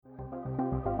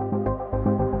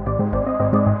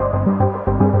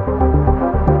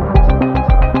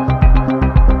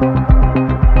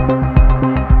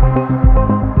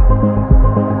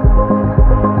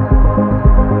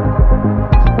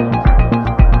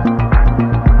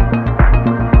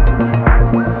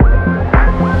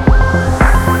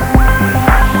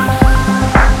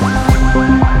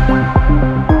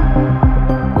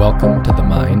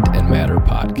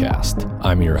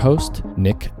I'm your host,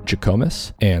 Nick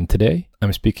Jikomes, and today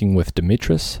I'm speaking with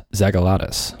Dimitris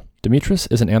Xygaladis.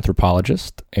 Dimitris is an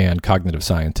anthropologist and cognitive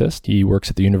scientist. He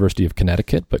works at the University of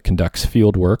Connecticut, but conducts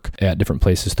field work at different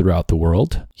places throughout the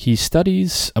world. He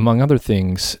studies, among other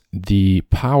things, the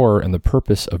power and the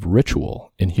purpose of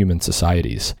ritual in human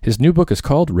societies. His new book is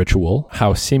called Ritual: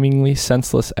 How Seemingly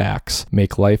Senseless Acts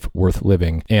Make Life Worth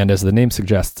Living. And as the name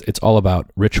suggests, it's all about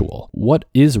ritual. What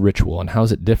is ritual and how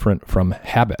is it different from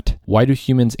habit? Why do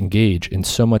humans engage in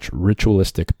so much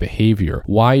ritualistic behavior?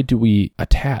 Why do we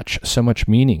attach so much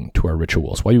meaning to our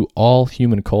rituals? Why do all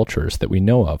human cultures that we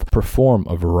know of perform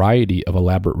a variety of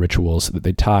elaborate rituals that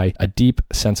they tie a deep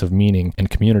sense of meaning and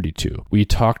community to? We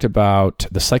talked about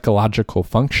the psychological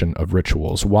function of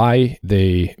rituals, why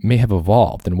they may have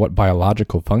evolved and what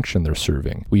biological function they're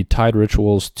serving. We tied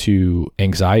rituals to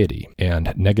anxiety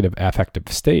and negative affective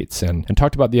states and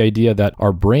talked about the idea that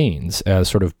our brains, as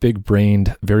sort of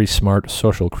big-brained, very smart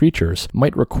social creatures,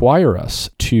 might require us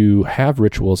to have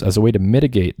rituals as a way to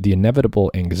mitigate the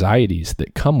inevitable anxieties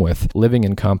that come with living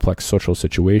in complex social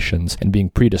situations and being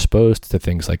predisposed to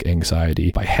things like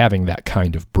anxiety by having that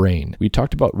kind of brain. We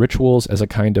talked about rituals as a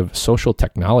kind of social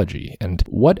technology and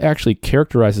what actually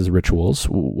characterizes rituals.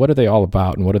 What are they all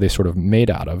about and what are they sort of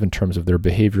made out of in terms of their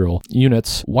behavioral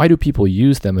units? Why do people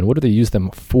use them and what do they use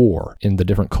them for in the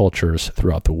different cultures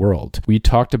throughout the world? We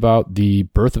talked about the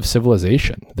birth of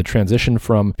civilization, the transition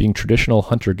from being traditional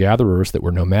hunter-gatherers that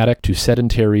were nomadic to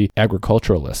sedentary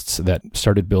agriculturalists that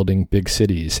started building big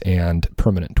cities and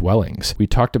permanent dwellings. We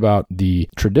talked about the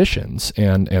traditions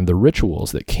and the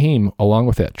rituals that came along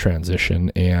with that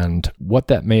transition and what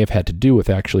that may have had to do with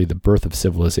actually the birth of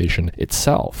civilization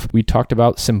itself. We talked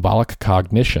about symbolic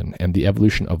cognition and the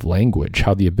evolution of language,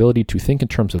 how the ability to think in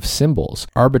terms of symbols,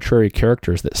 arbitrary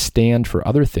characters that stand for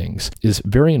other things, is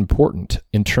very important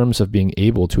in terms of being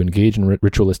able to engage in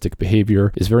ritualistic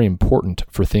behavior, is very important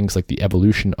for things like the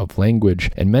evolution of language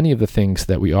and many of the things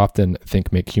that we often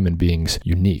think make human beings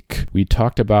unique. We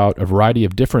talked about a variety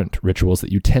of different rituals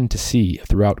that you tend to see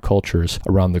throughout cultures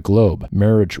around the globe: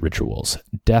 marriage rituals,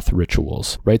 death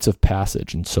rituals, rites of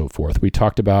passage, and so forth. We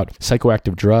talked about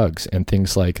psychoactive drugs and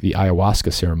things like the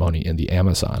ayahuasca ceremony in the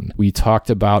Amazon. We talked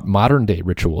about modern day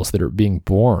rituals that are being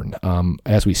born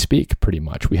as we speak, pretty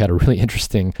much. We had a really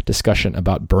interesting discussion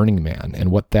about Burning Man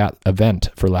and what that event,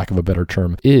 for lack of a better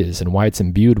term, is and why it's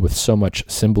imbued with so much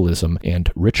symbolism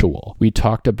and ritual. We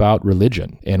talked about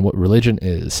religion and what religion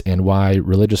is and why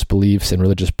religious beliefs and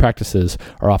religious practices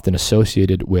are often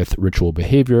associated with ritual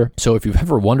behavior. So if you've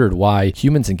ever wondered why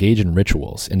humans engage in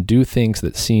rituals and do things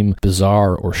that seem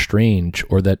bizarre or strange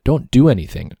or that don't do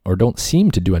anything or don't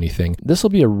seem to do anything, this will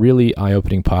be a really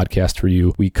eye-opening podcast for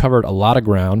you. We covered a lot of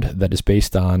ground that is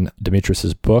based on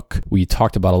Dimitris's book. We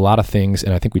talked about a lot of things,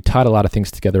 and I think we tied a lot of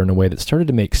things together in a way that started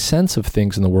to make sense of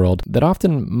things in the world that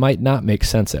often might not make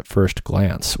sense at first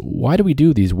glance. Why do we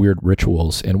do these weird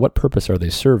rituals, and what purpose are they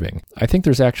serving? I think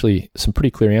there's actually some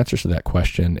pretty clear answers to that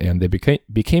question, and they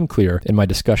became clear in my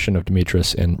discussion of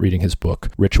Dimitris and reading his book,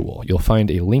 Ritual. You'll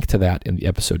find a link to that in the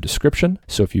episode description.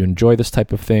 So if you enjoy this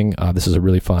type of thing, this is a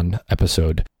really fun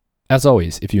episode. As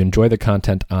always, if you enjoy the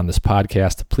content on this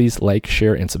podcast, please like,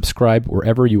 share, and subscribe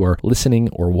wherever you are listening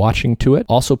or watching to it.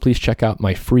 Also, please check out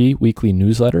my free weekly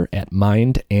newsletter at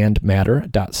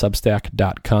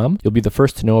mindandmatter.substack.com. You'll be the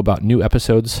first to know about new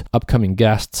episodes, upcoming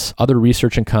guests, other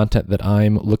research and content that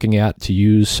I'm looking at to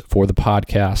use for the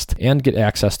podcast, and get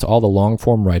access to all the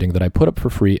long-form writing that I put up for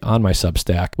free on my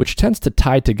Substack, which tends to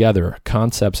tie together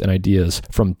concepts and ideas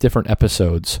from different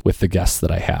episodes with the guests that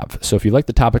I have. So if you like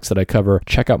the topics that I cover,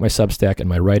 check out my Substack and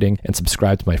my writing, and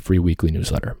subscribe to my free weekly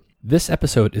newsletter. This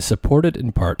episode is supported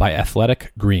in part by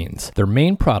Athletic Greens. Their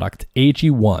main product,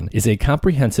 AG1, is a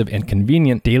comprehensive and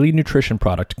convenient daily nutrition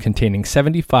product containing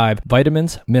 75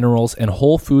 vitamins, minerals, and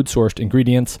whole food-sourced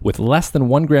ingredients with less than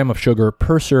 1 gram of sugar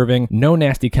per serving, no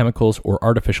nasty chemicals or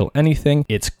artificial anything.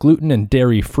 It's gluten and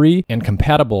dairy-free and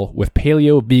compatible with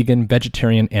paleo, vegan,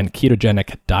 vegetarian, and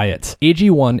ketogenic diets.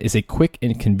 AG1 is a quick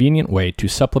and convenient way to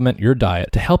supplement your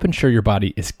diet to help ensure your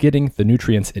body is getting the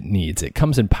nutrients it needs. It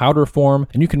comes in powder form,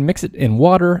 and you can mix it in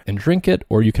water and drink it,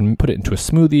 or you can put it into a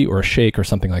smoothie or a shake or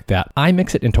something like that. I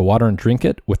mix it into water and drink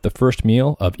it with the first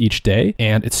meal of each day,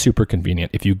 and it's super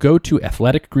convenient. If you go to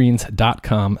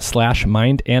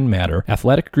athleticgreens.com/mindandmatter,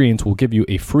 Athletic Greens will give you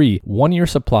a free 1-year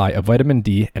supply of vitamin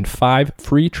D and 5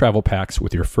 free travel packs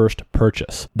with your first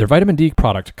purchase. Their vitamin D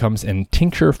product comes in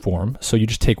tincture form, so you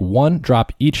just take 1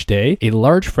 drop each day. A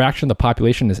large fraction of the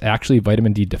population is actually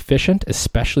vitamin D deficient,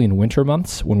 especially in winter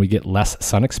months when we get less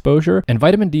sun exposure, and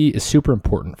vitamin D D is super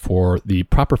important for the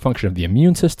proper function of the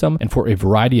immune system and for a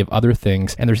variety of other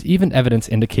things, and there's even evidence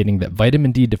indicating that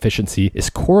vitamin D deficiency is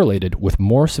correlated with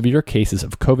more severe cases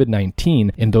of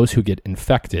COVID-19 in those who get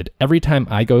infected. Every time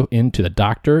I go into the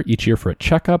doctor each year for a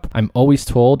checkup, I'm always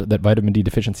told that vitamin D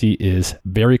deficiency is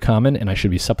very common and I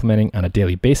should be supplementing on a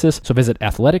daily basis. So visit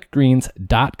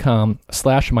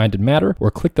athleticgreens.com/mindedmatter or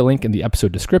click the link in the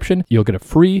episode description. You'll get a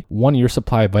free 1-year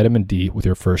supply of vitamin D with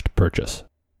your first purchase.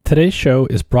 Today's show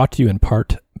is brought to you in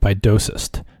part by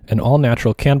Dosist, an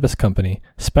all-natural cannabis company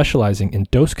specializing in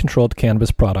dose-controlled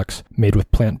cannabis products made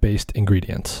with plant-based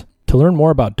ingredients. To learn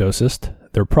more about Dosist,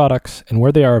 their products, and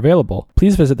where they are available,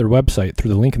 please visit their website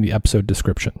through the link in the episode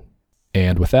description.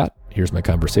 And with that, here's my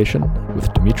conversation with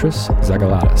Dimitris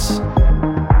Xygaladis.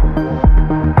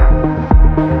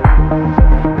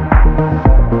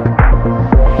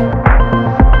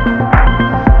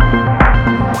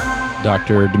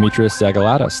 Dr. Dimitris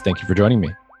Xygaladis, thank you for joining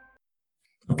me.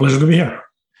 A pleasure to be here.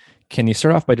 Can you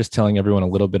start off by just telling everyone a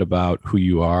little bit about who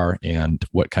you are and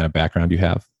what kind of background you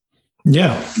have?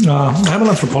 Yeah, I'm an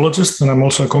anthropologist and I'm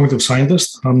also a cognitive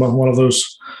scientist. I'm one of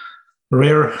those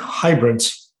rare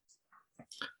hybrids.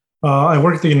 I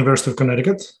work at the University of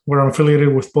Connecticut, where I'm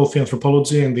affiliated with both the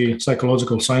anthropology and the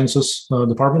psychological sciences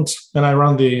departments, and I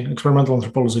run the experimental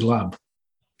anthropology lab.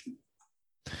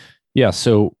 Yeah,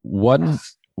 so what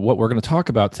we're going to talk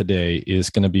about today is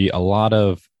going to be a lot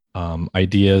of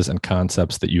ideas and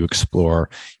concepts that you explore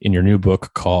in your new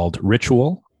book called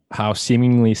Ritual: How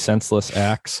Seemingly Senseless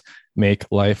Acts Make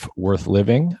Life Worth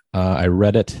Living. I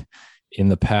read it in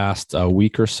the past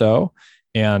week or so.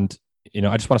 And,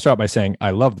 I just want to start out by saying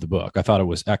I loved the book. I thought it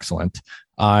was excellent.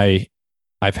 I've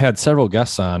had several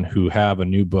guests on who have a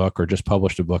new book or just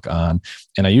published a book on,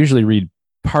 and I usually read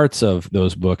parts of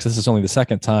those books. This is only the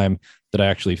second time that I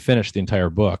actually finished the entire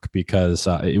book because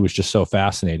it was just so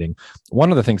fascinating. One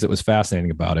of the things that was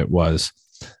fascinating about it was,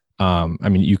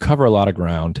 you cover a lot of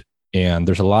ground, and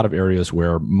there's a lot of areas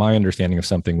where my understanding of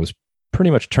something was pretty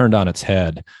much turned on its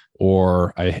head,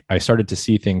 or I started to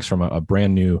see things from a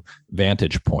brand new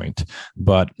vantage point.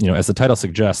 But, as the title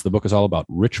suggests, the book is all about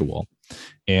ritual,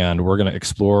 and we're going to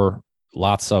explore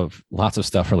lots of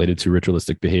stuff related to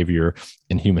ritualistic behavior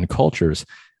in human cultures.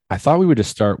 I thought we would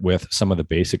just start with some of the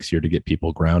basics here to get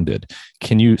people grounded.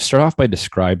 Can you start off by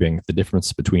describing the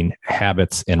difference between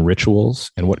habits and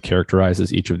rituals and what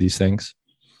characterizes each of these things?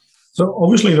 So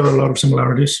obviously there are a lot of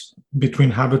similarities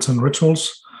between habits and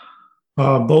rituals.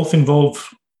 Both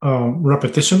involve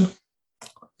repetition,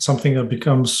 something that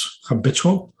becomes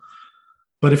habitual.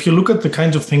 But if you look at the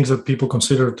kinds of things that people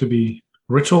consider to be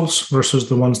rituals versus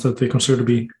the ones that they consider to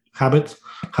be habits,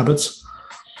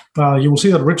 you will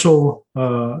see that ritual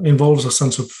involves a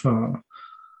sense of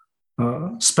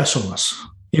specialness,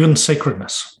 even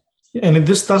sacredness. And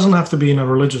this doesn't have to be in a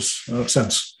religious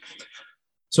sense.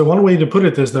 So one way to put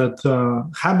it is that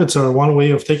habits are one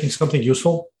way of taking something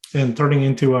useful and turning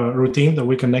into a routine that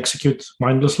we can execute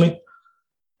mindlessly.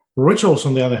 Rituals,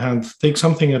 on the other hand, take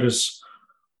something that is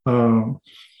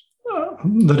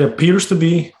that appears to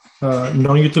be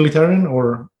non-utilitarian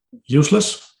or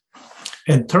useless,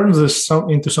 and turns this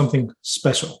into something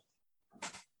special.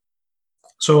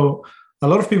 So a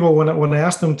lot of people, when I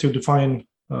ask them to define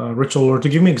ritual or to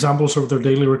give me examples of their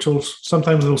daily rituals,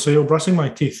 sometimes they'll say, brushing my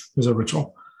teeth is a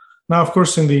ritual. Now, of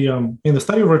course, in the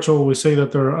study of ritual, we say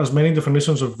that there are as many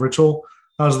definitions of ritual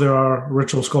as there are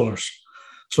ritual scholars.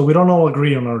 So we don't all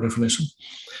agree on our definition.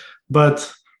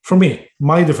 But for me,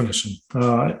 my definition,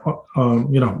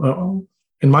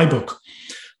 in my book,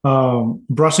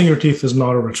 brushing your teeth is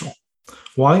not a ritual.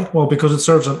 Why? Well, because it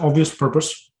serves an obvious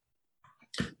purpose.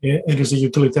 It is a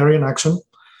utilitarian action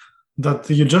that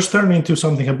you just turn into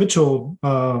something habitual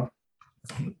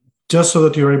just so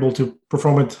that you're able to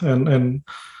perform it and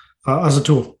as a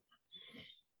tool.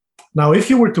 Now, if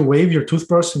you were to wave your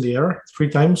toothbrush in the air 3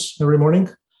 times every morning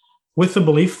with the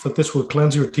belief that this will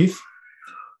cleanse your teeth,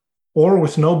 or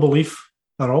with no belief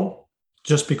at all,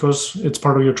 just because it's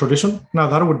part of your tradition, now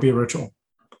that would be a ritual.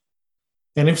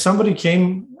 And if somebody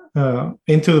came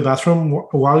into the bathroom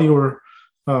while you were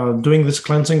doing this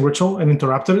cleansing ritual and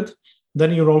interrupted it,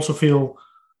 then you'd also feel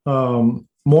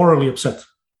morally upset.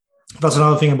 That's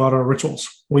another thing about our rituals.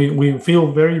 We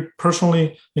feel very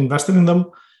personally invested in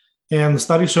them. And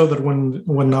studies show that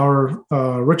when our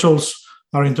rituals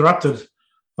are interrupted,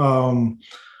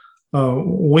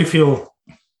 we feel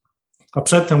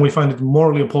upset and we find it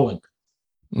morally appalling.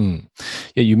 Yeah,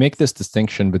 you make this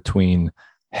distinction between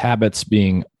habits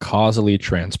being causally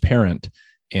transparent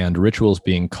and rituals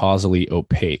being causally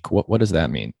opaque. What does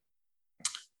that mean?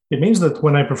 It means that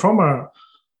when I perform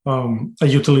a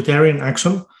utilitarian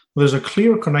action, there's a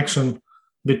clear connection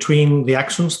between the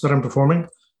actions that I'm performing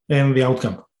and the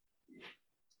outcome.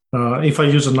 If I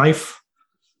use a knife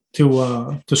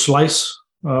to slice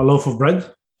a loaf of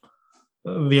bread,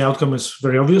 the outcome is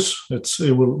very obvious.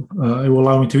 It will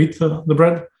allow me to eat the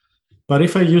bread. But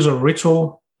if I use a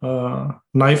ritual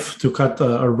knife to cut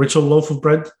a ritual loaf of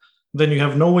bread, then you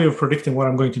have no way of predicting what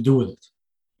I'm going to do with it.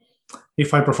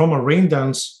 If I perform a rain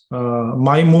dance,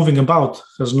 my moving about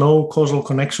has no causal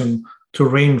connection to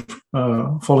rain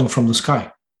falling from the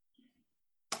sky.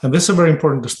 And this is a very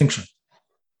important distinction.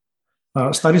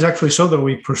 Studies actually show that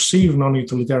we perceive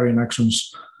non-utilitarian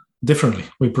actions differently.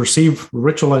 We perceive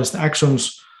ritualized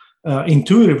actions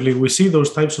intuitively. We see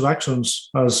those types of actions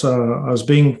as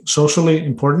being socially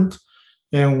important,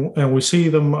 and we see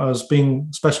them as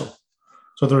being special.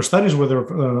 So there are studies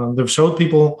where they've showed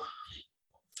people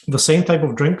the same type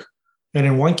of drink, and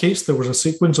in one case there was a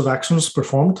sequence of actions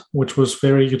performed which was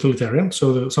very utilitarian.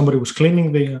 So somebody was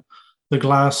cleaning the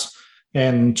glass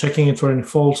and checking it for any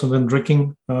faults and then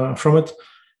drinking from it.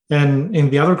 And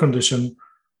in the other condition,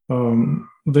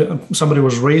 somebody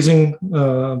was raising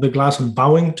the glass and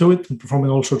bowing to it and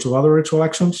performing all sorts of other ritual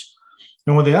actions.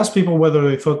 And when they asked people whether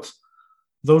they thought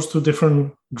those two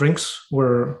different drinks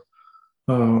were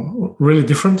really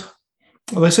different,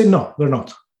 they say no, they're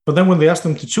not. But then when they asked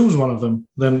them to choose one of them,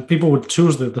 then people would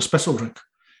choose the special drink.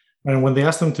 And when they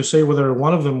asked them to say whether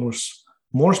one of them was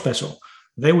more special,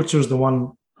 they would choose the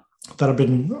one that had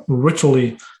been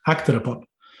ritually acted upon.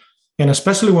 And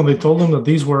especially when they told them that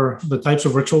these were the types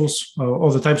of rituals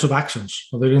or the types of actions,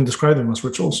 they didn't describe them as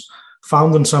rituals,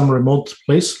 found in some remote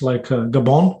place like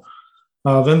Gabon,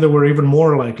 then they were even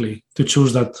more likely to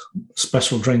choose that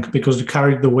special drink because they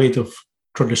carried the weight of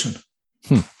tradition.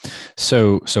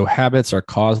 So habits are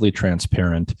causally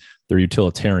transparent. They're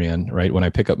utilitarian, right? When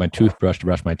I pick up my toothbrush to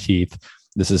brush my teeth,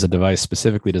 this is a device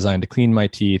specifically designed to clean my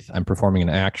teeth. I'm performing an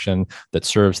action that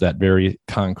serves that very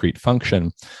concrete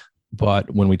function. But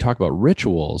when we talk about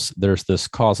rituals, there's this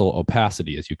causal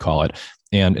opacity, as you call it.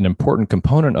 And an important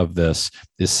component of this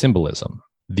is symbolism.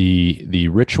 The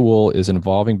ritual is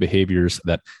involving behaviors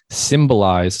that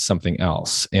symbolize something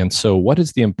else. And so what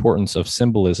is the importance of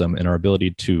symbolism in our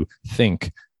ability to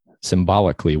think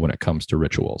symbolically when it comes to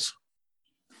rituals?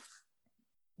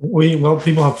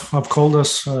 People have called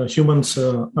us humans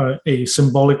a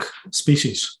symbolic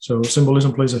species. So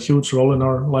symbolism plays a huge role in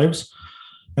our lives.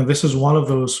 And this is one of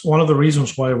the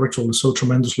reasons why a ritual is so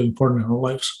tremendously important in our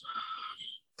lives.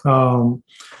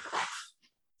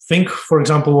 Think, for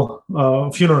example,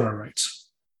 funeral rites.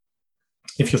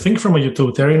 If you think from a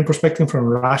utilitarian perspective, from a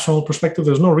rational perspective,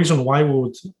 there's no reason why we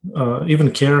would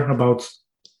even care about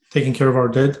taking care of our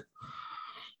dead.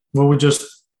 We would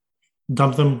just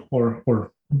dump them or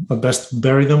at best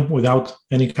bury them without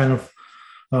any kind of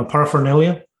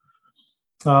paraphernalia.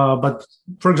 But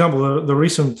for example, the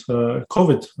recent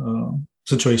COVID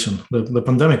situation, the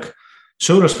pandemic,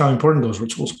 showed us how important those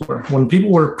rituals were. When people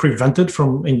were prevented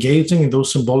from engaging in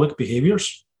those symbolic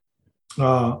behaviors,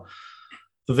 people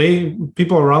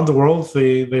around the world,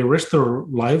 they risked their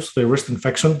lives, they risked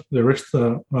infection, they risked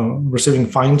receiving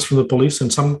fines from the police. In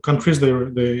some countries,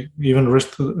 they even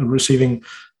risked receiving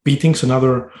beatings and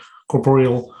other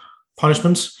corporeal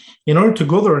punishments in order to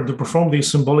go there and to perform these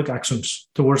symbolic actions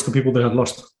towards the people they had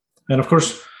lost. And of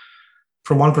course,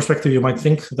 from one perspective, you might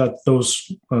think that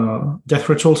those death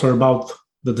rituals are about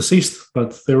the deceased,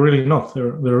 but they're really not.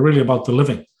 They're really about the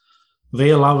living. They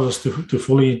allow us to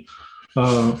fully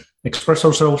express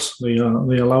ourselves. They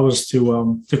allow us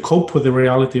to cope with the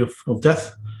reality of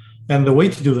death. And the way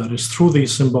to do that is through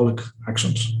these symbolic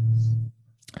actions.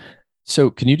 So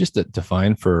can you just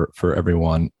define for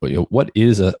everyone, what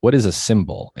is a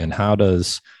symbol, and how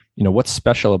does, what's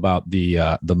special about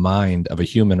the mind of a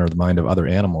human or the mind of other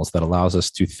animals that allows us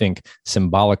to think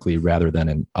symbolically rather than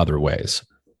in other ways?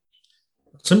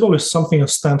 Symbol is something that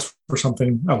stands for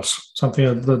something else,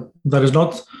 something that is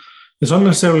not, it's not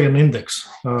necessarily an index.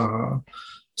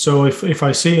 So if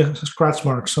I see scratch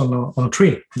marks on a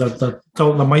tree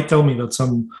that might tell me that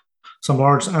some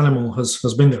large animal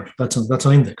has been there, that's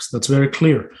an index. That's very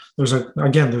clear. There's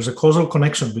a causal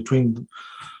connection between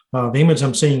the image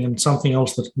I'm seeing and something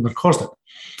else that caused it.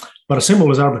 But a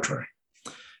symbol is arbitrary.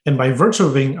 And by virtue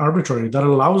of being arbitrary, that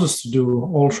allows us to do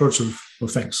all sorts of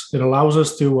things. It allows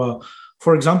us to,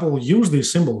 for example, use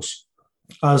these symbols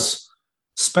as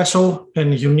special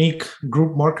and unique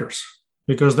group markers,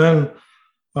 because then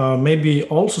maybe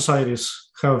all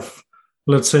societies have,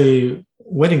 let's say,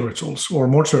 wedding rituals or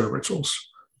mortuary rituals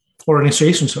or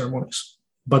initiation ceremonies.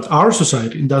 But our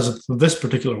society does it this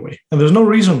particular way. And there's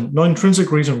no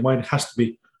intrinsic reason why it has to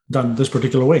be done this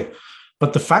particular way.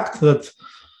 But the fact that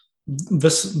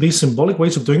these symbolic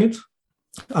ways of doing it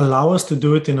allow us to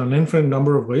do it in an infinite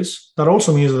number of ways. That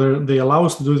also means that they allow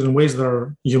us to do it in ways that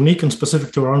are unique and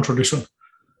specific to our own tradition.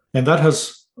 And that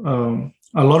has a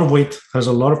lot of weight, has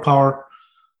a lot of power,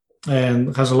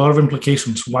 and has a lot of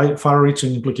implications,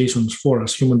 far-reaching implications for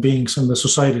us human beings and the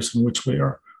societies in which we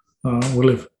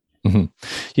live. Mm-hmm.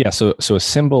 Yeah. So a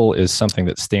symbol is something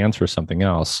that stands for something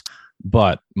else,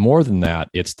 but more than that,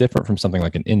 it's different from something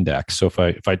like an index. So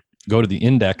if I go to the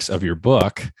index of your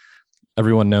book,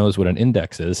 everyone knows what an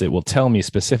index is. It will tell me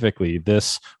specifically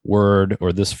this word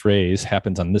or this phrase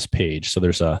happens on this page. So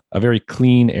there's a very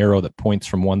clean arrow that points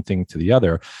from one thing to the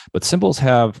other. But symbols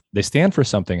they stand for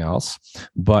something else,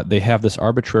 but they have this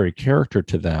arbitrary character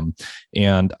to them.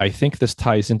 And I think this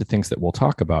ties into things that we'll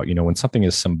talk about. When something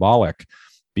is symbolic,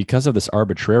 because of this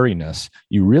arbitrariness,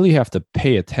 you really have to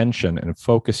pay attention and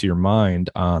focus your mind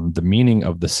on the meaning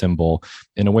of the symbol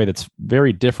in a way that's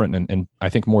very different and I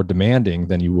think more demanding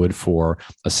than you would for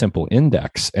a simple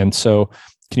index. And so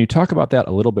can you talk about that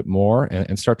a little bit more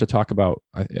and start to talk about,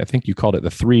 I think you called it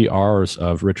the 3 R's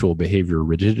of ritual behavior: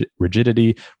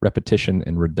 rigidity, repetition,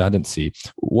 and redundancy.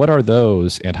 What are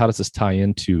those, and how does this tie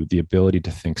into the ability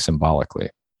to think symbolically?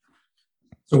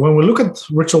 So when we look at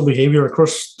ritual behavior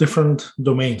across different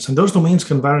domains, and those domains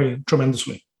can vary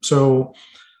tremendously. So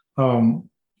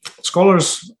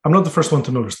scholars, I'm not the first one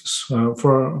to notice this.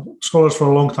 For scholars for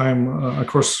a long time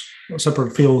across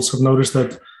separate fields have noticed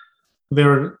that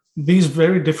there are these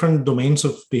very different domains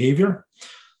of behavior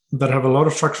that have a lot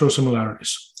of structural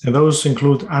similarities. And those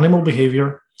include animal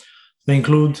behavior. They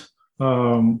include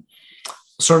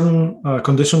certain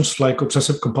conditions like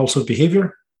obsessive compulsive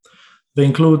behavior. They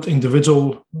include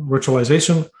individual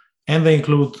ritualization, and they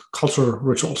include cultural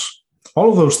rituals. All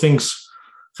of those things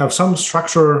have some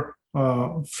structure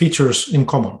features in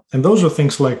common. And those are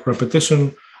things like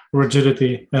repetition,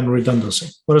 rigidity, and redundancy.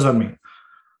 What does that mean?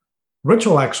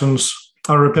 Ritual actions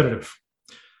are repetitive.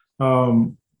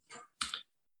 When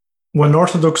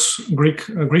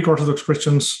Greek Orthodox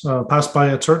Christians pass by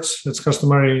a church, it's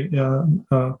customary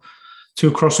to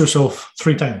cross yourself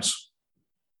 3 times.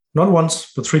 Not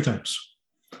once, but 3 times.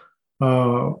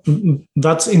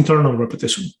 That's internal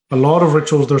repetition. A lot of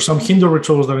rituals, there's some Hindu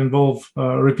rituals that involve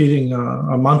repeating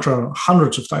a mantra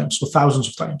hundreds of times or thousands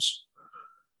of times.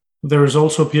 There is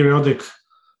also periodic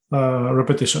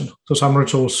repetition.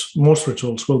 So most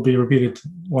rituals will be repeated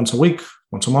once a week,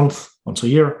 once a month, once a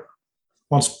year,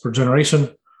 once per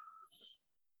generation.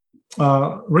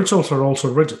 Rituals are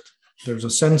also rigid. There's a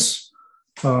sense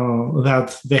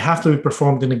that they have to be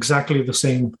performed in exactly the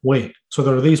same way. So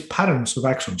there are these patterns of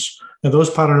actions, and those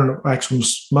pattern of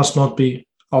actions must not be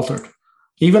altered.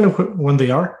 Even when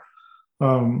they are,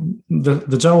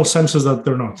 the general sense is that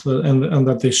they're not, and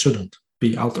that they shouldn't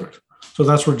be altered. So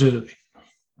that's rigidity.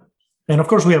 And of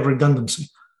course, we have redundancy.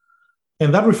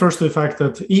 And that refers to the fact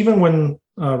that even when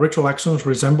ritual actions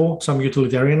resemble some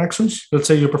utilitarian actions, let's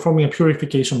say you're performing a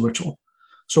purification ritual.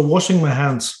 So washing my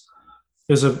hands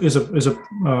is an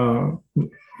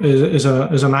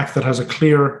act that has a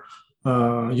clear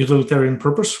utilitarian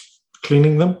purpose,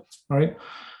 cleaning them, right?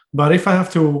 But if I have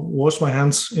to wash my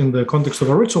hands in the context of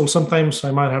a ritual, sometimes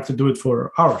I might have to do it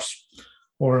for hours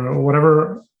or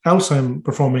whatever else I'm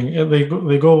performing.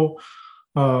 They go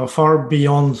far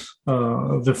beyond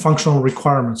the functional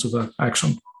requirements of that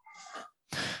action.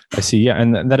 I see. Yeah,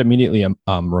 and that immediately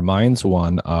reminds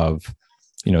one of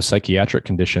psychiatric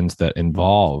conditions that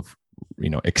involve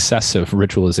excessive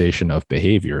ritualization of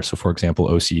behavior. So, for example,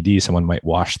 OCD, someone might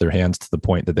wash their hands to the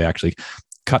point that they actually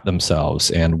cut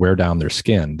themselves and wear down their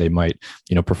skin. They might,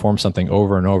 perform something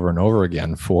over and over and over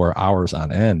again for hours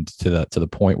on end to the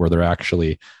point where they're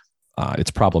actually,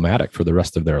 it's problematic for the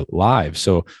rest of their lives.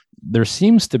 So there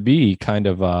seems to be kind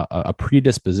of a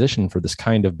predisposition for this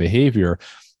kind of behavior,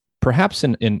 perhaps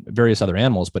in various other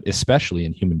animals, but especially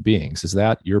in human beings. Is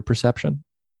that your perception?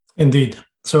 Indeed.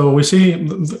 So we see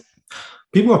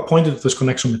people have pointed to this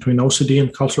connection between OCD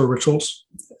and cultural rituals,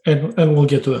 and we'll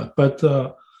get to that. But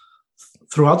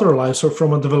throughout our lives, or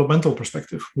from a developmental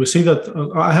perspective, we see that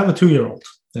I have a 2-year-old,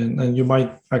 and you might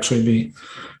actually be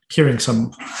hearing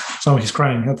some of his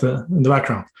crying in the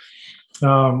background.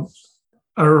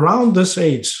 Around this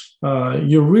age,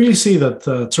 you really see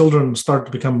that children start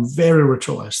to become very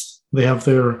ritualized. They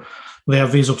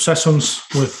have these obsessions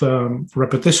with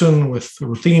repetition, with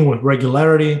routine, with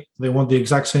regularity. They want the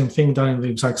exact same thing done in the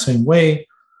exact same way.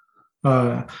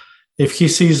 If he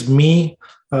sees me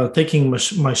taking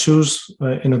my shoes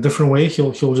in a different way,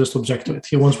 he'll just object to it.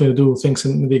 He wants me to do things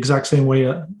in the exact same way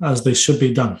as they should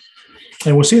be done.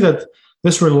 And we see that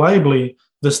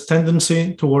this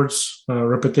tendency towards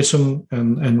repetition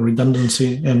and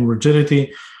redundancy and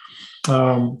rigidity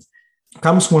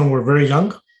comes when we're very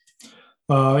young.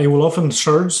 It will often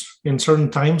surge in certain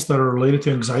times that are related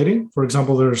to anxiety. For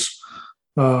example,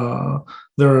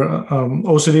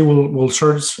 OCD will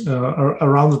surge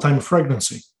around the time of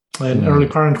pregnancy and early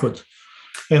parenthood,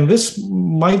 and this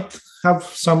might have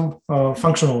some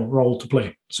functional role to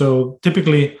play. So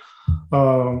typically,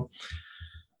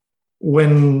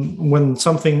 when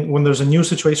there's a new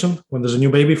situation, when there's a new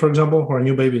baby, for example, or a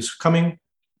new baby is coming,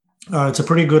 it's a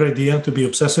pretty good idea to be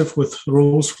obsessive with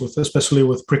rules, especially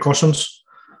with precautions.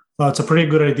 It's a pretty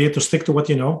good idea to stick to what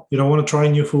you know. You don't want to try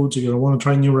new foods. You don't want to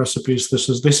try new recipes. This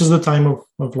is the time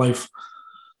of life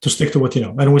to stick to what you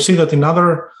know. And we see that in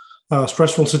other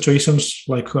stressful situations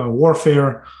like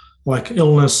warfare, like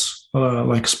illness,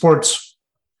 like sports,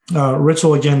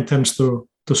 ritual again tends to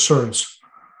surge.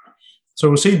 So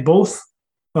we see both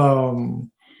in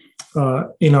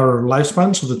our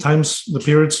lifespan, so the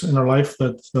periods in our life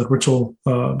that ritual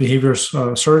behaviors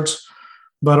surge,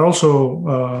 but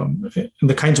also in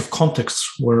the kinds of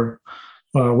contexts where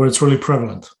it's really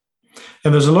prevalent.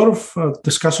 And there's a lot of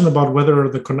discussion about whether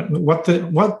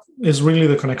what is really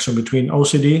the connection between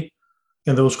OCD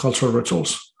and those cultural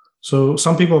rituals. So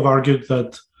some people have argued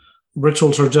that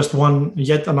rituals are just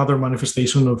yet another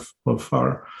manifestation of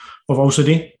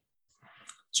OCD.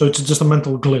 So it's just a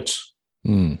mental glitch.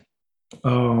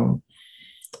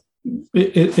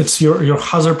 It's your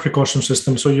hazard precaution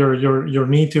system. So your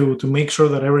need to make sure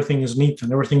that everything is neat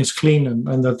and everything is clean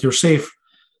and that you're safe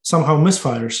somehow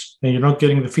misfires, and you're not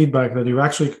getting the feedback that you've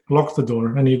actually locked the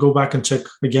door, and you go back and check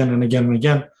again and again and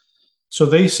again. So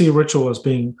they see ritual as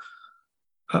being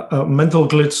a mental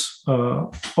glitch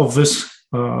of this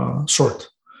sort.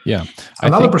 Yeah.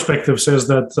 Another perspective says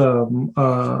that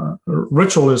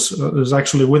ritual is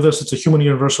actually with us. It's a human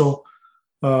universal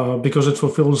because it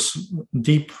fulfills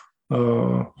deep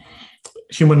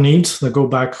human needs that go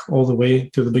back all the way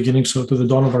to the beginning, so to the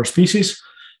dawn of our species,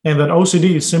 and that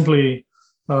OCD is simply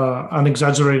an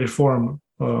exaggerated form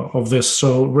of this.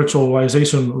 So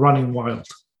ritualization running wild.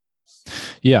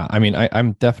 Yeah, I mean,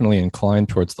 I'm definitely inclined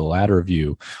towards the latter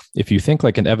view. If you think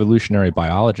like an evolutionary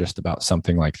biologist about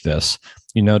something like this,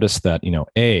 you notice that,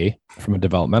 from a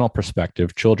developmental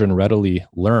perspective, children readily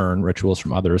learn rituals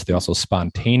from others. They also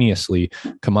spontaneously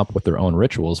come up with their own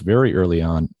rituals very early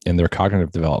on in their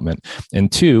cognitive development. And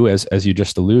two, as you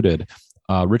just alluded,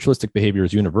 ritualistic behavior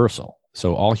is universal.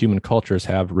 So all human cultures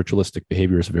have ritualistic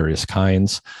behaviors of various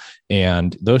kinds.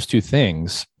 And those two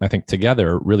things, I think,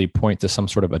 together really point to some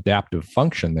sort of adaptive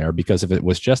function there, because if it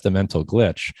was just a mental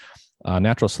glitch,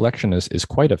 natural selection is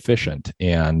quite efficient,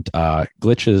 and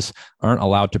glitches aren't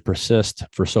allowed to persist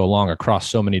for so long across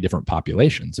so many different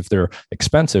populations. If they're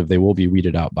expensive, they will be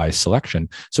weeded out by selection.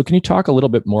 So can you talk a little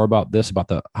bit more about this,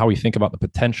 about how we think about the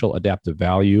potential adaptive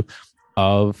value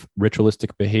of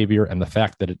ritualistic behavior and the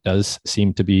fact that it does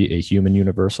seem to be a human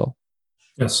universal?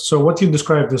 Yes. So what you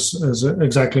described is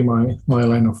exactly my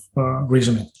line of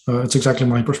reasoning. It's exactly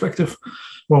my perspective.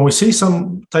 When we see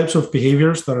some types of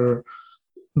behaviors that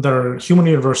are human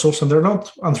universals, and they're not,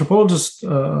 anthropologists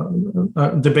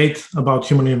debate about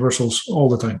human universals all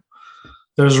the time.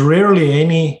 There's rarely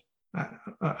any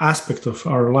aspect of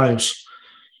our lives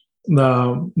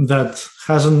that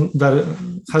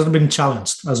hasn't been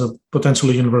challenged as a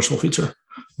potentially universal feature.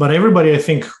 But everybody, I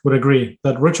think, would agree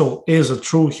that ritual is a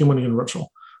true human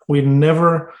universal. We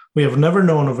have never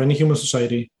known of any human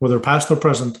society, whether past or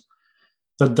present,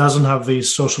 that doesn't have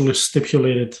these socially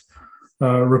stipulated,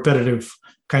 repetitive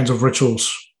kinds of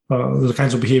rituals, the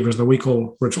kinds of behaviors that we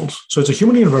call rituals. So it's a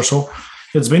human universal.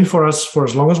 It's been for us for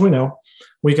as long as we know.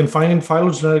 We can find it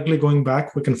phylogenetically going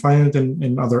back. We can find it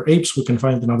in other apes. We can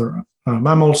find it in other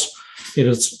mammals. It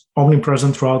is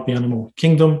omnipresent throughout the animal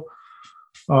kingdom.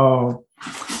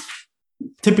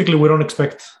 Typically, we don't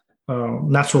expect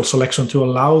natural selection to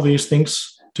allow these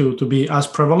things to be as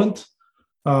prevalent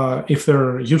if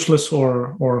they're useless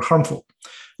or harmful.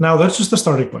 Now, that's just the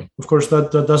starting point. Of course,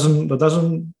 that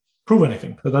doesn't prove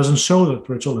anything. That doesn't show that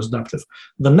ritual is adaptive.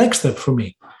 The next step for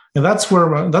me, and that's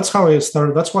how I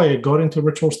started. That's why I got into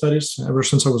ritual studies ever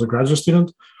since I was a graduate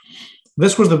student.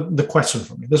 This was the question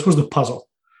for me. This was the puzzle.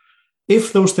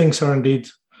 If those things are indeed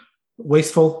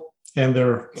wasteful and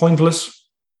they're pointless,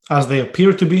 as they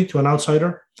appear to be to an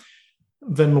outsider,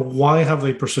 then why have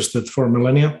they persisted for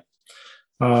millennia?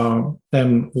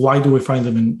 And why do we find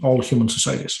them in all human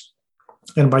societies?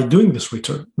 And by doing this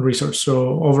research,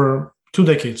 so over 2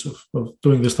 decades of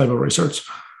doing this type of research,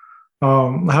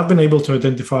 I have been able to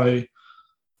identify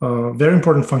very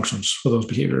important functions for those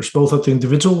behaviors, both at the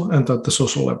individual and at the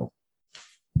social level.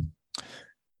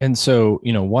 And so,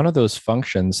 one of those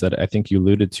functions that I think you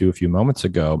alluded to a few moments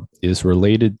ago is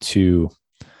related to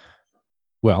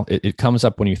Well, it comes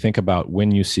up when you think about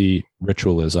when you see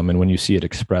ritualism and when you see it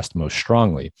expressed most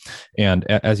strongly. And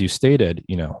as you stated,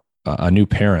 a new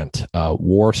parent,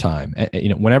 wartime,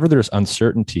 whenever there's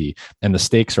uncertainty and the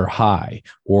stakes are high,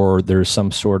 or there's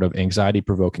some sort of anxiety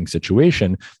provoking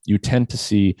situation, you tend to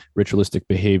see ritualistic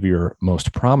behavior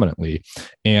most prominently.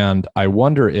 And I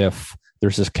wonder if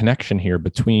there's this connection here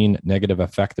between negative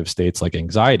affective states like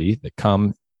anxiety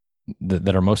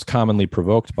that are most commonly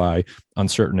provoked by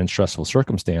uncertain and stressful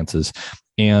circumstances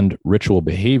and ritual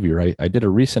behavior. I did a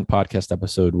recent podcast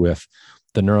episode with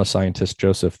the neuroscientist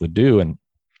Joseph Ledoux, and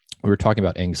we were talking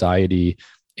about anxiety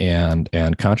and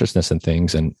consciousness and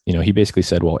things. And, he basically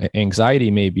said, well,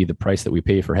 anxiety may be the price that we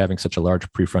pay for having such a large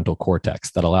prefrontal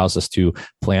cortex that allows us to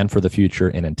plan for the future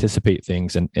and anticipate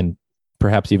things and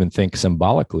perhaps even think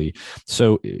symbolically.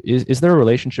 So is there a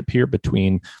relationship here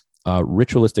between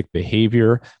ritualistic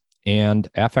behavior and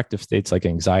affective states like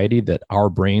anxiety that our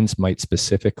brains might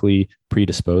specifically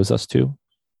predispose us to?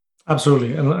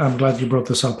 Absolutely. And I'm glad you brought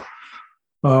this up.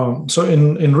 So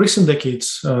in recent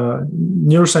decades,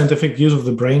 neuroscientific views of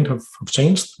the brain have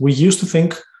changed. We used to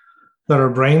think that our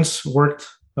brains worked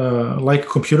like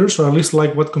computers, or at least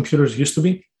like what computers used to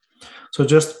be. So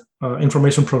just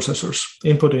information processors,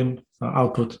 input in,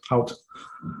 output out.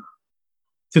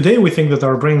 Today, we think that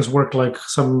our brains work like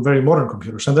some very modern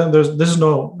computers. And then this is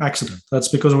no accident. That's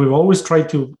because we've always tried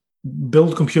to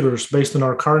build computers based on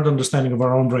our current understanding of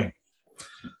our own brain.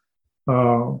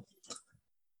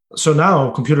 So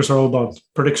now computers are all about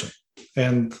prediction.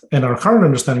 And our current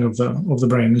understanding of the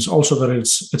brain is also that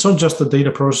it's not just a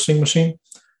data processing machine,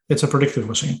 it's a predictive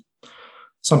machine.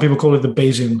 Some people call it the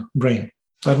Bayesian brain.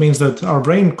 That means that our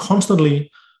brain constantly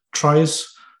tries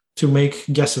to make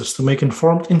guesses, to make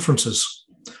informed inferences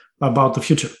about the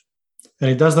future.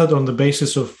 And it does that on the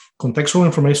basis of contextual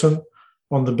information,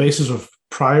 on the basis of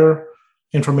prior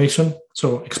information,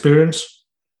 so experience.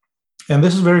 And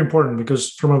this is very important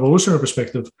because from an evolutionary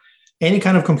perspective, any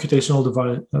kind of computational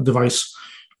device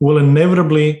will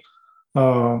inevitably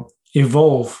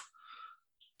evolve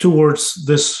towards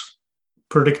this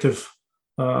predictive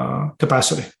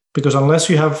capacity. Because unless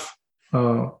you have,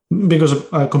 because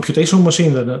a computational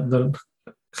machine that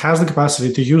has the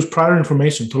capacity to use prior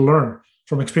information to learn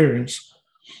from experience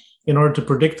in order to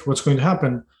predict what's going to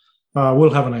happen,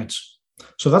 will have an edge.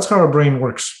 So that's how our brain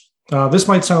works. This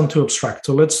might sound too abstract,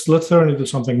 so let's turn it into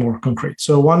something more concrete.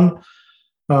 So one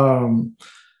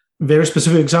very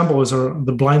specific example is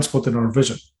the blind spot in our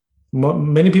vision.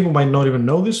 Many people might not even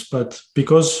know this, but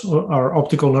because our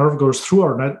optical nerve goes through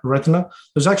our retina,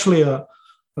 there's actually a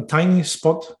tiny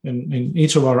spot in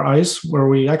each of our eyes where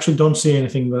we actually don't see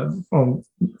anything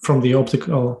from the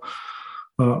optical,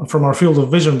 from our field of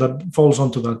vision that falls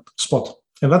onto that spot.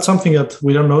 And that's something that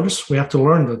we don't notice. We have to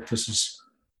learn that this is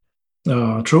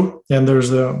true. And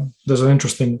there's an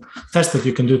interesting test that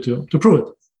you can do to prove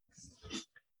it.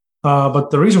 But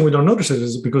the reason we don't notice it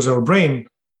is because our brain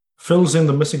fills in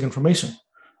the missing information.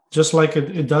 Just like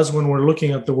it does when we're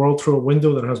looking at the world through a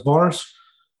window that has bars,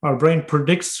 our brain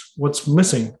predicts what's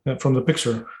missing from the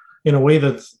picture in a way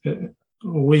that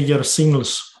we get a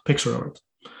seamless picture of it.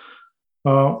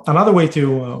 Another way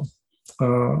to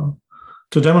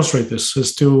demonstrate this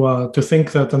is to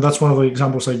think that, and that's one of the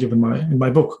examples I give in my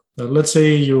book. Let's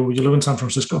say you live in San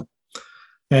Francisco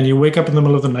and you wake up in the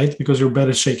middle of the night because your bed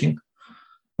is shaking.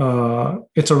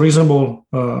 It's a reasonable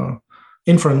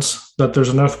inference that there's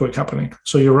an earthquake happening.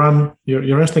 So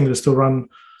your instinct is to run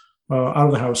out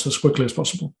of the house as quickly as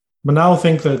possible. But now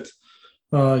think that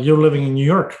you're living in New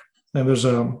York and there's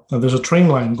a train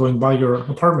line going by your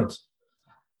apartment.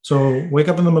 So wake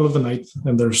up in the middle of the night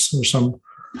and there's some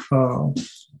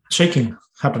shaking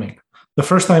happening. The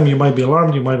first time you might be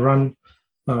alarmed, you might run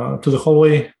to the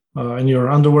hallway in your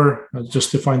underwear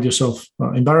just to find yourself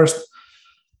embarrassed.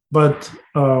 But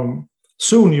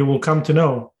soon you will come to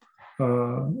know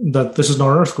that this is not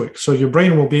an earthquake. So your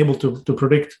brain will be able to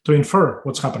predict, to infer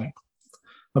what's happening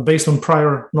based on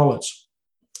prior knowledge.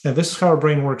 And this is how our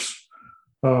brain works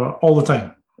all the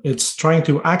time. It's trying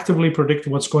to actively predict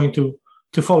what's going to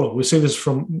follow. We see this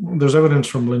there's evidence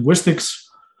from linguistics.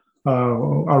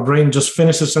 Our brain just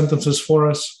finishes sentences for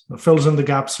us, fills in the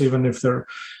gaps, even if there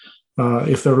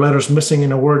are letters missing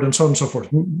in a word, and so on and so forth.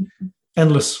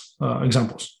 Endless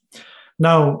examples.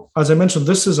 Now, as I mentioned,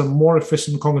 this is a more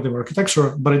efficient cognitive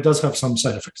architecture, but it does have some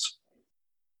side effects.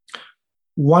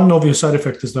 One obvious side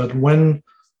effect is that when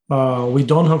we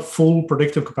don't have full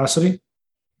predictive capacity,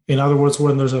 in other words,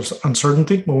 when there's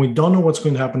uncertainty, when we don't know what's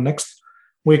going to happen next,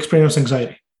 we experience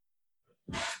anxiety.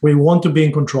 We want to be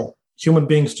in control. Human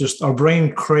beings our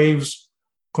brain craves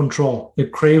control.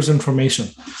 It craves information.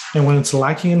 And when it's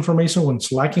lacking information, when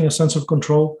it's lacking a sense of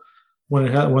control,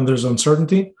 when there's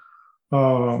uncertainty,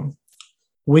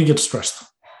 we get stressed.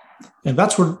 And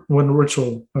that's when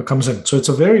ritual comes in. So it's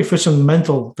a very efficient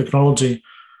mental technology,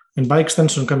 and by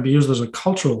extension can be used as a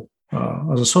cultural,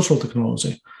 as a social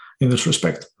technology in this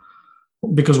respect.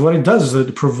 Because what it does is that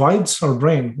it provides our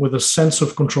brain with a sense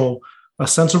of control, a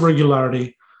sense of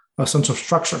regularity, a sense of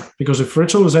structure. Because if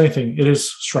ritual is anything, it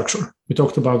is structure. We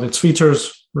talked about its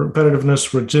features,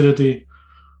 repetitiveness, rigidity.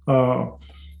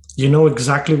 You know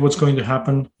exactly what's going to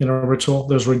happen in a ritual.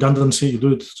 There's redundancy. You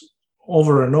do it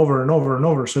over and over and over and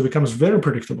over. So it becomes very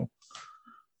predictable.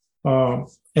 And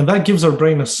that gives our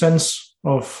brain a sense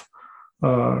of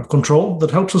control that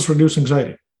helps us reduce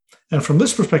anxiety. And from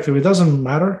this perspective, it doesn't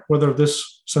matter whether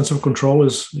this sense of control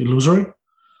is illusory.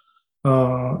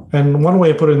 And one way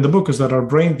I put it in the book is that our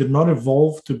brain did not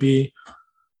evolve to be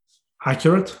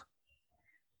accurate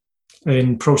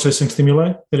in processing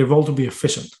stimuli. It evolved to be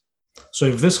efficient. So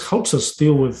if this helps us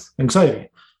deal with anxiety,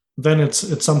 then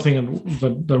it's something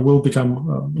that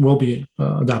will be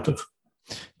adaptive.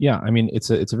 Yeah, I mean, it's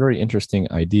a very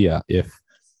interesting idea. If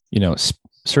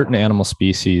certain animal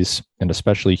species, and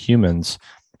especially humans,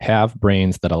 have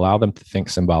brains that allow them to think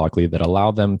symbolically, that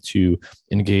allow them to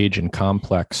engage in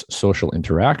complex social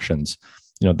interactions,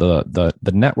 the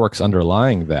networks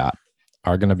underlying that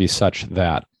are going to be such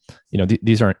that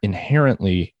these are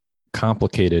inherently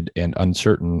complicated and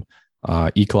uncertain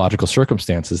ecological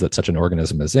circumstances that such an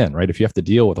organism is in, right? If you have to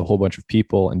deal with a whole bunch of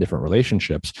people and different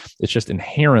relationships, it's just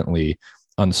inherently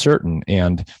uncertain.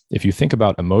 And if you think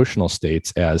about emotional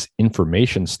states as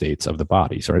information states of the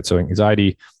body, right? So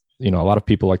anxiety, a lot of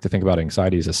people like to think about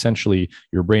anxiety as essentially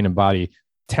your brain and body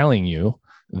telling you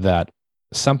that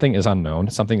something is unknown,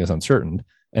 something is uncertain,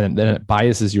 and then it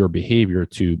biases your behavior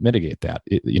to mitigate that.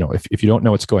 If you don't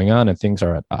know what's going on and things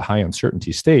are at a high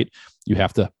uncertainty state, you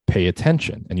have to pay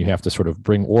attention and you have to sort of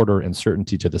bring order and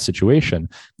certainty to the situation.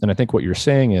 And I think what you're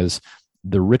saying is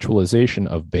the ritualization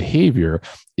of behavior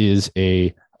is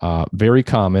a very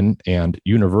common and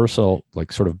universal,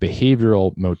 like sort of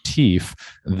behavioral motif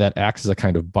that acts as a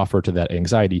kind of buffer to that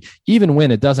anxiety, even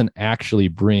when it doesn't actually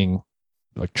bring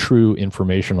like true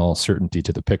informational certainty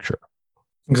to the picture.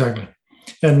 Exactly.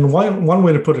 And one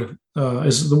way to put it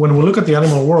is when we look at the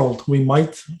animal world, we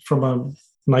might, from a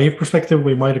naive perspective,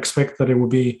 we might expect that it would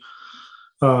be,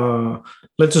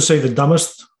 let's just say, the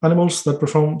dumbest animals that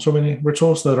perform so many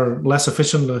rituals, that are less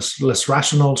efficient, less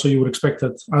rational. So you would expect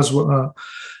that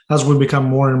as we become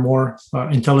more and more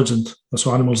intelligent,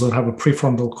 so animals that have a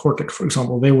prefrontal cortex, for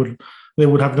example, they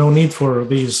would have no need for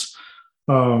these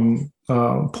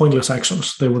pointless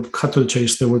actions. They would cut to the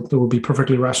chase. They would be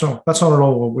perfectly rational. That's not at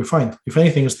all what we find. If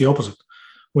anything, it's the opposite.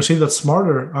 We see that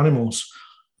smarter animals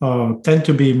tend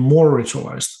to be more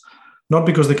ritualized, not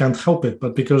because they can't help it,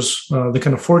 but because they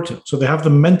can afford to. So they have the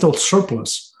mental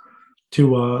surplus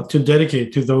to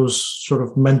dedicate to those sort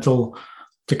of mental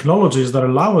technologies that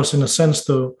allow us, in a sense,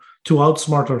 to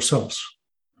outsmart ourselves.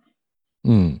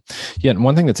 Yeah, and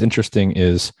one thing that's interesting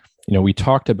is, we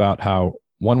talked about how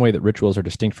one way that rituals are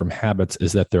distinct from habits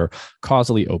is that they're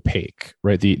causally opaque,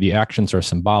 right? The actions are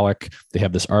symbolic. They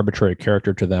have this arbitrary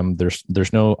character to them.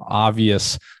 There's no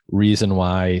obvious reason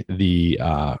why the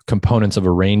components of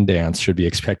a rain dance should be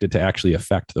expected to actually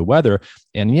affect the weather.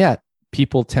 And yet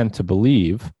people tend to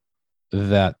believe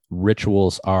that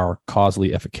rituals are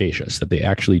causally efficacious, that they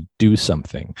actually do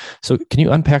something. So can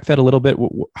you unpack that a little bit?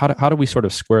 How do we sort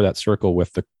of square that circle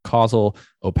with the causal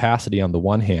opacity on the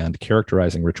one hand,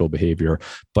 characterizing ritual behavior,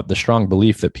 but the strong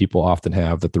belief that people often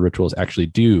have that the rituals actually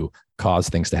do cause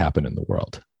things to happen in the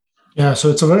world? Yeah, so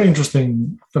it's a very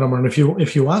interesting phenomenon.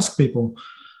 If you ask people,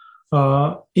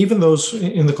 even those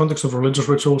in the context of religious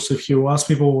rituals, if you ask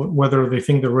people whether they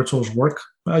think the rituals work,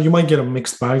 you might get a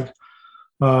mixed bag.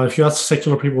 If you ask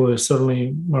secular people, they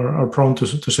certainly are prone to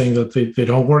saying that they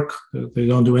don't work, they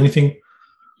don't do anything.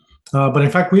 But in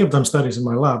fact, we have done studies in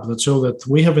my lab that show that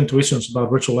we have intuitions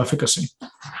about ritual efficacy.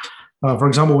 For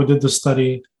example, we did this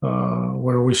study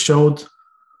where we showed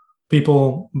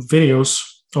people videos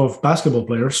of basketball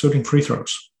players shooting free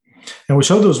throws. And we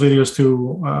showed those videos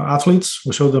to athletes,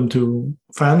 we showed them to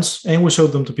fans, and we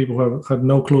showed them to people who had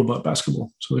no clue about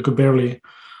basketball. So they could barely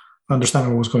understand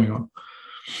what was going on.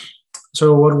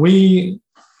 So what we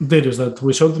did is that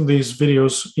we showed them these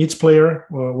videos. Each player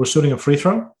was shooting a free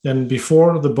throw, and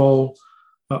before the ball,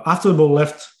 after the ball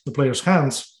left the player's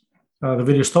hands, the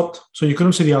video stopped, so you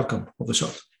couldn't see the outcome of the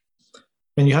shot.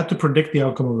 And you had to predict the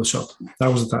outcome of the shot.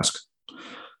 That was the task.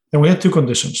 And we had two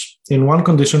conditions. In one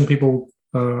condition, people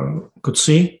could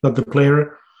see that the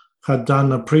player had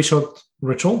done a pre-shot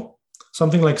ritual,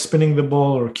 something like spinning the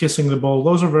ball or kissing the ball.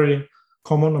 Those are very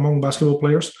common among basketball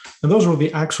players. And those were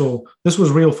this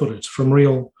was real footage from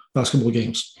real basketball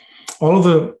games. All of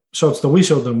the shots that we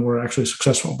showed them were actually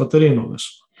successful, but they didn't know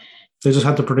this. They just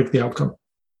had to predict the outcome.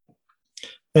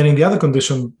 And in the other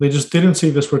condition, they just didn't see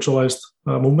this ritualized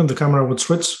movement. The camera would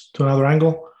switch to another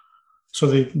angle, so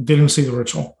they didn't see the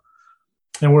ritual.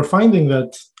 And we're finding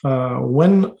that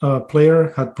when a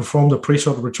player had performed a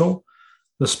pre-shot ritual,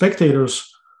 the spectators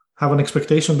have an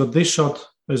expectation that this shot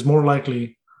is more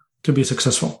likely to be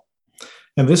successful.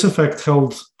 And this effect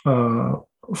held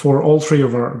for all three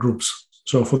of our groups.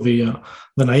 So for the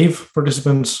naive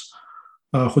participants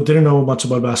who didn't know much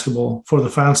about basketball, for the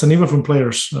fans, and even from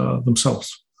players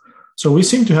themselves. So we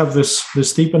seem to have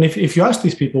this deep, and if you ask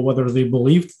these people whether they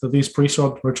believed that these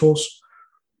pre-shot rituals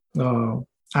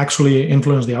actually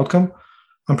influence the outcome,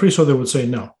 I'm pretty sure they would say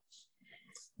no.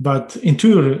 But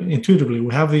intuitively,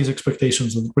 we have these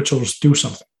expectations that rituals do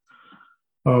something.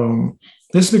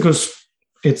 This is because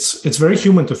it's very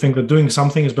human to think that doing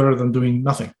something is better than doing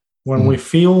nothing. When we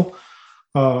feel,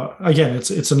 again,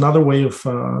 it's another way of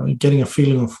getting a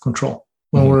feeling of control.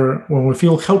 When we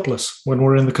feel helpless, when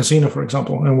we're in the casino, for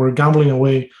example, and we're gambling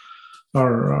away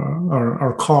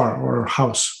our car or our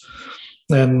house,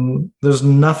 and there's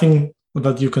nothing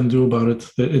that you can do about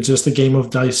it. It's just a game of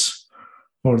dice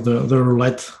or the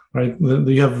roulette, right?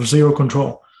 You have zero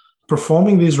control.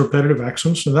 Performing these repetitive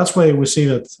actions, and that's why we see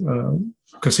that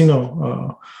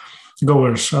casino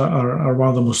goers are one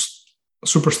of the most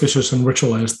superstitious and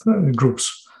ritualized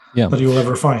groups that you'll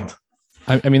ever find.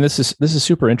 I mean, this is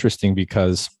super interesting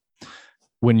because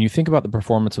when you think about the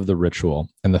performance of the ritual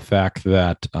and the fact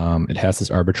that it has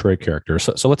this arbitrary character.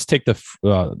 So let's take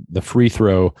the free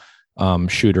throw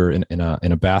shooter in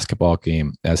a basketball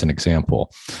game as an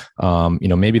example.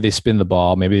 Maybe they spin the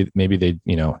ball, maybe they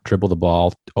dribble the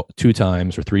ball 2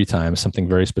 times or 3 times, something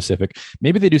very specific.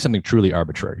 Maybe they do something truly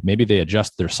arbitrary. Maybe they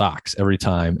adjust their socks every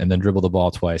time and then dribble the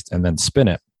ball twice and then spin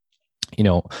it.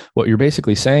 What you're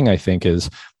basically saying, I think, is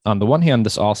on the one hand,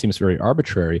 this all seems very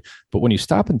arbitrary, but when you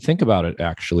stop and think about it,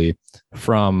 actually,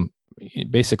 from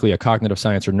basically a cognitive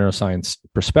science or neuroscience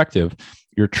perspective,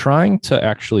 you're trying to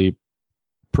actually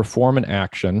perform an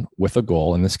action with a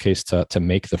goal, in this case, to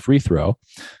make the free throw.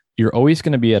 You're always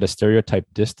going to be at a stereotype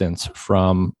distance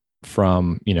from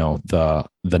the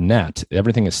net.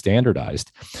 Everything is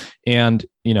standardized. And,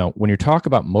 when you talk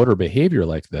about motor behavior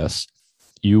like this,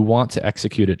 you want to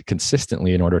execute it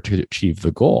consistently in order to achieve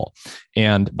the goal.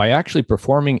 And by actually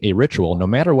performing a ritual, no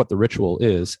matter what the ritual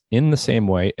is, in the same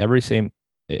way, every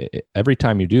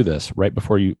time you do this, right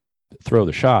before you throw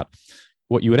the shot,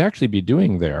 what you would actually be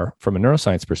doing there from a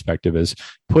neuroscience perspective is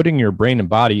putting your brain and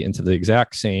body into the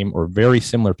exact same or very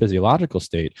similar physiological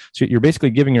state. So you're basically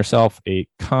giving yourself a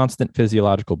constant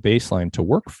physiological baseline to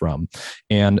work from.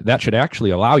 And that should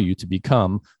actually allow you to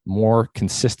become more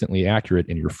consistently accurate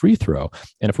in your free throw.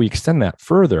 And if we extend that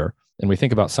further, and we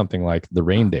think about something like the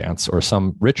rain dance or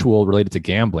some ritual related to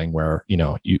gambling where,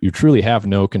 you truly have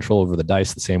no control over the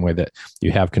dice the same way that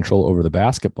you have control over the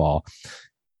basketball,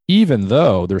 even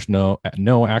though there's no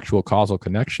actual causal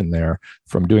connection there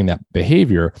from doing that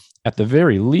behavior, at the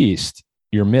very least,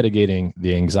 you're mitigating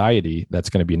the anxiety that's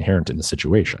going to be inherent in the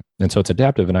situation. And so it's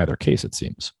adaptive in either case, it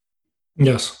seems.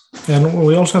 Yes. And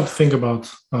we also have to think about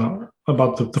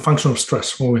the function of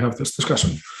stress when we have this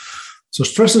discussion. So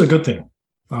stress is a good thing,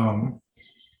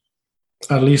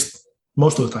 at least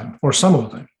most of the time, or some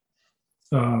of the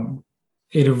time.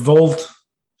 It evolved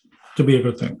to be a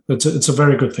good thing. It's a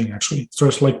very good thing, actually.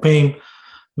 Stress, like pain,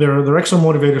 they're extra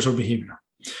motivators of behavior.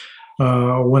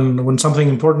 When something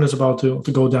important is about to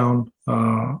go down,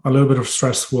 a little bit of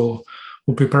stress will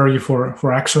prepare you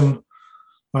for action.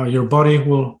 Your body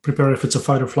will prepare if it's a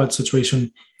fight or flight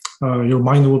situation. Your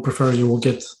mind will prepare. You will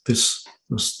get this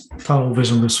tunnel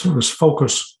vision, this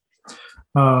focus.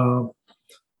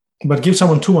 But give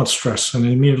someone too much stress, and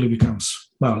it immediately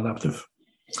becomes maladaptive.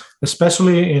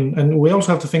 Especially and we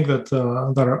also have to think that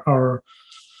our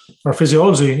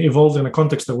physiology evolved in a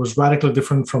context that was radically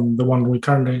different from the one we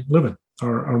currently live in.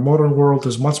 Our modern world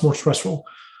is much more stressful.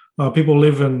 People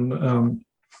live in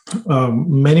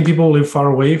many people live far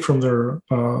away from their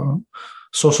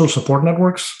social support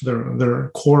networks,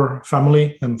 their core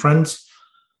family and friends.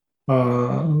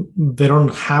 They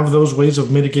don't have those ways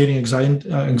of mitigating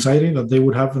anxiety that they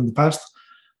would have in the past.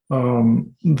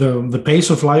 The pace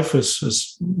of life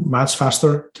is much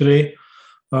faster today.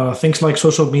 Things like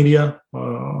social media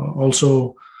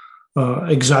also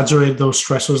exaggerate those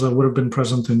stressors that would have been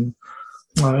present in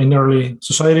early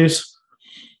societies.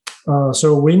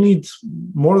 So we need,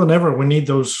 more than ever, we need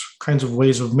those kinds of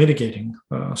ways of mitigating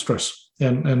stress.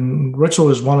 and ritual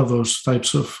is one of those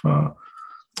types of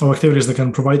activities that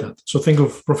can provide that. So think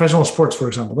of professional sports, for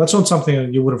example. That's not something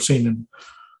that you would have seen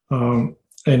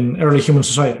in early human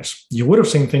societies. You would have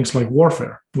seen things like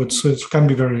warfare, which can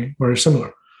be very, very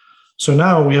similar. So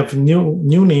now we have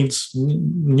new needs,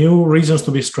 new reasons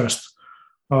to be stressed.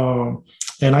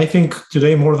 And I think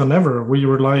today more than ever, we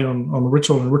rely on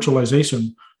ritual and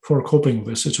ritualization for coping with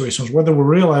these situations, whether we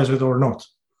realize it or not.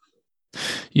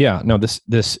 Yeah, no,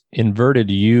 this inverted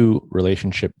U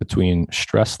relationship between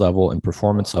stress level and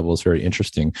performance level is very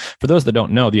interesting. For those that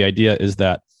don't know, the idea is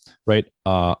that, right,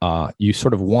 you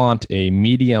sort of want a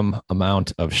medium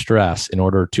amount of stress in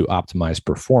order to optimize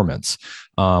performance.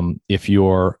 If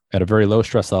you're at a very low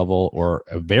stress level or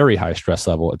a very high stress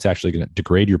level, it's actually going to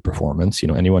degrade your performance.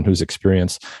 Anyone who's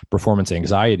experienced performance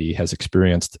anxiety has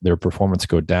experienced their performance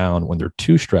go down when they're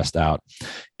too stressed out.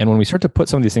 And when we start to put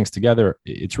some of these things together,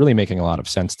 it's really making a lot of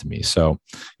sense to me. So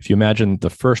if you imagine the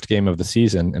first game of the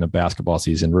season in a basketball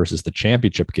season versus the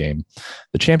championship game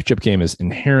is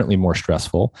inherently more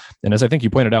stressful. And as I think you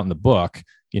pointed out in the book,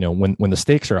 when the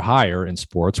stakes are higher in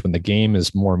sports, when the game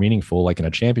is more meaningful, like in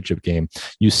a championship game,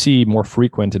 you see more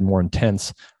frequent and more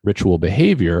intense ritual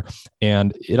behavior.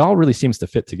 And it all really seems to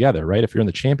fit together, right? If you're in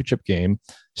the championship game,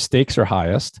 stakes are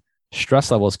highest, stress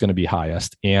level is going to be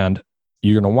highest, and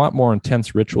you're going to want more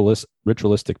intense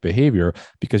ritualistic behavior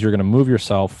because you're going to move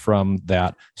yourself from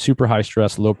that super high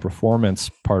stress, low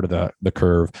performance part of the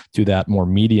curve to that more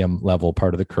medium level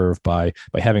part of the curve by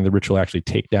having the ritual actually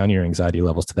take down your anxiety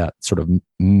levels to that sort of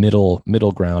middle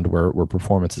ground where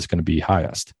performance is going to be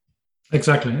highest.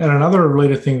 Exactly. And another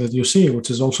related thing that you see, which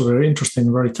is also very interesting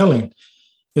and very telling,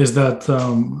 is that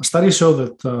studies show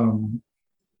that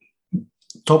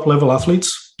top level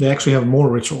athletes, they actually have more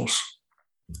rituals.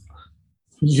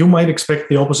 You might expect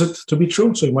the opposite to be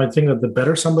true. So you might think that the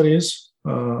better somebody is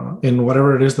in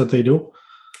whatever it is that they do,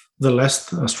 the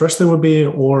less stressed they would be,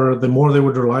 or the more they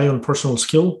would rely on personal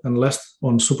skill and less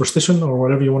on superstition or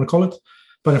whatever you want to call it.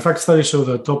 But in fact, studies show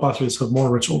that top athletes have more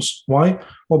rituals. Why?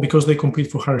 Well, because they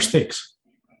compete for higher stakes.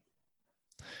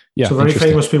 Yeah, so very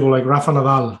famous people like Rafa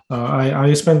Nadal.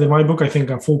 I spent in my book, I think,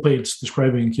 a full page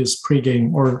describing his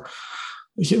pre-game or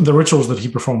the rituals that he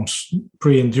performs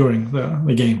pre and during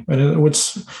the game. And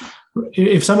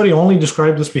if somebody only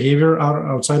described this behavior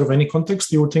outside of any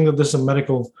context, you would think that this is a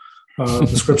medical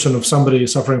description of somebody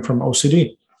suffering from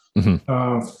OCD.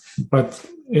 Mm-hmm. But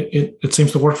it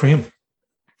seems to work for him.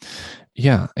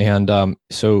 Yeah. And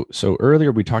so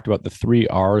earlier we talked about the 3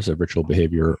 R's of ritual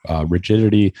behavior: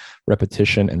 rigidity,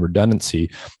 repetition, and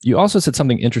redundancy. You also said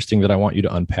something interesting that I want you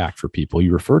to unpack for people.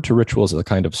 You referred to rituals as a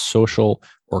kind of social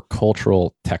or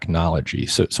cultural technology.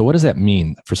 So what does that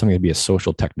mean for something to be a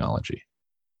social technology?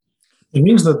 It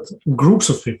means that groups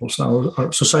of people,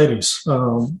 or societies,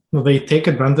 they take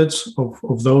advantage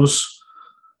of those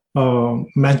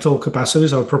mental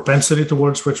capacities or propensity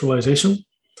towards ritualization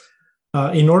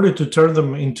in order to turn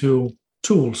them into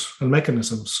tools and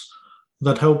mechanisms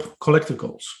that help collective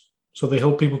goals. So they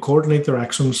help people coordinate their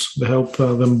actions, they help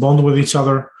them bond with each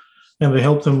other, and they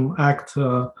help them act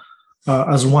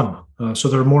as one. So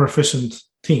they're more efficient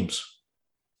teams.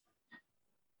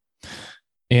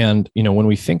 And, when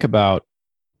we think about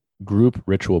group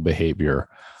ritual behavior,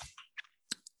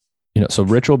 so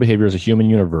ritual behavior is a human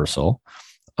universal.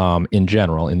 In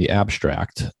general, in the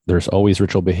abstract, there's always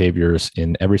ritual behaviors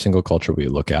in every single culture we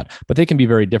look at, but they can be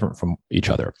very different from each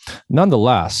other.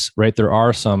 Nonetheless, right, there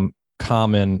are some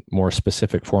common, more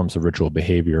specific forms of ritual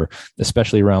behavior,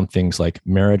 especially around things like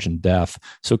marriage and death.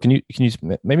 So can you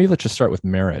maybe let's just start with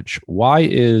marriage. Why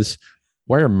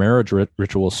are marriage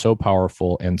rituals so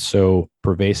powerful and so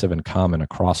pervasive and common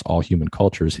across all human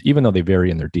cultures, even though they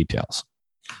vary in their details?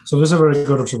 So this is a very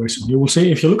good observation. You will see,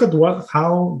 if you look at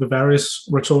how the various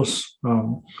rituals,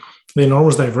 the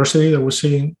enormous diversity that we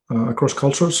see across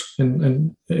cultures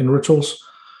in rituals,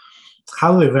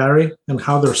 how they vary and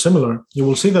how they're similar, you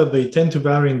will see that they tend to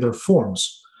vary in their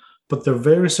forms, but they're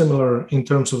very similar in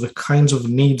terms of the kinds of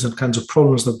needs and kinds of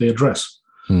problems that they address.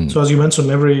 So as you mentioned,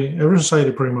 every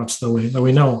society pretty much that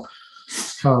we know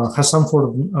has some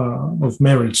form of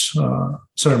marriage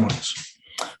ceremonies.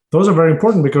 Those are very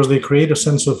important because they create a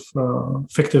sense of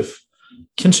fictive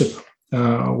kinship,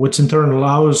 which in turn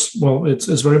allows,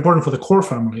 it's very important for the core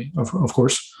family, of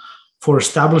course, for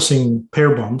establishing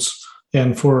pair bonds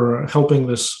and for helping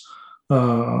this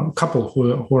couple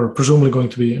who are presumably going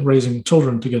to be raising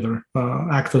children together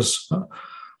act as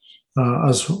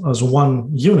one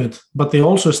unit. But they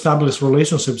also establish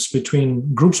relationships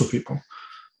between groups of people,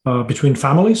 between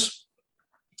families.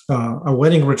 A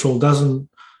wedding ritual doesn't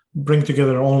bring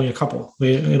together only a couple.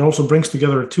 It also brings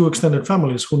together 2 extended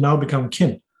families who now become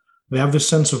kin. They have this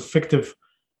sense of fictive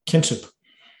kinship.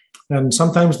 And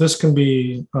sometimes this can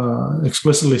be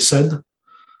explicitly said.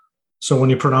 So when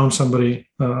you pronounce somebody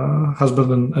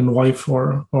husband and wife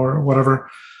or whatever,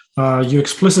 you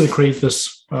explicitly create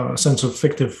this sense of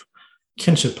fictive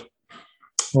kinship,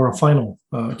 or a final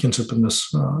kinship in this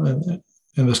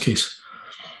case.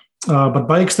 But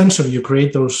by extension, you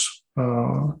create those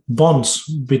bonds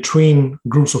between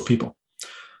groups of people.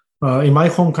 In my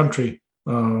home country,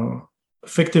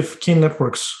 fictive kin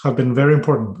networks have been very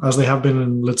important, as they have been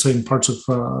in, let's say, in parts of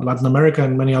Latin America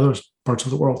and many other parts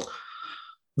of the world.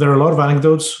 There are a lot of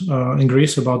anecdotes in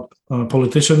Greece about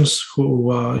politicians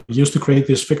who used to create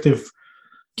these fictive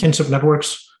kinship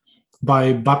networks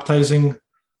by baptizing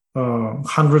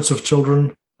hundreds of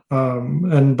children.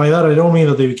 And by that, I don't mean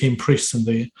that they became priests and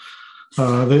they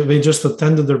just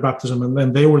attended their baptism, and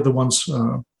then they were the ones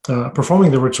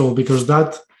performing the ritual, because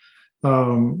that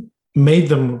made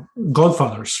them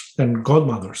godfathers and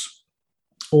godmothers.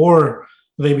 Or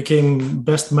they became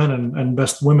best men and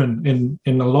best women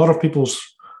in a lot of people's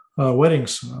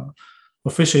weddings,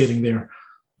 officiating there.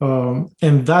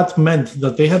 And that meant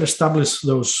that they had established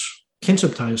those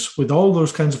kinship ties with all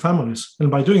those kinds of families. And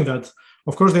by doing that,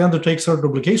 of course, they undertake certain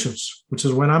obligations, which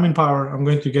is, when I'm in power, I'm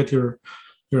going to get your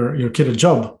kid a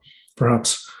job,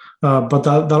 perhaps. But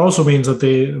that also means that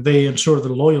they ensure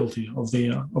the loyalty of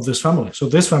this family. So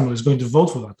this family is going to vote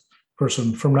for that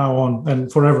person from now on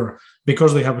and forever,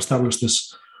 because they have established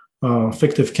this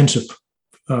fictive kinship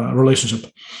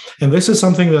relationship. And this is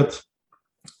something that,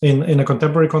 in a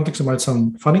contemporary context, it might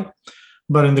sound funny,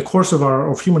 but in the course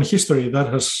of human history, that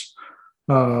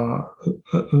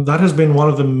has been one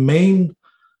of the main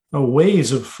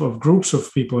ways of groups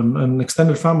of people and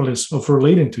extended families of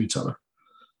relating to each other.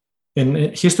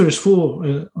 And history is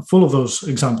full of those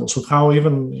examples of how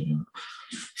even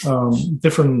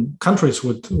different countries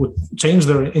would change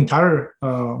their entire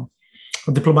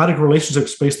diplomatic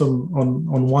relationships based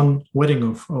on one wedding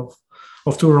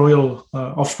of two royal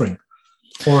offspring,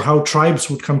 or how tribes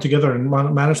would come together and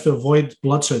manage to avoid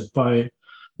bloodshed by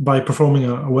performing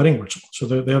a wedding ritual. So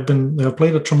they have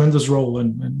played a tremendous role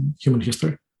in human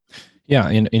history. Yeah,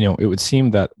 and it would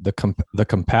seem that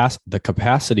the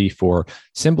capacity for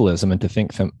symbolism and to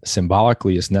think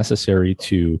symbolically is necessary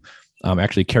to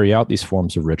actually carry out these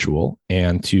forms of ritual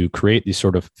and to create these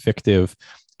sort of fictive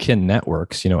kin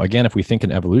networks. Again, if we think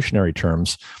in evolutionary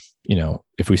terms,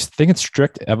 if we think in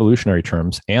strict evolutionary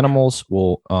terms, animals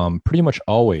will pretty much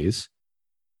always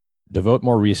devote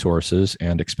more resources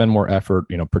and expend more effort,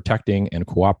 protecting and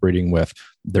cooperating with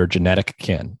their genetic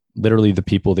kin, literally the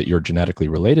people that you're genetically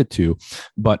related to.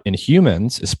 But in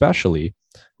humans, especially,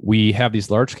 we have these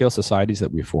large-scale societies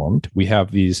that we formed. We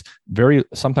have these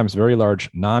sometimes very large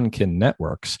non-kin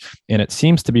networks, and it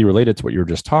seems to be related to what you were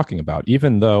just talking about.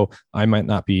 Even though I might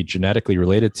not be genetically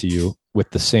related to you with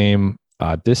the same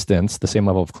distance, the same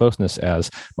level of closeness as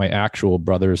my actual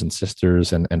brothers and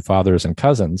sisters and fathers and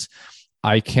cousins,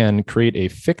 I can create a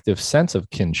fictive sense of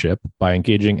kinship by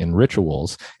engaging in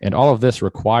rituals. And all of this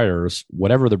requires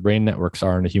whatever the brain networks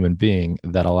are in a human being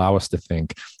that allow us to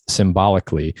think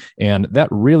symbolically. And that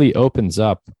really opens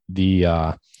up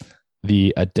the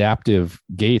adaptive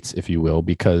gates, if you will,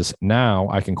 because now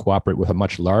I can cooperate with a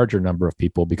much larger number of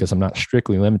people because I'm not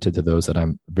strictly limited to those that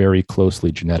I'm very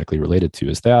closely genetically related to.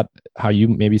 Is that how you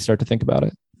maybe start to think about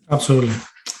it? Absolutely.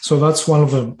 So that's one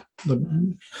of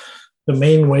the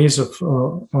main ways of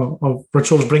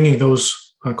rituals bringing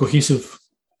those cohesive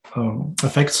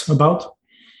effects about,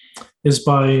 is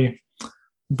by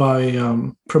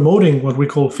promoting what we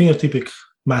call phenotypic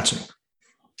matching.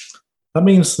 That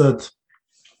means that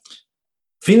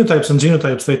phenotypes and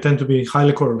genotypes, they tend to be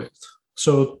highly correlated.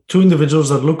 So two individuals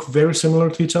that look very similar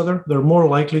to each other, they're more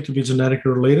likely to be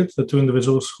genetically related than two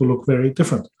individuals who look very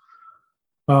different.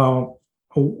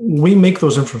 We make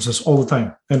those inferences all the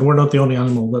time, and we're not the only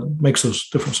animal that makes those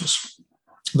differences.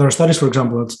 There are studies, for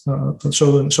example,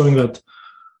 showing that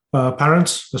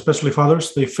parents, especially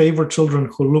fathers, they favor children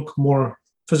who look more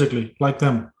physically like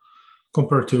them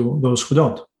compared to those who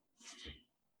don't.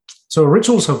 So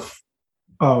rituals have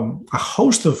a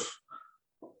host of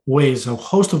ways, a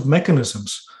host of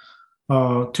mechanisms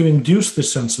to induce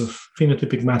this sense of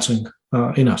phenotypic matching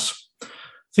in us.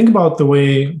 Think about the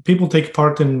way people take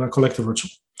part in a collective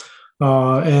ritual.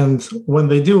 And when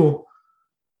they do,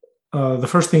 the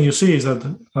first thing you see is that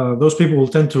those people will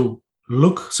tend to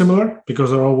look similar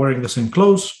because they're all wearing the same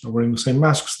clothes, they're wearing the same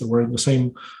masks, they're wearing the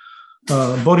same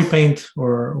body paint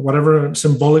or whatever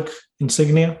symbolic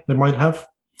insignia they might have,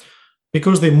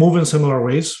 because they move in similar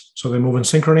ways, so they move in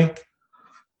synchrony,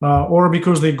 or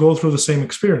because they go through the same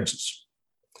experiences.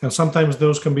 And sometimes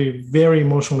those can be very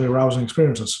emotionally arousing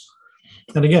experiences.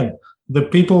 And again, the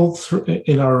people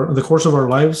in the course of our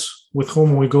lives with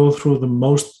whom we go through the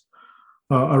most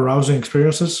arousing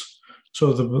experiences,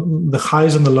 so the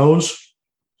highs and the lows,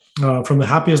 from the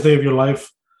happiest day of your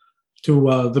life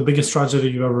to the biggest tragedy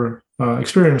you ever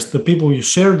experienced, the people you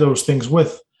share those things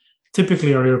with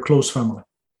typically are your close family.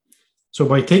 So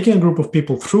by taking a group of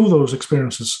people through those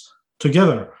experiences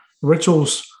together,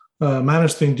 rituals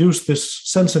manage to induce this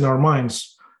sense in our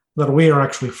minds that we are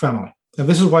actually family. And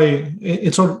this is why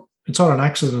it's not an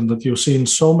accident that you see in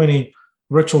so many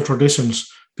ritual traditions,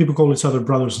 people call each other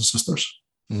brothers and sisters.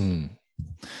 Mm.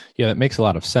 Yeah, that makes a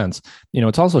lot of sense.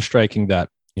 It's also striking that,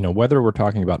 whether we're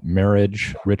talking about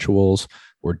marriage rituals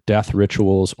or death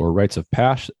rituals or rites of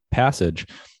passage,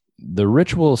 the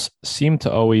rituals seem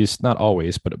to always, not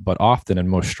always, but often and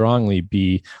most strongly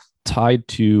be tied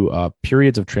to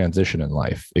periods of transition in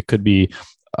life. It could be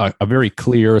a very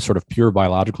clear sort of pure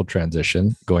biological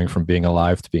transition, going from being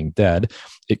alive to being dead.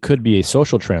 It could be a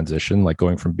social transition, like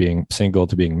going from being single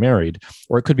to being married,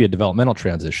 or it could be a developmental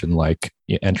transition, like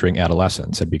entering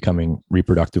adolescence and becoming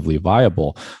reproductively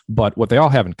viable. But what they all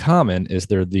have in common is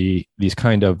they're these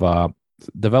kind of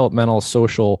developmental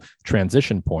social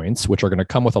transition points, which are going to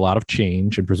come with a lot of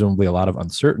change and presumably a lot of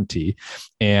uncertainty,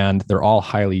 and they're all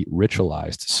highly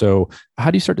ritualized. So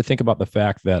how do you start to think about the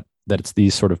fact that it's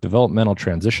these sort of developmental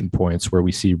transition points where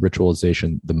we see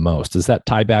ritualization the most? Does that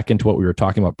tie back into what we were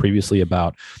talking about previously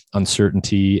about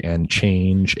uncertainty and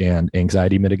change and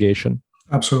anxiety mitigation?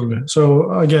 Absolutely.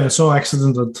 So again, it's no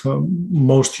accident that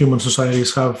most human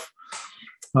societies have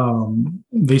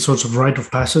these sorts of rite of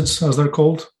passage, as they're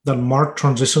called, that mark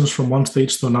transitions from one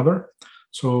stage to another.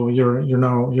 So you're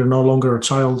no longer a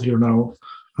child. You're now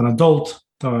an adult.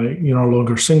 You're no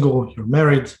longer single. You're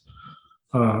married.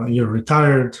 You're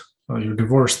retired. You're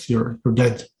divorced. You're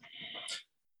dead.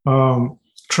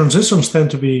 Transitions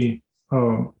tend to be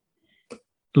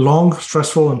long,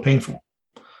 stressful, and painful.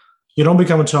 You don't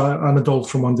become an adult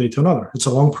from one day to another. It's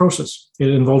a long process. It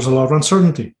involves a lot of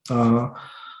uncertainty.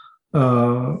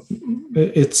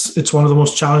 It's one of the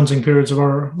most challenging periods of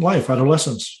our life,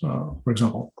 adolescence, for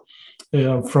example,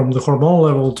 from the hormonal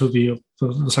level to the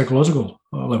psychological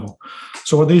level.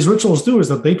 So what these rituals do is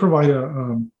that they provide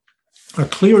a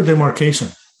clear demarcation.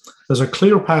 There's a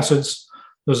clear passage.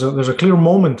 There's a clear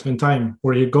moment in time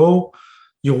where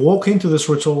you walk into this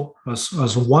ritual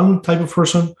as one type of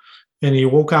person, and you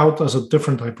walk out as a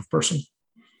different type of person.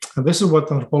 And this is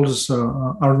what anthropologist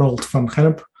Arnold van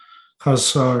Gennep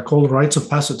has called rites of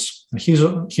passage. And he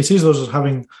sees those as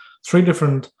having three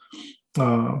different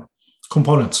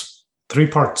components, three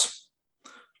parts.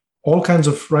 All kinds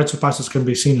of rites of passage can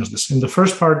be seen as this. In the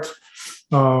first part,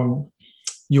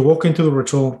 you walk into the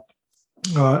ritual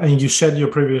and you shed your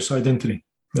previous identity.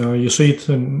 You see it,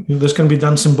 and this can be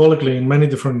done symbolically in many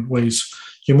different ways.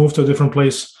 You move to a different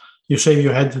place, you shave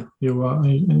your head,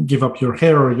 you give up your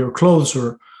hair or your clothes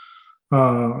or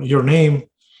your name.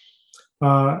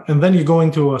 And then you go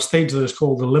into a stage that is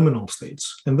called the liminal stage.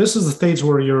 And this is the stage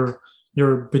where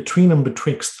you're between and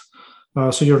betwixt.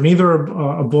 So you're neither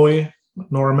a boy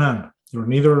nor a man. You're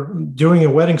neither, during a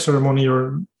wedding ceremony,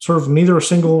 you're sort of neither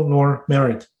single nor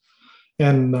married.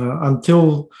 And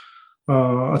until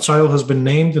a child has been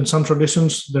named in some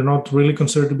traditions, they're not really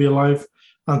considered to be alive.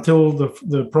 Until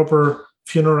the proper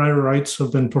funerary rites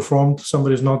have been performed,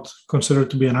 somebody is not considered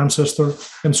to be an ancestor,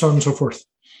 and so on and so forth.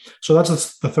 So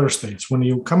that's the third stage. When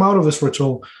you come out of this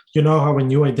ritual, you now have a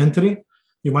new identity.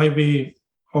 You might be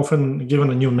often given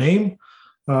a new name.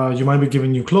 You might be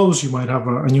given new clothes. You might have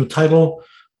a new title,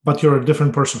 but you're a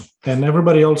different person. And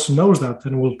everybody else knows that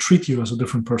and will treat you as a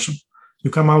different person.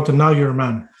 You come out and now you're a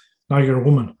man. Now you're a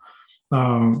woman.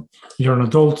 You're an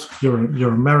adult.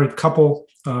 You're a married couple.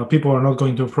 People are not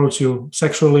going to approach you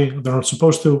sexually. They're not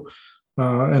supposed to.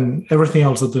 And everything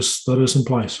else that this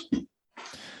implies.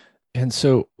 And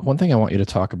so one thing I want you to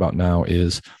talk about now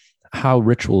is how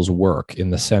rituals work, in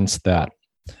the sense that,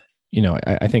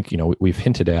 I think, we've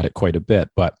hinted at it quite a bit,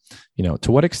 but,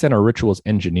 to what extent are rituals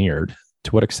engineered?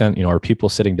 To what extent, are people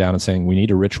sitting down and saying, we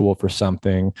need a ritual for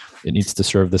something, it needs to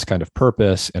serve this kind of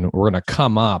purpose, and we're going to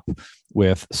come up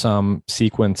with some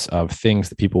sequence of things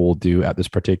that people will do at this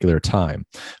particular time,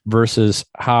 versus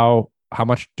how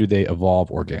much do they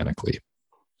evolve organically?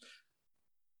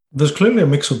 There's clearly a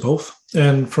mix of both.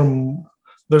 And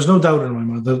there's no doubt in my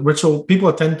mind that people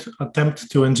attempt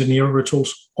to engineer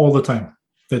rituals all the time.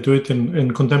 They do it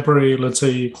in contemporary, let's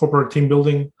say, corporate team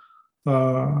building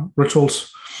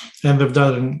rituals, and they've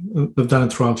done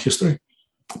it throughout history.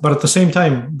 But at the same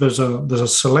time, there's a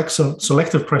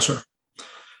selective pressure,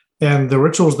 and the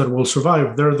rituals that will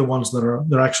survive, they're the ones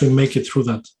that actually make it through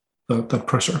that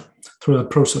pressure, through that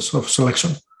process of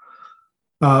selection.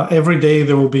 Every day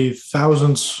there will be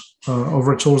thousands of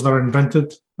rituals that are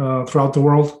invented throughout the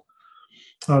world.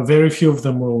 Very few of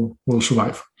them will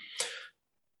survive.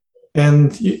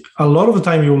 And a lot of the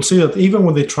time you will see that even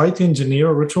when they try to engineer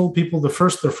a ritual, people, their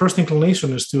first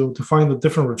inclination is to find a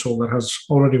different ritual that has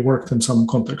already worked in some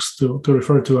context, to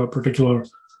refer to a particular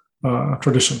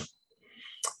tradition.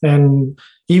 And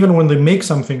even when they make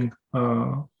something,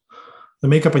 they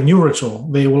make up a new ritual,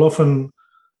 they will often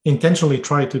intentionally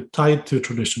try to tie it to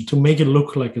tradition, to make it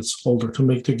look like it's older,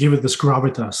 to give it this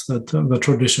gravitas that the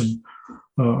tradition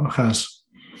has.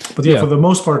 But for the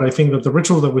most part, I think that the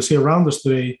rituals that we see around us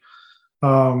today,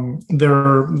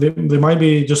 they might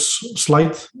be just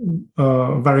slight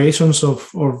variations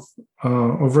of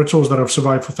rituals that have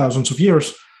survived for thousands of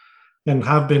years and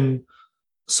have been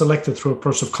selected through a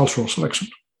process of cultural selection.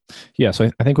 Yeah,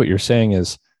 so I think what you're saying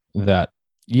is that,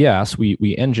 yes,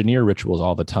 we engineer rituals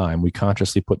all the time. We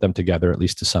consciously put them together, at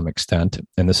least to some extent,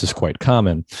 and this is quite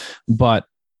common. But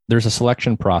there's a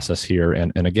selection process here,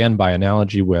 and again, by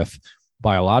analogy with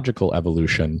biological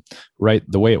evolution, right?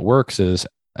 The way it works is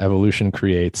evolution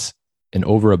creates an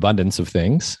overabundance of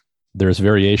things. There's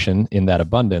variation in that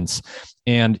abundance,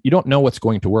 and you don't know what's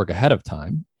going to work ahead of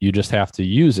time. You just have to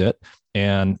use it,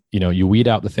 and you weed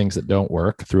out the things that don't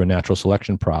work through a natural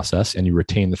selection process, and you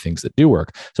retain the things that do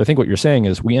work. So I think what you're saying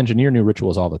is we engineer new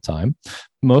rituals all the time.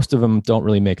 Most of them don't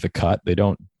really make the cut. They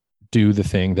don't do the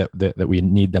thing that we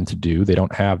need them to do. They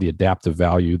don't have the adaptive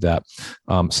value that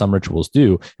some rituals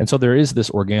do. And so there is this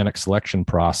organic selection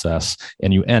process,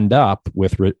 and you end up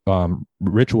with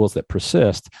rituals that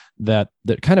persist that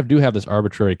kind of do have this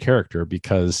arbitrary character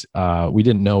because we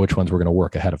didn't know which ones were going to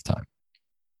work ahead of time.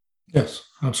 Yes,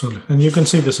 absolutely. And you can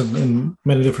see this in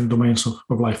many different domains of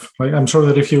life. Right? I'm sure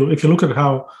that if you look at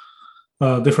how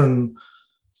different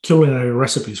culinary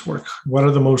recipes work, what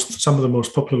are some of the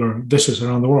most popular dishes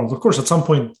around the world? Of course, at some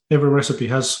point, every recipe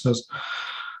has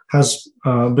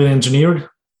been engineered,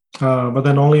 but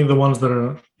then only the ones that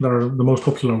are the most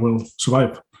popular will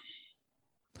survive.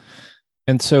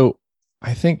 And so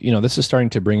I think, this is starting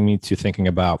to bring me to thinking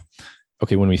about,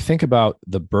 okay, when we think about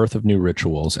the birth of new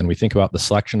rituals and we think about the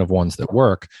selection of ones that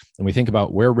work, and we think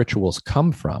about where rituals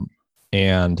come from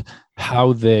and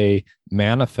how they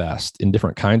manifest in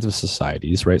different kinds of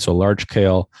societies, right? So large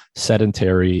scale,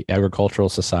 sedentary, agricultural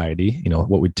society,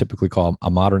 what we typically call a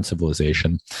modern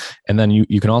civilization. And then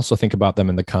you can also think about them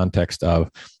in the context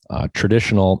of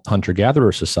traditional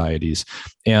hunter-gatherer societies.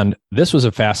 And this was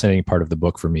a fascinating part of the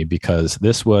book for me because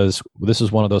this was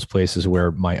one of those places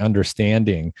where my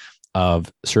understanding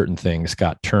of certain things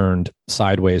got turned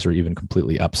sideways or even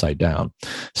completely upside down.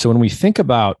 So when we think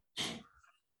about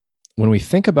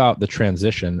the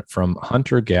transition from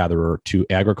hunter-gatherer to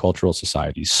agricultural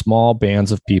societies, small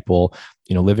bands of people,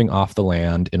 living off the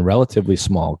land in relatively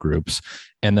small groups,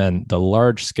 and then the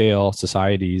large-scale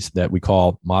societies that we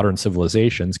call modern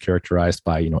civilizations, characterized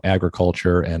by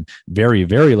agriculture and very,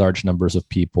 very large numbers of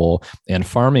people and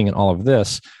farming and all of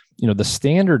this, the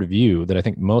standard view that I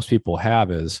think most people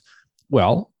have is,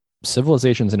 well,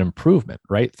 civilization's an improvement,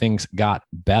 right? Things got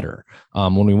better.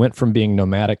 When we went from being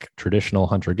nomadic, traditional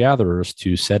hunter-gatherers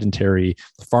to sedentary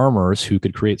farmers who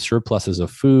could create surpluses of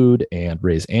food and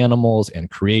raise animals and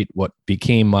create what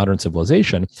became modern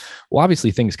civilization, well,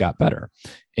 obviously things got better.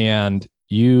 And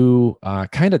you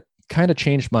kind of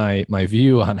changed my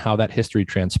view on how that history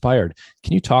transpired.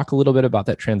 Can you talk a little bit about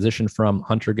that transition from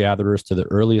hunter-gatherers to the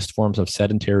earliest forms of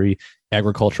sedentary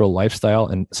agricultural lifestyle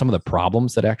and some of the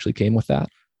problems that actually came with that?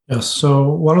 Yes. So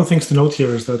one of the things to note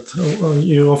here is that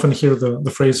you often hear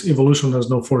the phrase evolution has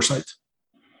no foresight.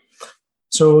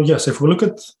 So yes, if we look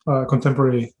at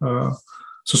contemporary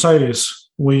societies,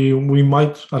 we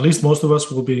might, at least most of us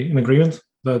will be in agreement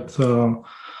that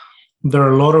there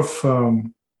are a lot of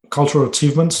cultural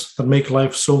achievements that make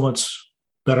life so much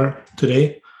better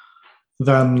today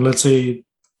than, let's say,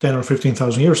 10 or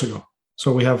 15,000 years ago.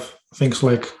 So we have things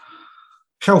like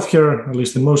healthcare, at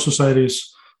least in most societies.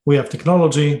 We have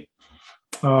technology,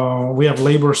 we have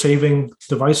labor-saving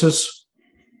devices,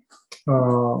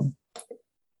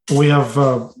 we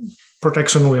have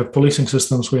protection, we have policing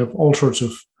systems, we have all sorts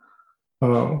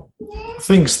of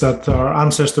things that our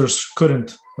ancestors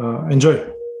couldn't enjoy.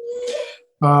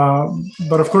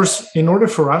 But of course, in order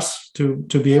for us to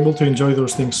be able to enjoy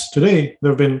those things today,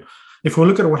 there have been, if we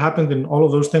look at what happened in all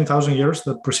of those 10,000 years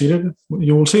that preceded,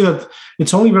 you will see that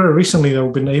it's only very recently that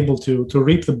we've been able to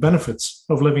reap the benefits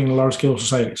of living in large-scale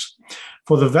societies.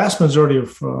 For the vast majority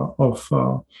of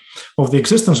the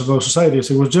existence of those societies,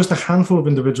 it was just a handful of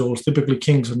individuals, typically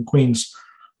kings and queens,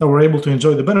 that were able to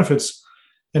enjoy the benefits,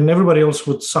 and everybody else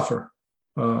would suffer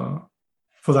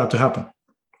for that to happen.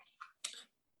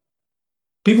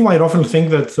 people might often think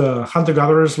that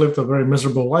hunter-gatherers lived a very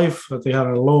miserable life, that they had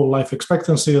a low life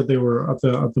expectancy, that they were at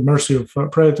the mercy of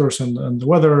predators and the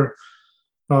weather,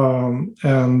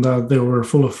 and they were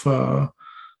full of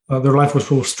their life was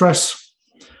full of stress.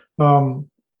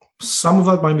 Some of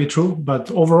that might be true,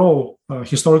 but overall,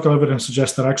 historical evidence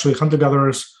suggests that actually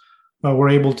hunter-gatherers were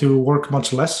able to work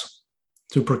much less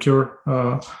to procure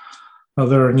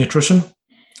their nutrition.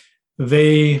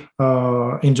 They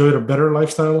enjoyed a better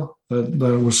lifestyle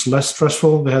that was less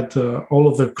stressful. They had all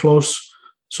of their close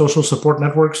social support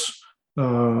networks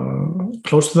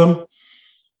close to them.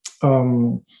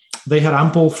 They had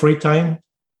ample free time.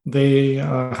 They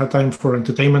had time for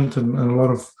entertainment and a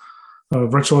lot of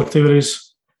virtual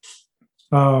activities.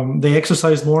 They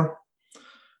exercised more,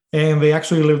 and they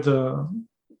actually lived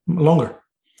longer.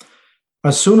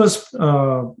 As soon as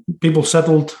people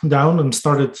settled down and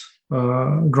started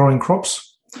growing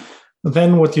crops,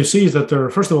 then what you see is that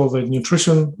first of all, the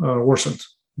nutrition worsened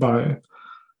by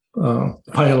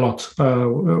a lot.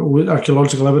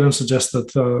 Archaeological evidence suggests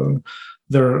that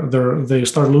they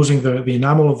start losing the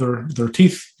enamel of their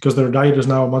teeth because their diet is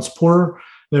now much poorer.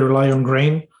 They rely on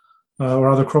grain or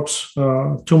other crops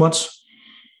too much.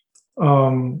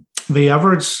 The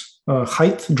average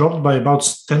height dropped by about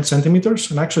 10 centimeters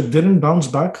and actually didn't bounce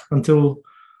back until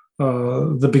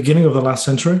the beginning of the last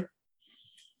century.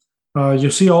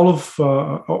 You see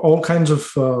all kinds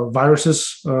of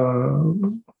viruses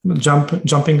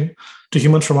jumping to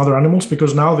humans from other animals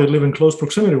because now they live in close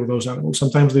proximity with those animals.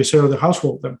 Sometimes they share the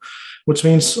household with them, which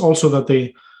means also that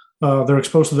they're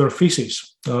exposed to their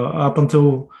feces. Up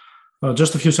until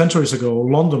just a few centuries ago,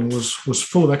 London was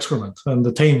full of excrement, and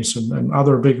the Thames and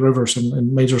other big rivers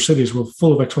and major cities were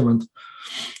full of excrement.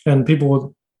 And people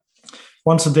would,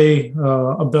 once a day,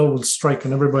 a bell would strike,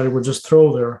 and everybody would just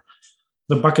throw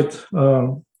the bucket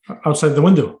outside the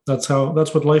window. That's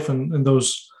what life in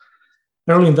those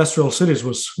early industrial cities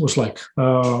was like.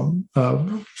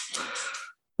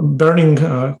 Burning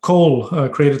coal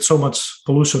created so much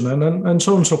pollution, and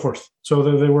so on and so forth. So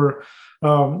they were.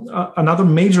 Another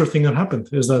major thing that happened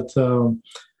is that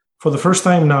for the first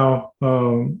time now,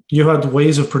 you had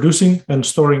ways of producing and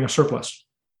storing a surplus.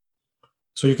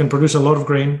 So you can produce a lot of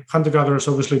grain. Hunter-gatherers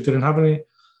obviously didn't have any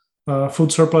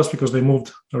food surplus because they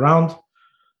moved around.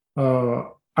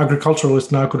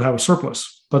 Agriculturalists now could have a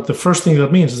surplus. But the first thing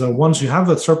that means is that once you have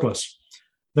that surplus,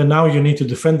 then now you need to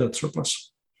defend that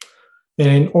surplus. And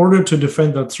in order to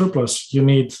defend that surplus, you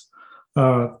need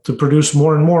to produce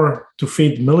more and more to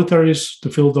feed militaries, to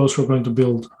feed those who are going to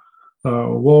build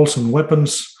walls and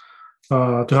weapons,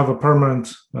 to have a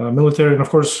permanent military. And of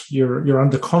course, you're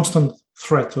under constant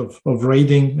threat of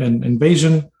raiding and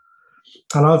invasion.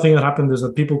 Another thing that happened is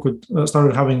that people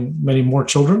started having many more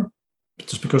children,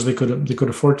 just because they could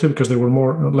afford to, because they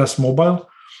were less mobile.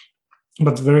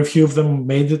 But very few of them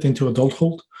made it into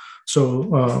adulthood.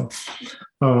 So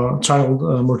child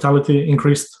mortality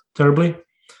increased terribly.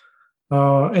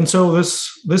 And so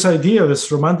this idea,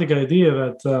 this romantic idea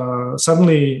that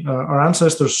suddenly our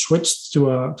ancestors switched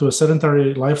to a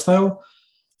sedentary lifestyle,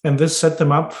 and this set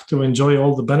them up to enjoy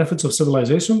all the benefits of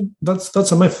civilization,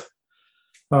 that's a myth.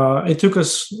 It took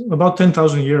us about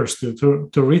 10,000 years to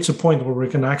reach a point where we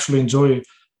can actually enjoy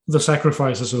the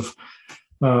sacrifices of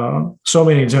so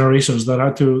many generations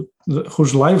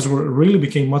whose lives really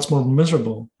became much more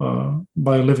miserable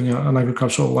by living an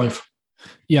agricultural life.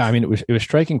 Yeah, I mean, it was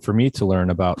striking for me to learn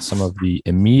about some of the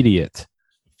immediate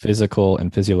physical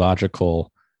and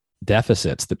physiological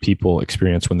deficits that people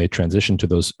experience when they transition to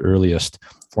those earliest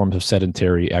forms of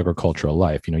sedentary agricultural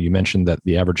life. You know, you mentioned that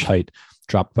the average height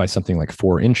dropped by something like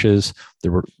 4 inches.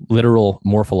 There were literal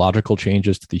morphological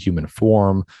changes to the human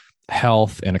form.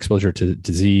 Health and exposure to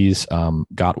disease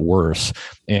got worse.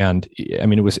 And I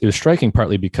mean, it was striking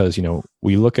partly because, you know,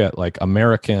 we look at like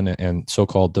American and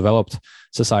so-called developed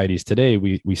societies today,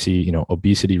 we see, you know,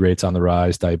 obesity rates on the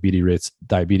rise,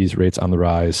 diabetes rates on the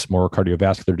rise, more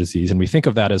cardiovascular disease. And we think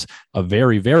of that as a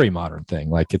very, very modern thing.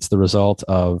 Like it's the result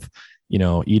of, you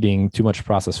know, eating too much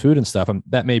processed food and stuff. And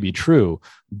that may be true,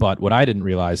 but what I didn't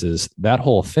realize is that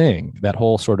whole thing, that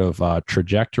whole sort of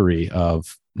trajectory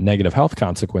of negative health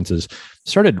consequences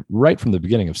started right from the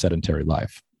beginning of sedentary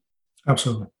life.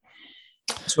 Absolutely.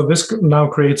 So this now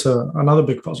creates another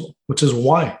big puzzle, which is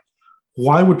why?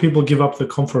 Why would people give up the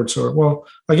comforts? Or, well,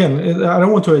 again, I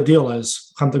don't want to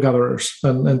idealize hunter-gatherers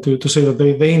and to say that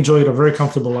they enjoyed a very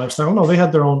comfortable lifestyle. No, they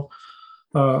had their own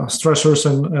stressors,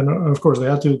 and of course, they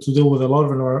had to deal with a lot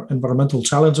of environmental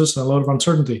challenges and a lot of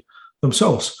uncertainty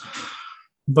themselves.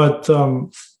 But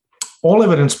all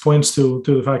evidence points to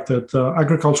the fact that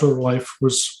agricultural life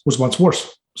was much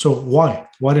worse. So why?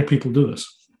 Why did people do this?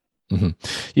 Mm-hmm.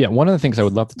 Yeah, one of the things I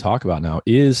would love to talk about now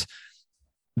is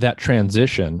that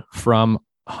transition from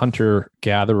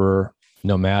hunter-gatherer,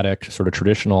 nomadic, sort of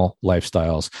traditional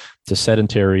lifestyles to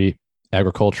sedentary,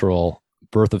 agricultural,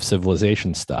 birth of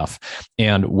civilization stuff,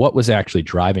 and what was actually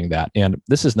driving that. And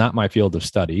this is not my field of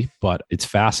study, but it's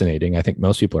fascinating. I think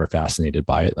most people are fascinated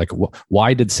by it. Like,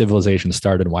 why did civilization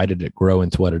start and why did it grow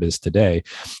into what it is today?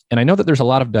 And I know that there's a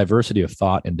lot of diversity of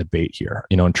thought and debate here,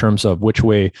 in terms of which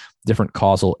way different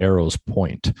causal arrows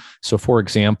point. So, for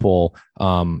example,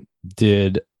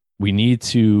 did we need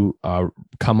to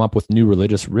come up with new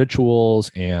religious rituals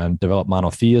and develop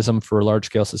monotheism for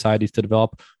large-scale societies to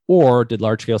develop? Or did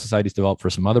large-scale societies develop for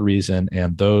some other reason,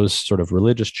 and those sort of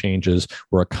religious changes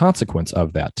were a consequence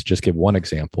of that, to just give one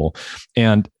example?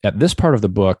 And at this part of the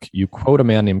book, you quote a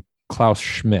man named Klaus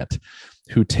Schmidt,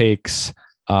 who takes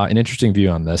an interesting view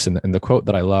on this. And the quote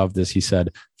that I loved is, he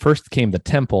said, "First came the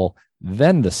temple,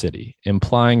 then the city,"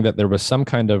 implying that there was some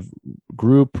kind of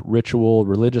group, ritual,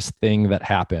 religious thing that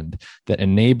happened that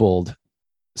enabled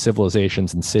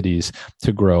civilizations and cities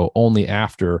to grow only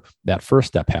after that first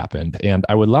step happened. And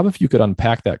I would love if you could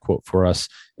unpack that quote for us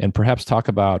and perhaps talk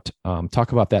about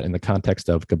that in the context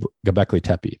of Göbekli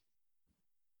Tepe.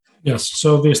 Yes.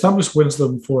 So the established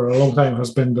wisdom for a long time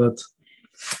has been that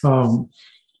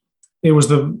it was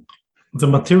the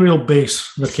material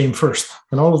base that came first,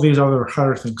 and all of these other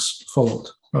higher things followed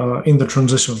in the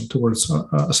transition towards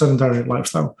a sedentary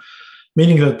lifestyle,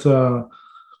 meaning that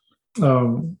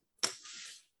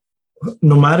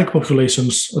nomadic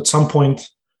populations at some point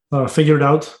figured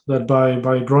out that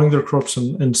by growing their crops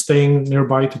and staying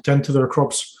nearby to tend to their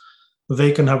crops,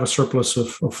 they can have a surplus of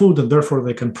food, and therefore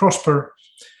they can prosper.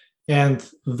 And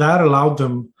that allowed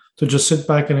them to just sit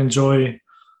back and enjoy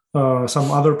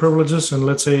some other privileges, and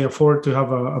let's say afford to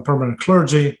have a permanent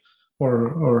clergy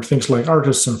or things like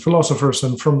artists and philosophers,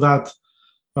 and from that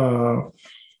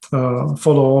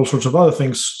follow all sorts of other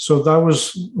things. So that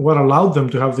was what allowed them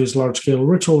to have these large-scale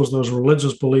rituals, those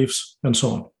religious beliefs, and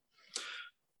so on.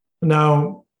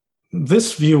 Now,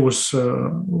 this view was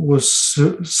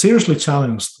seriously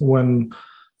challenged when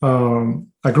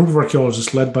a group of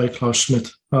archaeologists led by Klaus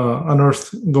Schmidt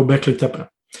unearthed Göbekli Tepe,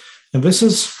 and this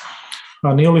is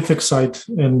a Neolithic site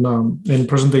in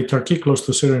present-day Turkey, close to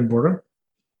the Syrian border,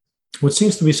 which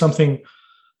seems to be something.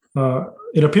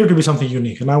 It appeared to be something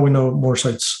unique, and now we know more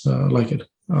sites like it.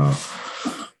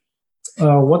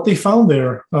 What they found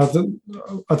there,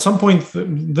 at some point,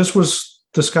 this was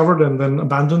discovered and then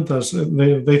abandoned, as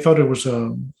they thought it was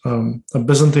a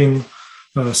Byzantine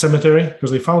cemetery,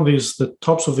 because they found the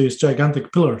tops of these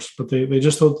gigantic pillars, but they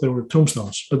just thought they were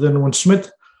tombstones. But then when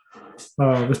Schmidt,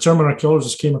 the German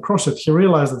archaeologist, came across it, he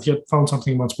realized that he had found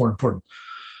something much more important.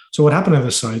 So what happened in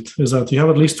this site is that you have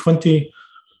at least 20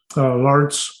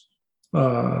 large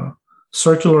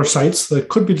circular sites that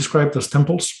could be described as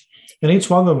temples, and each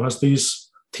one of them has these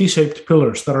T-shaped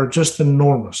pillars that are just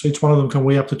enormous. Each one of them can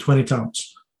weigh up to 20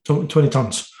 tons.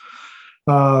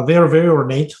 They are very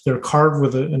ornate. They're carved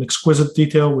with an exquisite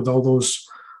detail, with all those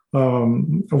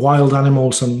wild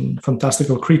animals and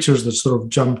fantastical creatures that sort of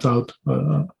jumped out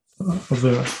of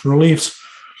the reliefs.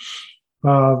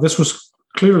 This was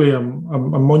clearly a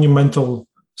monumental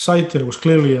site. It was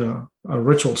clearly a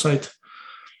ritual site.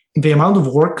 The amount of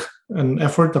work and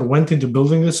effort that went into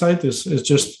building this site is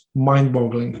just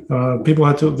mind-boggling. People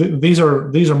had to. These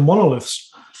are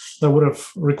monoliths that would have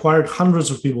required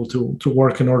hundreds of people to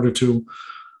work in order to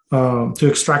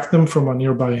extract them from a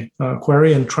nearby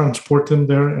quarry and transport them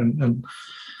there and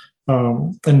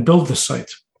build this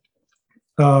site.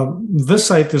 This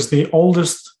site is the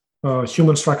oldest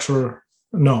human structure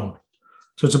known.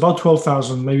 So it's about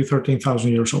 12,000, maybe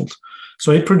 13,000 years old.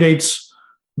 So it predates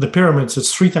the pyramids.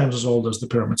 It's 3 times as old as the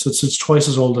pyramids. It's twice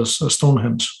as old as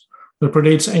Stonehenge. It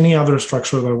predates any other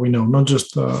structure that we know, not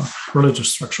just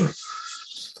religious structure.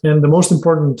 And the most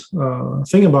important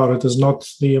thing about it is not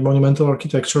the monumental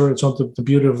architecture. It's not the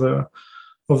beauty of the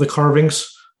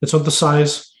carvings. It's not the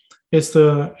size. It's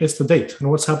the date and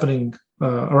what's happening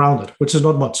around it, which is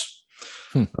not much.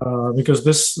 Because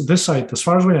this site, as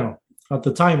far as we know, at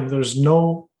the time, there's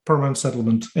no permanent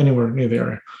settlement anywhere near the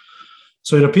area.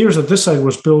 So it appears that this site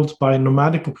was built by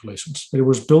nomadic populations. It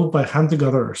was built by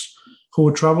hunter-gatherers who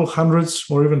would travel hundreds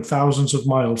or even thousands of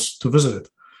miles to visit it.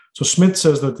 So Schmidt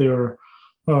says that there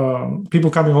are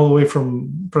people coming all the way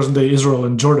from present-day Israel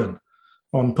and Jordan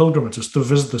on pilgrimages to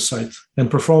visit the site and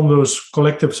perform those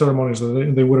collective ceremonies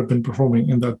that they would have been performing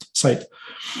in that site.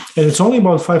 And it's only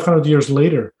about 500 years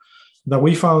later that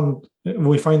we find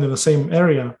in the same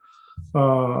area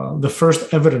the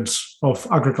first evidence of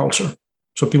agriculture.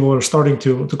 So people are starting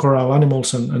to corral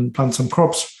animals and plant some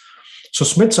crops. So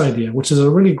Smith's idea, which is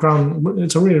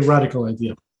it's a really radical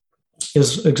idea,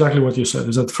 is exactly what you said,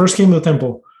 is that first came the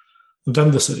temple,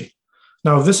 then the city.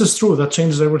 Now, if this is true, that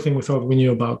changes everything we thought we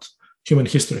knew about human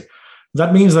history.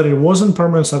 That means that it wasn't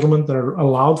permanent settlement that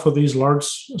allowed for these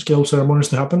large-scale ceremonies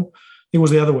to happen. It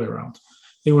was the other way around.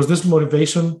 It was this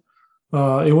motivation.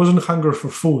 It wasn't hunger for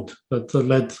food that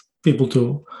led people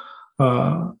to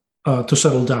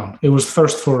settle down. It was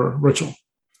thirst for ritual.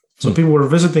 So people were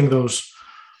visiting those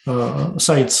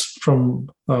sites from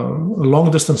long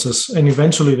distances, and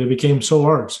eventually they became so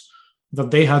large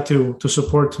that they had to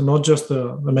support not just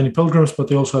the many pilgrims, but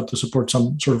they also had to support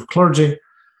some sort of clergy.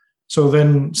 So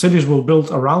then cities will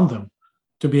build around them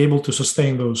to be able to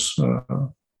sustain those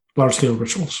large-scale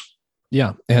rituals.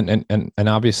 Yeah, and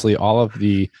obviously all of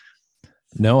the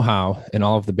know-how and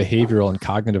all of the behavioral and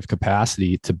cognitive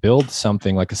capacity to build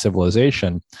something like a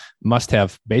civilization must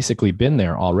have basically been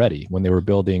there already when they were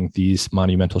building these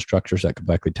monumental structures at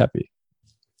Göbekli Tepe.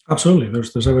 Absolutely,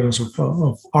 there's evidence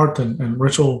of art and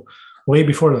ritual way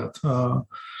before that,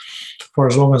 for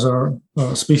as long as our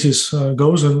species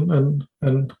goes, and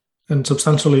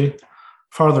substantially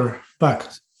farther back.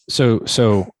 So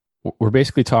we're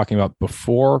basically talking about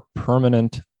before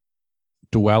permanent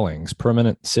dwellings,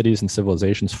 permanent cities and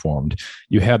civilizations formed.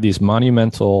 You had these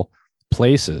monumental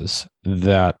places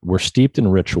that were steeped in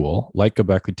ritual, like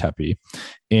Göbekli Tepe,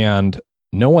 and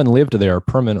no one lived there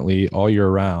permanently all year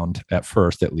round, at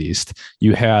first at least.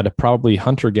 You had probably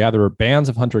bands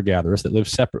of hunter-gatherers that lived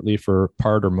separately for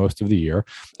part or most of the year,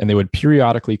 and they would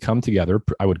periodically come together,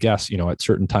 I would guess, at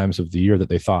certain times of the year that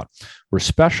they thought were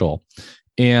special.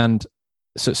 And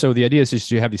so the idea is just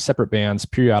you have these separate bands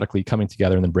periodically coming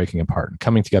together and then breaking apart, and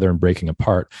coming together and breaking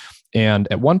apart. And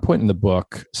at one point in the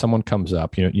book, someone comes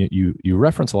up, you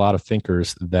reference a lot of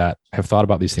thinkers that have thought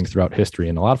about these things throughout history,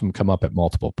 and a lot of them come up at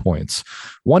multiple points.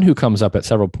 One who comes up at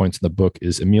several points in the book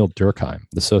is Emil Durkheim,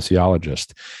 the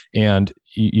sociologist. And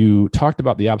you talked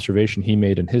about the observation he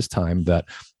made in his time that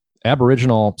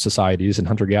Aboriginal societies and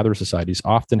hunter-gatherer societies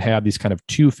often had these kind of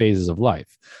two phases of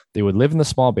life. They would live in the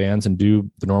small bands and do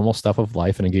the normal stuff of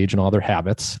life and engage in all their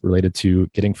habits related to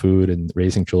getting food and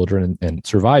raising children and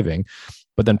surviving.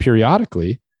 But then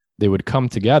periodically, they would come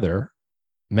together,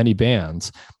 many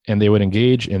bands, and they would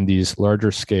engage in these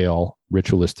larger scale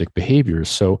ritualistic behaviors.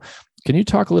 So can you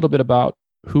talk a little bit about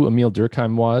who Emil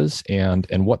Durkheim was and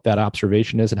what that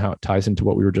observation is and how it ties into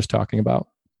what we were just talking about?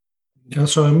 Yeah,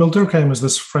 so Emil Durkheim is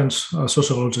this French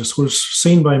sociologist who's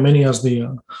seen by many as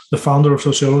the founder of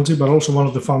sociology, but also one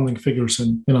of the founding figures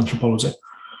in anthropology.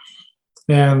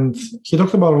 And he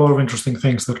talked about a lot of interesting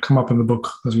things that come up in the book,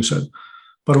 as you said.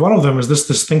 But one of them is this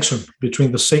distinction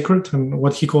between the sacred and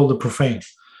what he called the profane.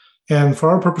 And for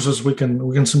our purposes, we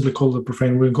can simply call the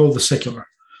profane, we can call the secular.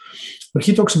 But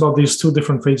he talks about these two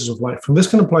different phases of life, and this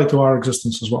can apply to our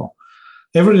existence as well.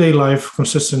 Everyday life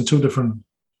consists in two different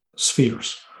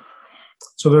spheres.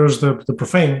 So there's the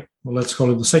profane, well, let's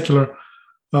call it the secular,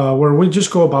 where we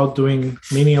just go about doing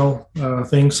menial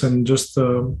things and just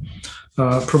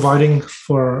providing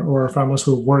for our families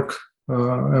who work,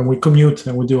 and we commute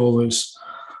and we do all these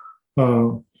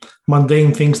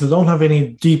mundane things that don't have any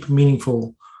deep,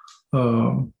 meaningful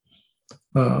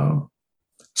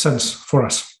sense for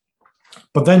us.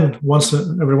 But then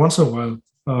every once in a while,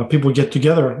 people get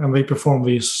together and they perform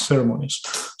these ceremonies.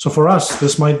 So for us,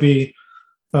 this might be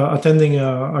attending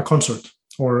a concert,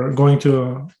 or going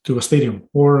to a stadium,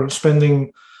 or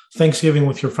spending Thanksgiving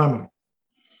with your family.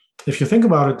 If you think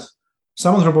about it,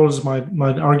 some anthropologists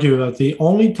might argue that the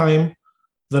only time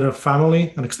that a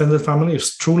family, an extended family,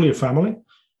 is truly a family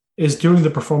is during the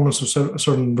performance of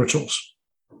certain rituals.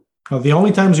 Now, the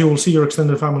only times you will see your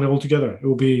extended family all together, it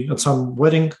will be at some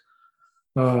wedding,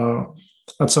 at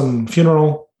some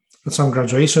funeral, at some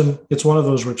graduation. It's one of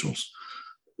those rituals.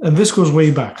 And this goes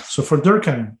way back. So for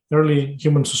Durkheim, early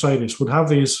human societies would have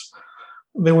these,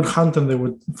 they would hunt and they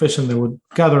would fish and they would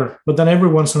gather, but then every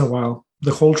once in a while,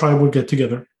 the whole tribe would get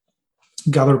together,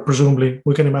 gather presumably,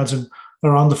 we can imagine,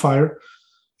 around the fire,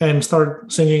 and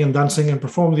start singing and dancing and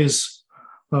perform these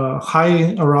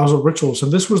high arousal rituals.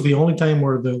 And this was the only time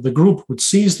where the group would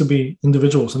cease to be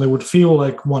individuals and they would feel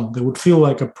like one. They would feel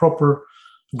like a proper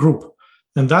group.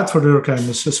 And that for Durkheim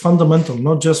is fundamental,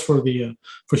 not just for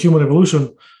human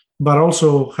evolution, but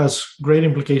also has great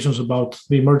implications about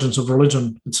the emergence of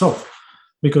religion itself.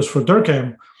 Because for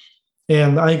Durkheim,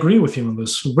 and I agree with him on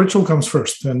this, ritual comes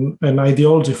first and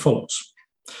ideology follows.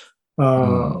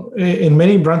 In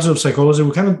many branches of psychology,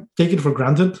 we kind of take it for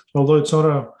granted, although it's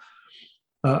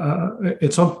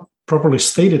not properly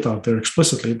stated out there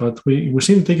explicitly, but we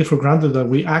seem to take it for granted that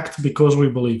we act because we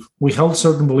believe. We held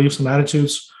certain beliefs and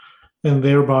attitudes, and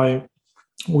thereby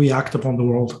we act upon the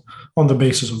world on the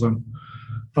basis of them.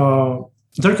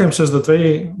 Durkheim says that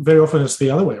very often it's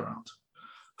the other way around.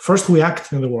 First, we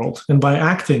act in the world, and by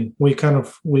acting, we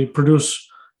produce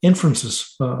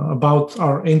inferences about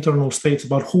our internal states,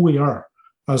 about who we are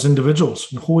as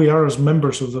individuals and who we are as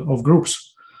members of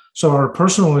groups. So our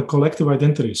personal and collective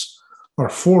identities are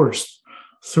forged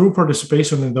through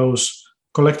participation in those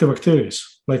collective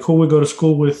activities, like who we go to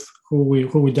school with, who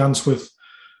we dance with,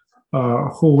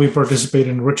 who we participate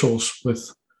in rituals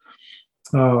with.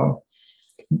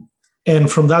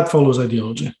 And from that follows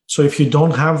ideology. So if you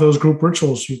don't have those group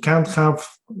rituals, you can't have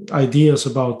ideas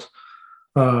about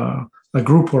a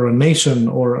group or a nation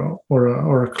or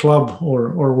a club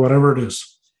or whatever it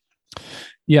is.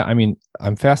 Yeah, I mean,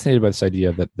 I'm fascinated by this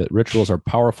idea that rituals are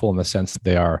powerful in the sense that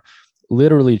they are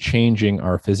literally changing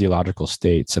our physiological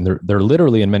states, and they're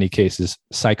literally, in many cases,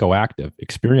 psychoactive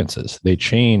experiences. They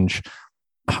change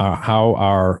how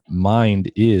our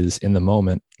mind is in the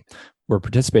moment we're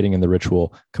participating in the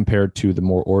ritual compared to the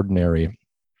more ordinary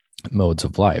modes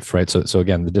of life, right? So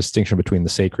again, the distinction between the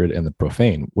sacred and the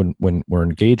profane. When we're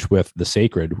engaged with the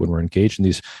sacred, when we're engaged in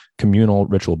these communal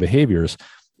ritual behaviors,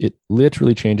 it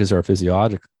literally changes our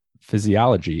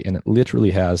physiology, and it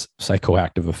literally has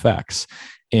psychoactive effects.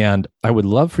 And I would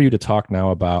love for you to talk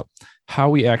now about how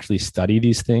we actually study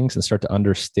these things and start to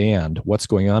understand what's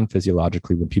going on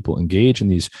physiologically when people engage in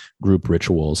these group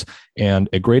rituals. And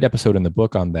a great episode in the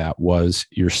book on that was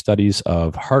your studies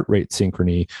of heart rate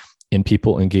synchrony in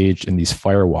people engaged in these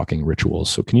firewalking rituals.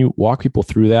 So can you walk people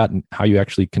through that and how you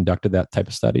actually conducted that type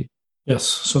of study? Yes.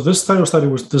 So this type of study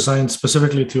was designed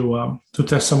specifically to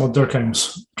test some of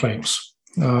Durkheim's claims.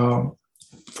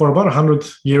 For about 100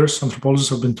 years,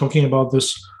 anthropologists have been talking about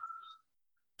this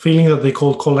feeling that they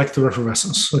call collective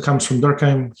effervescence. It comes from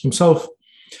Durkheim himself,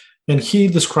 and he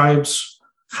describes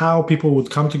how people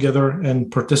would come together and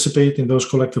participate in those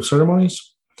collective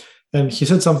ceremonies. And he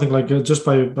said something like, just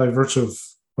by virtue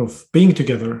of being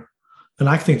together and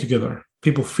acting together,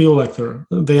 people feel like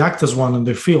they act as one and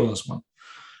they feel as one.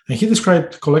 And he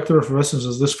described collective effervescence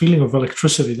as this feeling of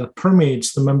electricity that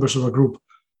permeates the members of a group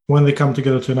when they come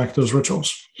together to enact those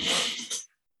rituals.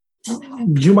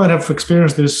 You might have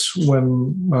experienced this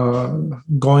when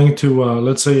going to,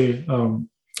 let's say,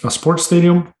 a sports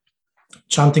stadium,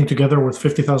 chanting together with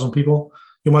 50,000 people.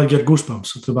 You might get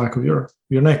goosebumps at the back of your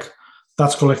neck.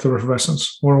 That's collective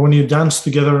effervescence. Or when you dance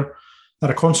together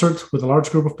at a concert with a large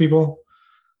group of people,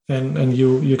 and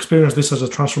you experience this as a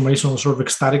transformational, sort of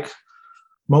ecstatic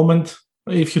moment.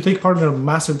 If you take part in a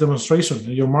massive demonstration and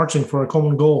you're marching for a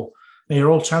common goal and you're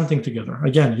all chanting together,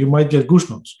 again, you might get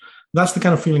goosebumps. That's the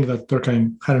kind of feeling that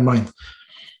Durkheim had in mind.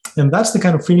 And that's the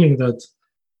kind of feeling that,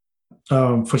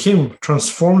 for him,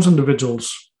 transforms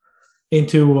individuals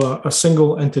into a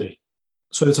single entity.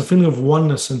 So it's a feeling of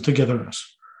oneness and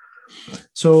togetherness.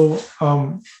 So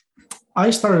I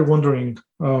started wondering,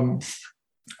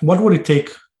 what would it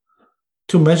take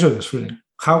to measure this feeling?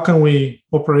 How can we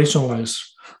operationalize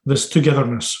this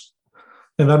togetherness?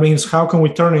 And that means, how can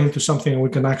we turn it into something we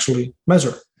can actually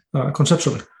measure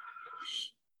conceptually?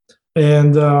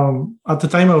 And at the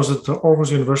time, I was at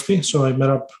Aarhus University, so I met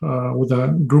up with a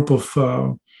group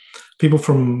of people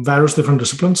from various different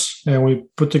disciplines, and we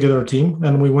put together a team,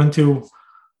 and we went to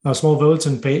a small village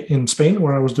in Spain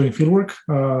where I was doing fieldwork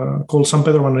called San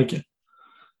Pedro Manrique.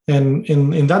 And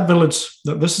in that village,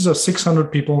 this is a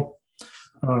 600 people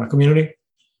community,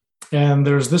 and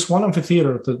there's this one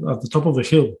amphitheater at the top of the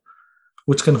hill,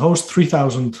 which can host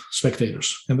 3,000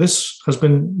 spectators. And this has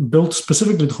been built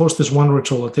specifically to host this one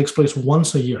ritual that takes place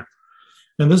once a year.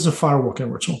 And this is a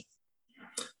firewalking ritual.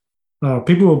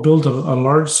 People will build a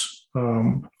large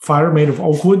fire made of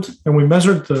oak wood, and we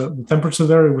measured the temperature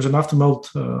there. It was enough to melt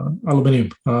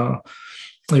aluminum.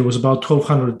 It was about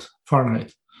 1,200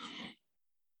 Fahrenheit.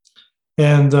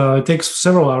 And it takes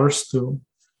several hours to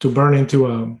burn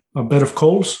into a bed of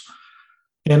coals.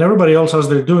 And everybody else, as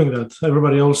they're doing that,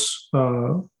 everybody else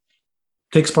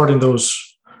takes part in those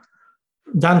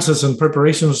dances and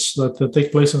preparations that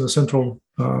take place in the central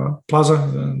plaza,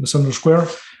 in the central square.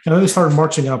 And then they start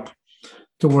marching up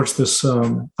towards this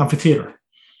amphitheater.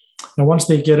 And once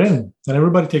they get in, then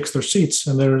everybody takes their seats,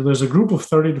 and there's a group of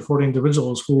 30 to 40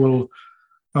 individuals who will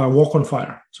walk on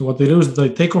fire. So what they do is they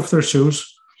take off their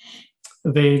shoes,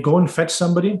 they go and fetch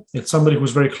somebody. It's somebody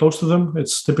who's very close to them.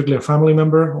 It's typically a family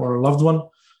member or a loved one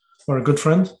or a good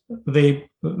friend. They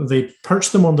perch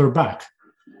them on their back.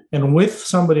 And with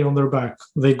somebody on their back,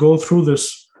 they go through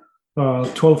this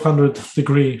 1,200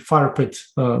 degree fire pit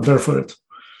barefooted.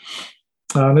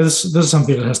 This is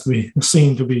something that has to be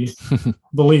seen to be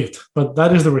believed, but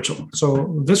that is the ritual.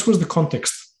 So this was the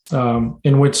context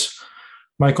in which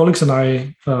my colleagues and I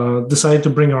decided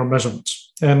to bring our measurements.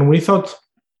 And we thought,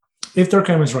 if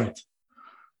Durkheim is right,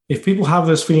 if people have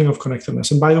this feeling of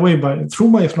connectedness, and by the way, through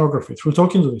my ethnography, through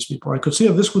talking to these people, I could see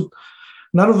that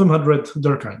none of them had read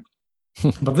Durkheim,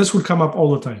 but this would come up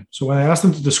all the time. So when I asked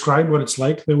them to describe what it's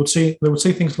like, they would say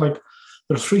things like,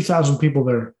 there are 3,000 people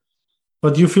there,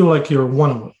 but you feel like you're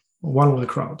one with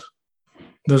the crowd.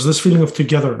 There's this feeling of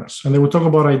togetherness. And they would talk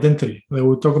about identity. They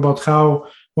would talk about how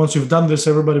once you've done this,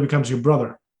 everybody becomes your brother.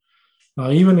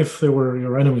 Even if they were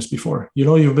your enemies before,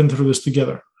 you've been through this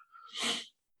together.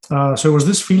 So it was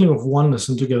this feeling of oneness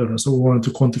and togetherness that we wanted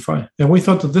to quantify. And we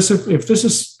thought that if this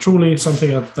is truly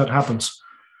something that happens,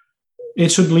 it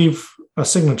should leave a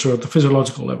signature at the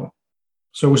physiological level.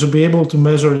 So we should be able to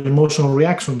measure emotional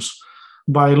reactions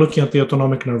by looking at the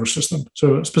autonomic nervous system. So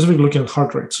specifically looking at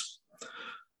heart rates.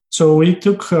 So we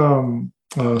took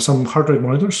some heart rate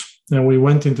monitors and we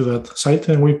went into that site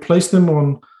and we placed them on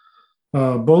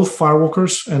both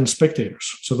firewalkers and spectators.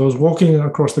 So those walking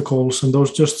across the coals and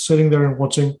those just sitting there and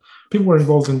watching. People were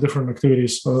involved in different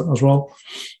activities as well.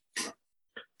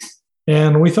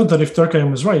 And we thought that if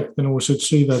Durkheim is right, then we should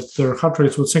see that their heart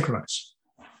rates would synchronize.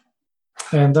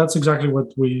 And that's exactly what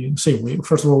we see.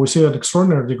 First of all, we see an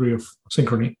extraordinary degree of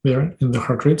synchrony there in the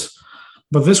heart rates.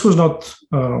 But this was not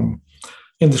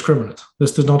indiscriminate.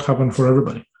 This did not happen for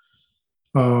everybody.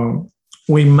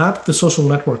 We mapped the social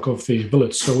network of the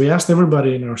village. So we asked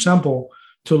everybody in our sample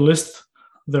to list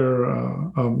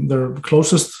their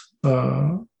closest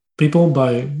people by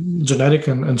genetic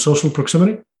and social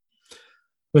proximity,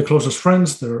 their closest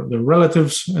friends, their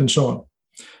relatives, and so on.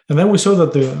 And then we saw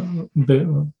that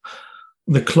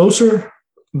the closer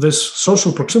this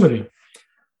social proximity,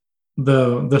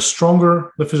 the stronger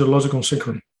the physiological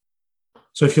synchrony.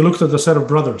 So if you looked at the set of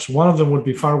brothers, one of them would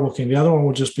be firewalking, the other one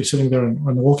would just be sitting there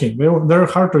and walking. Their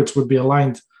heart rates would be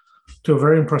aligned to a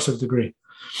very impressive degree.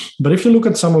 But if you look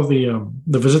at some of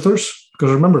the visitors,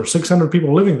 because remember, 600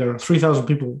 people living there, 3,000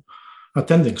 people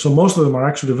attending. So most of them are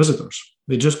actually visitors.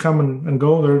 They just come and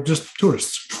go. They're just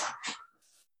tourists.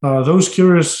 Those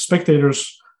curious spectators,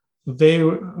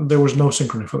 there was no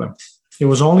synchrony for them. It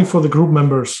was only for the group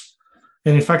members.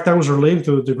 And in fact, that was related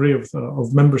to the degree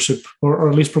of membership or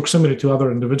at least proximity to other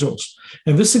individuals.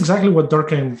 And this is exactly what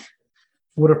Durkheim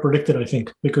would have predicted, I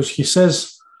think, because he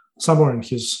says somewhere in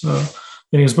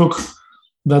his book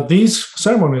that these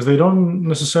ceremonies, they don't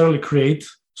necessarily create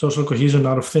social cohesion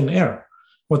out of thin air.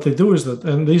 What they do is that,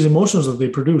 and these emotions that they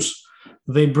produce,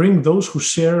 they bring those who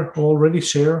already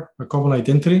share a common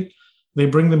identity, they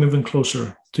bring them even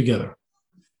closer together.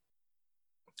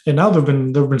 And now there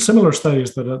have been similar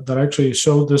studies that actually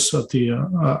showed this at the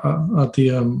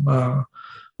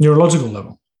neurological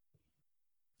level.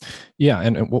 Yeah,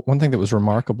 and one thing that was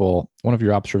remarkable, one of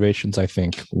your observations, I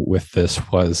think, with this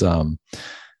was,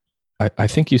 I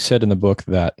think you said in the book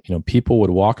that people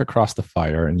would walk across the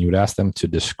fire, and you would ask them to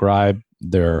describe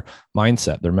their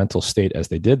mindset, their mental state as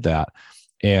they did that.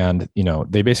 And,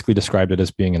 they basically described it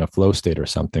as being in a flow state or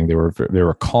something. They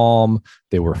were calm,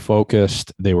 they were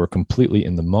focused, they were completely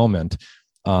in the moment.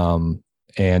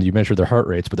 And you measured their heart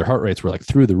rates, but their heart rates were like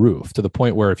through the roof, to the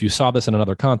point where if you saw this in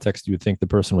another context, you would think the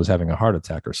person was having a heart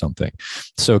attack or something.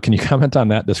 So can you comment on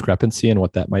that discrepancy and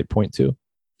what that might point to?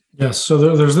 Yes. So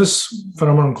there's this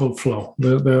phenomenon called flow.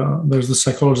 There's this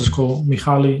psychologist called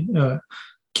Mihaly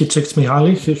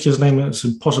Csikszentmihalyi. His name is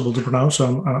impossible to pronounce,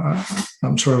 so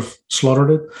I'm sort of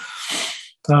slaughtered it.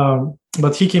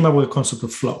 But he came up with a concept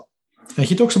of flow. And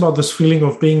he talks about this feeling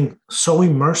of being so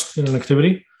immersed in an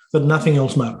activity that nothing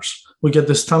else matters. We get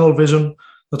this tunnel vision.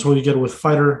 That's what you get with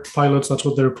fighter pilots. That's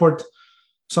what they report.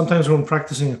 Sometimes when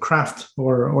practicing a craft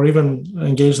or even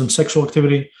engaged in sexual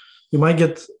activity, you might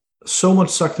get so much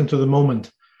sucked into the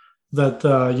moment that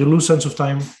you lose sense of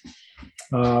time.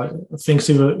 Things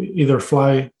either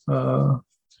fly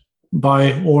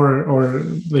by or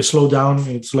they slow down.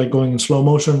 It's like going in slow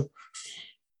motion.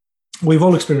 We've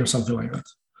all experienced something like that.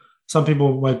 Some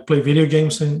people might play video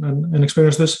games and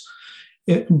experience this.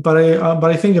 But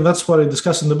I think, and that's what I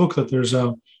discuss in the book, that there's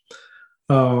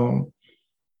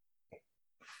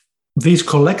these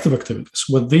collective activities,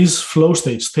 when these flow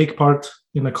states take part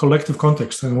in a collective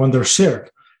context, and when they're shared,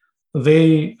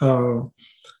 their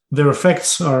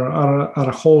effects are at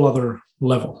a whole other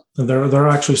level. And there are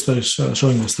actually studies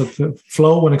showing this, that the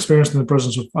flow, when experienced in the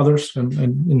presence of others and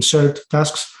in shared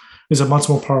tasks, is a much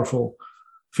more powerful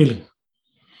feeling.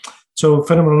 So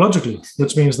phenomenologically,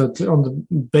 which means that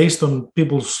based on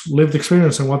people's lived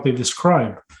experience and what they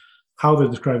describe, how they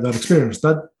describe that experience,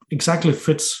 that exactly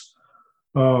fits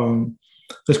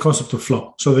this concept of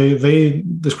flow. So they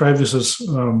describe this as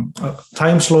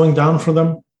time slowing down for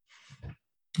them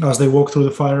as they walk through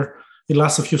the fire, it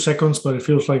lasts a few seconds, but it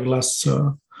feels like it lasts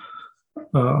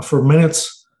for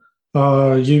minutes.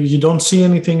 You don't see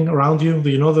anything around you.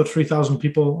 You know there are 3,000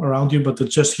 people around you, but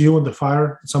it's just you and the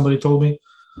fire. Somebody told me.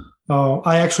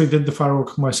 I actually did the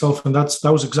firework myself, and that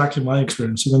was exactly my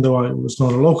experience. Even though I was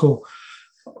not a local,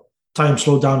 time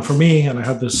slowed down for me, and I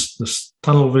had this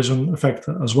tunnel vision effect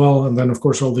as well. And then, of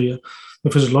course, all the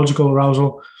physiological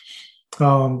arousal,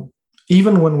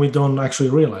 even when we don't actually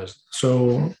realize it.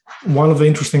 So one of the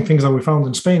interesting things that we found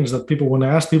in Spain is that people, when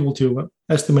I asked people to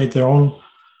estimate their own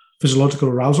physiological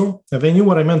arousal, and they knew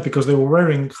what I meant because they were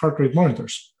wearing heart rate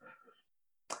monitors.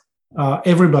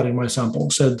 Everybody in my sample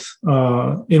said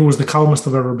it was the calmest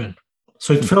I've ever been.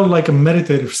 So it felt like a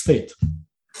meditative state,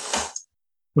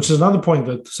 which is another point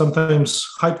that sometimes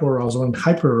hyperarousal and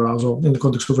hyperarousal in the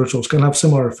context of rituals can have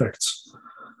similar effects.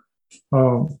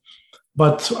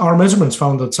 But our measurements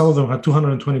found that some of them had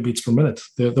 220 beats per minute.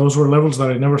 Those were levels that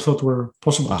I never thought were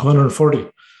possible, wow. 240.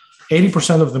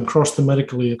 80% of them crossed the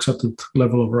medically accepted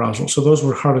level of arousal. So those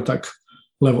were heart attack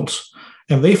levels.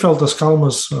 And they felt as calm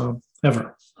as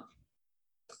ever.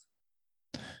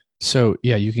 So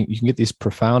yeah, you can get these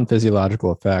profound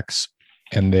physiological effects,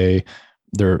 and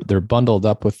they're bundled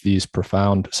up with these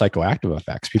profound psychoactive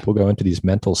effects. People go into these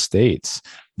mental states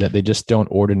that they just don't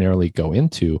ordinarily go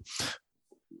into.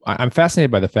 I'm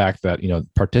fascinated by the fact that,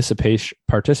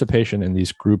 participation in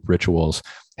these group rituals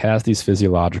has these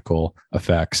physiological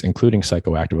effects, including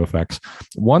psychoactive effects.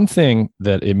 One thing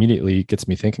that immediately gets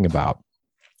me thinking about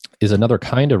is another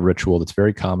kind of ritual that's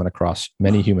very common across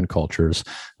many human cultures,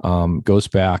 goes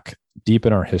back deep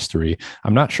in our history.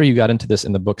 I'm not sure you got into this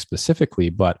in the book specifically,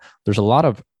 but there's a lot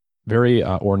of very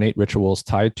ornate rituals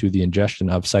tied to the ingestion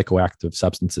of psychoactive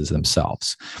substances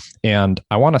themselves. And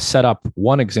I want to set up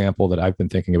one example that I've been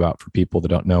thinking about for people that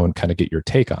don't know and kind of get your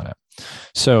take on it.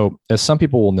 So as some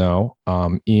people will know,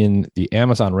 in the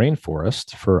Amazon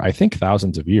rainforest for, I think,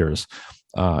 thousands of years,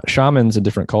 shamans in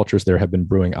different cultures there have been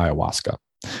brewing ayahuasca.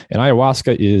 And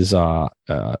ayahuasca is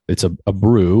it's a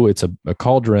brew. It's a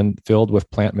cauldron filled with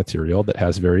plant material that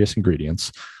has various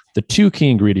ingredients. The two key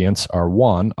ingredients are,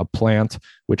 one, a plant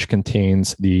which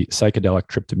contains the psychedelic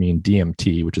tryptamine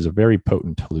DMT, which is a very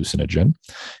potent hallucinogen.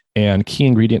 And key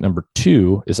ingredient number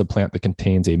two is a plant that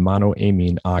contains a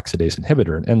monoamine oxidase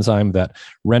inhibitor, an enzyme that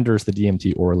renders the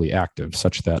DMT orally active,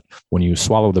 such that when you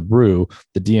swallow the brew,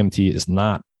 the DMT is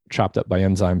not chopped up by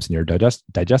enzymes in your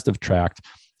digestive tract.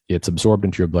 It's absorbed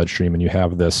into your bloodstream, and you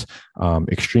have this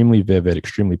extremely vivid,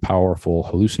 extremely powerful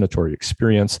hallucinatory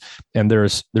experience. And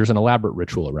there's an elaborate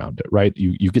ritual around it, right?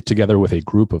 You get together with a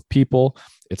group of people.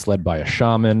 It's led by a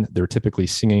shaman. They're typically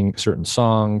singing certain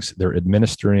songs. They're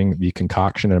administering the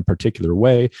concoction in a particular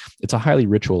way. It's a highly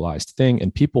ritualized thing,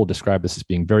 and people describe this as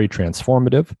being very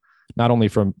transformative, not only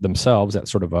from themselves at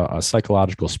sort of a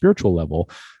psychological, spiritual level,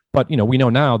 but we know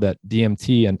now that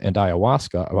DMT and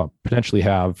ayahuasca potentially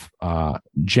have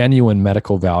genuine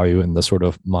medical value in the sort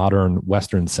of modern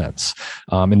Western sense.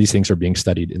 And these things are being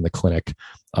studied in the clinic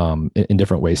in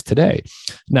different ways today.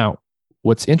 Now,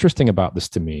 what's interesting about this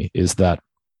to me is that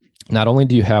not only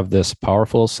do you have this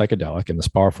powerful psychedelic and this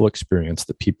powerful experience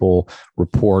that people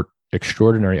report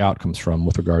extraordinary outcomes from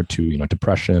with regard to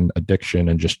depression, addiction,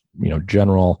 and just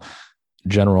general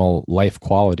life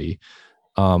quality.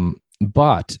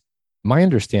 But my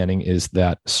understanding is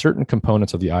that certain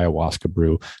components of the ayahuasca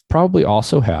brew probably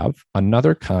also have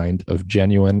another kind of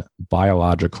genuine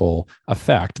biological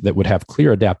effect that would have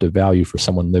clear adaptive value for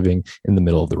someone living in the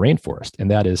middle of the rainforest. And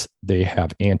that is, they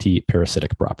have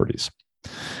anti-parasitic properties.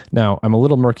 Now, I'm a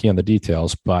little murky on the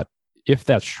details, but if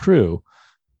that's true,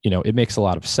 it makes a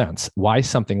lot of sense why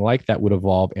something like that would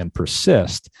evolve and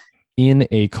persist in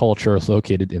a culture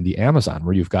located in the Amazon,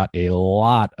 where you've got a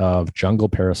lot of jungle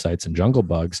parasites and jungle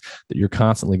bugs that you're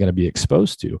constantly going to be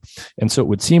exposed to. And so it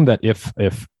would seem that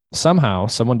if somehow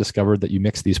someone discovered that you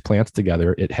mix these plants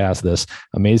together, it has this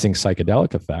amazing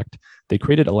psychedelic effect. They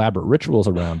created elaborate rituals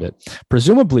around it.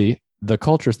 Presumably, the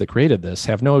cultures that created this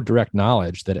have no direct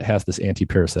knowledge that it has this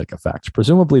anti-parasitic effect.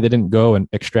 Presumably, they didn't go and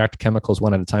extract chemicals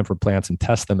one at a time from plants and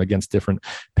test them against different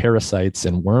parasites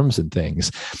and worms and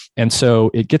things. And so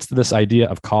it gets to this idea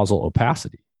of causal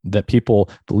opacity, that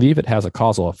people believe it has a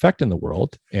causal effect in the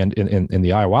world. And in the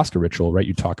ayahuasca ritual, right,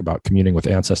 you talk about communing with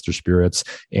ancestor spirits,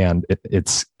 and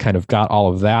it's kind of got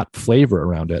all of that flavor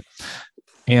around it.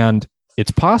 And it's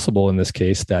possible in this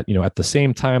case that, at the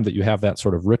same time that you have that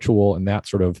sort of ritual and that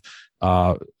sort of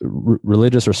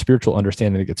religious or spiritual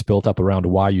understanding that gets built up around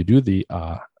why you do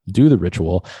the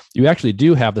ritual, you actually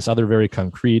do have this other very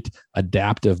concrete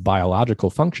adaptive biological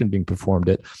function being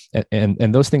performed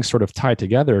and those things sort of tie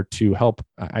together to help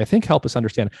us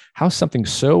understand how something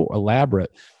so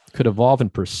elaborate could evolve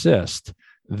and persist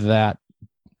that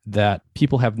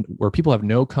people have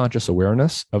no conscious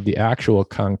awareness of the actual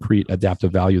concrete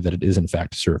adaptive value that it is in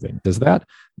fact serving. Does that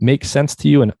make sense to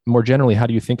you? And more generally, how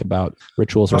do you think about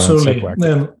rituals around psychoactive?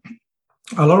 And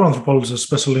a lot of anthropologists,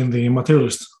 especially in the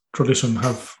materialist tradition,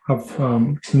 have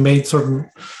made certain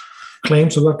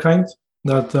claims of that kind.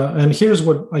 And here's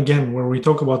what, again, where we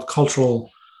talk about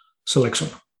cultural selection.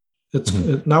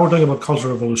 Now we're talking about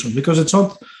cultural evolution, because it's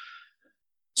not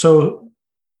so.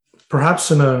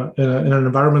 Perhaps in an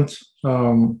environment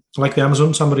like the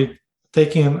Amazon, somebody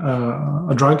taking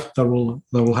a drug that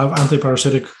will have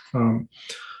antiparasitic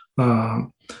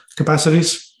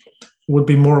capacities would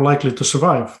be more likely to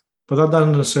survive. But that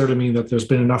doesn't necessarily mean that there's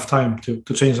been enough time to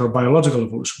change our biological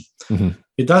evolution. Mm-hmm.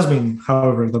 It does mean,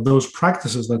 however, that those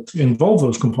practices that involve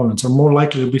those components are more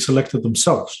likely to be selected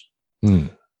themselves. Mm.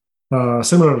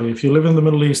 Similarly, if you live in the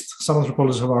Middle East, some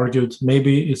anthropologists have argued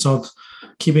maybe it's not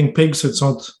keeping pigs, it's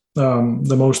not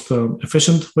the most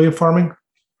efficient way of farming,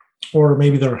 or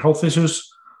maybe there are health issues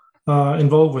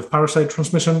involved with parasite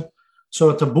transmission. So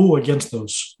a taboo against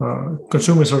those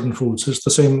consuming certain foods is the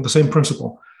same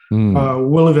principle.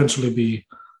 Will eventually be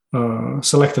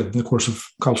selected in the course of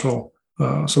cultural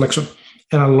selection,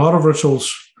 and a lot of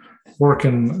rituals work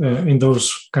in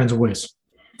those kinds of ways.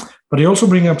 But you also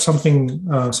bring up something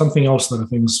else that I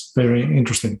think is very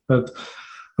interesting. That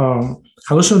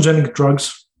hallucinogenic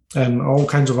drugs and all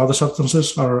kinds of other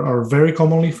substances are very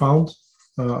commonly found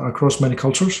across many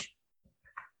cultures.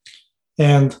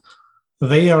 And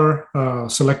they are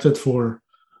selected for,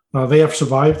 they have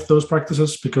survived those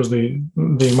practices because they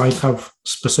might have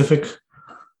specific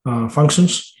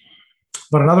functions.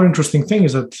 But another interesting thing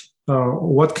is that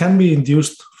what can be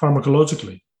induced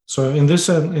pharmacologically. So in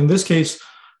this case,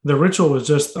 the ritual is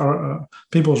just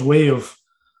people's way of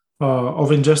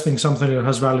ingesting something that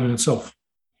has value in itself.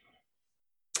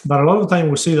 But a lot of the time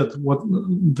we see that what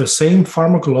the same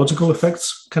pharmacological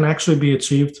effects can actually be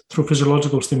achieved through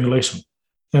physiological stimulation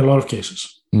in a lot of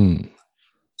cases. Mm.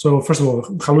 So first of all,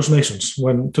 hallucinations,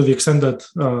 when to the extent that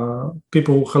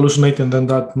people hallucinate, and then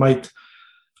that might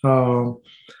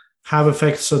have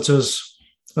effects such as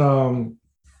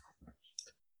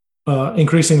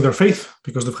increasing their faith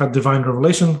because they've had divine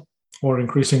revelation, or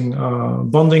increasing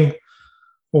bonding,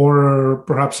 or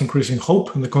perhaps increasing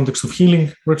hope in the context of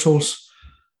healing rituals.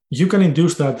 You can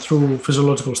induce that through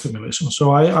physiological stimulation.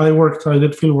 So I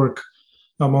did field work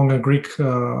among a Greek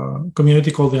community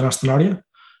called the Anastenaria.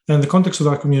 And in the context of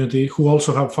that community, who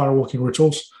also have fire walking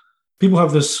rituals, people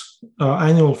have this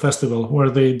annual festival where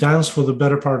they dance for the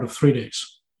better part of 3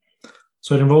 days.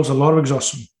 So it involves a lot of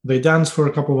exhaustion. They dance for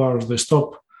a couple of hours, they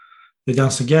stop, they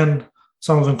dance again.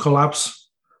 Some of them collapse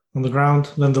on the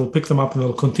ground, then they'll pick them up and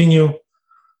they'll continue.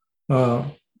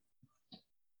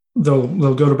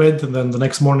 They'll go to bed, and then the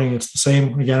next morning it's the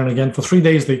same again and again. For 3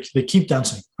 days, they keep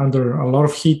dancing under a lot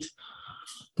of heat.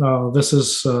 This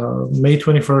is May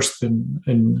 21st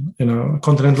in a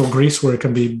continental Greece, where it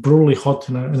can be brutally hot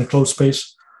in a closed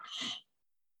space.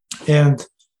 And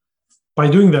by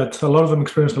doing that, a lot of them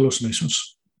experience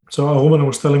hallucinations. So a woman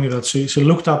was telling me that she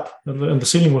looked up and the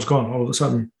ceiling was gone all of a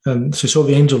sudden, and she saw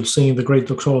the angels singing the great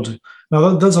doxology. Now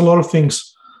that does a lot of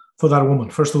things for that woman.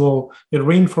 First of all, it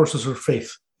reinforces her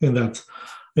faith in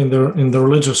the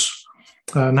religious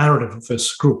narrative of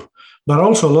this group. But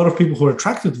also a lot of people who are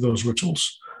attracted to those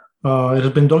rituals, it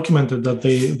has been documented that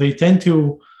they tend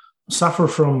to suffer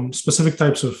from specific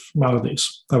types of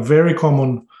maladies. A very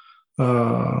common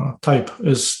type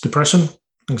is depression,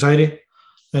 anxiety,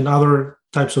 and other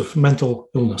types of mental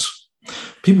illness.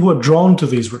 People who are drawn to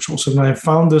these rituals, and I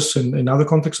found this in other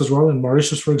contexts as well, in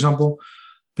Mauritius, for example,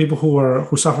 people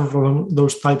who suffer from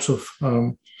those types of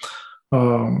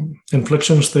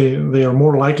inflictions, they are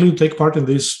more likely to take part in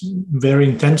these very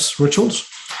intense rituals.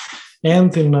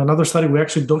 And in another study, we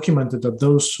actually documented that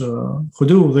those who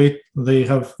do, they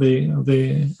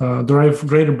derive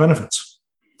greater benefits.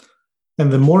 And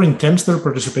the more intense their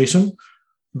participation,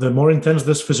 the more intense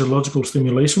this physiological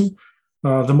stimulation,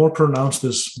 the more pronounced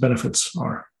these benefits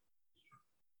are.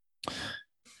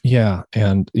 Yeah,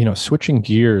 and switching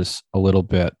gears a little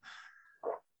bit,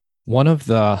 one of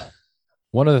the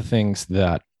things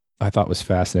that I thought was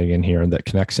fascinating in here, and that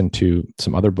connects into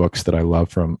some other books that I love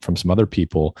from some other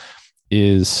people,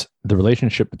 is the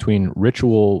relationship between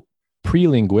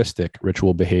pre-linguistic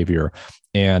ritual behavior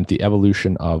and the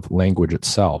evolution of language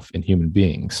itself in human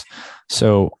beings.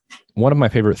 So one of my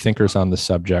favorite thinkers on the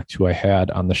subject, who I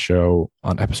had on the show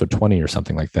on episode 20 or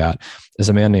something like that, is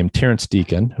a man named Terence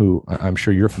Deacon, who I'm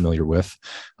sure you're familiar with.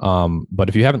 But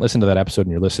if you haven't listened to that episode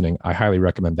and you're listening, I highly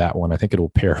recommend that one. I think it will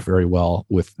pair very well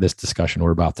with this discussion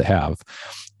we're about to have.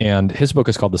 And his book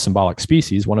is called The Symbolic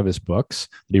Species, one of his books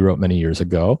that he wrote many years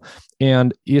ago.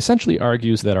 And he essentially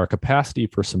argues that our capacity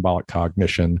for symbolic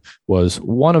cognition was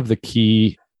one of the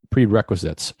key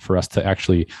prerequisites for us to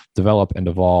actually develop and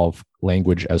evolve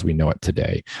language as we know it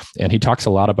today. And he talks a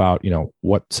lot about,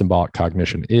 what symbolic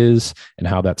cognition is and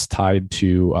how that's tied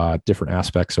to different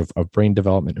aspects of brain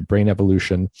development and brain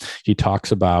evolution. He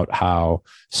talks about how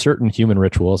certain human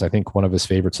rituals, I think one of his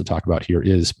favorites to talk about here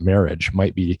is marriage,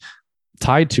 might be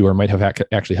tied to or might have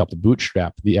actually helped to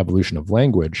bootstrap the evolution of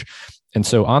language. And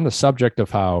so on the subject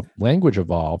of how language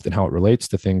evolved and how it relates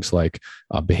to things like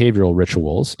behavioral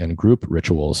rituals and group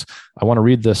rituals, I want to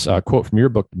read this quote from your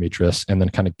book, Dimitris, and then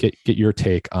kind of get your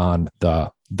take on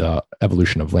the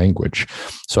evolution of language.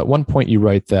 So at one point you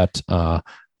write that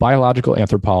biological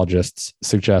anthropologists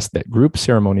suggest that group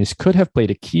ceremonies could have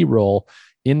played a key role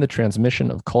in the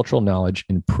transmission of cultural knowledge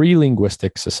in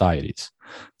pre-linguistic societies.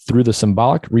 Through the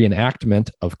symbolic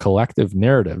reenactment of collective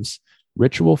narratives,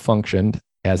 ritual functioned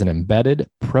as an embedded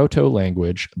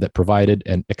proto-language that provided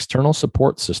an external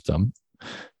support system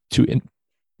to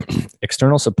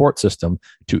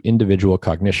individual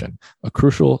cognition, a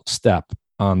crucial step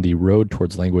on the road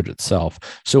towards language itself.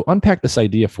 So unpack this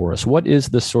idea for us. What is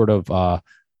this sort of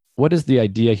what is the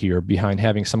idea here behind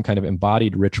having some kind of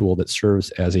embodied ritual that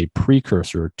serves as a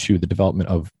precursor to the development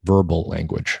of verbal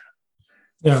language?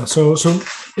 Yeah. So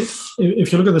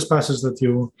if you look at this passage that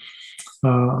you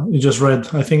just read,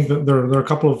 I think that there are a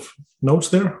couple of notes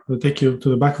there that take you to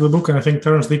the back of the book. And I think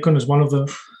Terence Deacon is one of the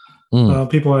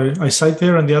people I cite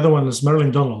there. And the other one is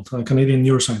Merlin Donald, a Canadian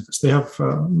neuroscientist.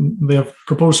 They have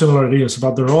proposed similar ideas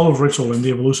about the role of ritual in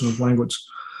the evolution of language.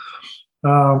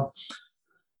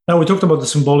 Now, we talked about the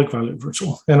symbolic value of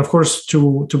ritual. And of course,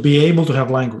 to be able to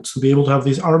have language, to be able to have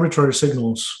these arbitrary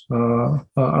signals,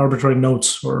 arbitrary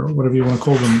notes, or whatever you want to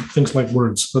call them, things like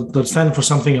words that stand for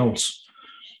something else,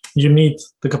 you need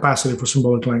the capacity for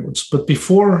symbolic language. But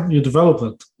before you develop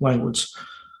that language,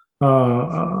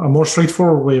 a more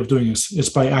straightforward way of doing this is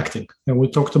by acting. And we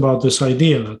talked about this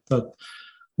idea that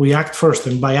we act first,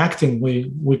 and by acting,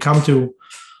 we come to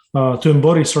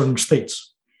embody certain states.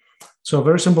 So a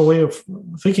very simple way of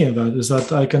thinking of that is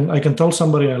that I can tell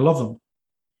somebody I love them,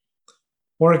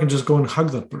 or I can just go and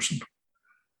hug that person.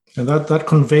 And that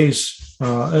conveys,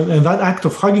 and that act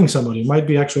of hugging somebody might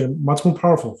be actually much more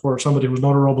powerful for somebody who's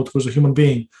not a robot, who's a human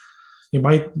being. You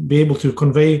might be able to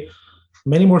convey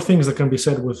many more things that can be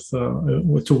said with 2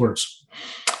 words.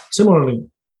 Similarly,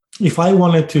 if I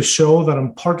wanted to show that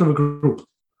I'm part of a group,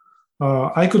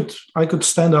 I could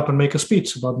stand up and make a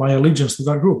speech about my allegiance to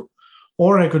that group,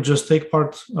 or I could just take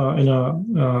part in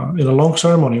a long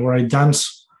ceremony where I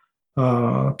dance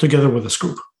together with this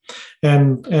group.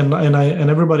 And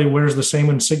everybody wears the same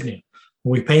insignia.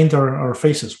 We paint our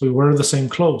faces. We wear the same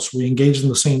clothes. We engage in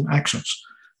the same actions.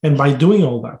 And by doing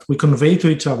all that, we convey to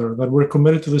each other that we're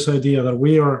committed to this idea that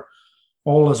we are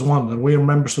all as one, that we are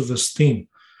members of this team.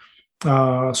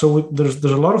 There's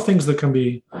a lot of things that can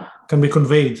be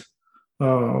conveyed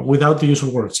without the use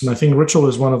of words. And I think ritual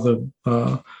is one of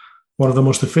the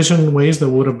most efficient ways that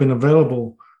would have been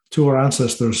available to our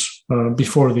ancestors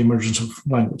before the emergence of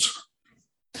language.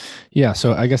 Yeah,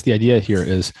 so I guess the idea here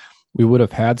is we would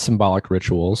have had symbolic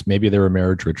rituals. Maybe there were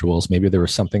marriage rituals. Maybe there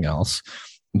was something else.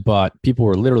 But people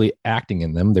were literally acting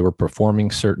in them. They were performing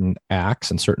certain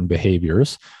acts and certain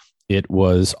behaviors. It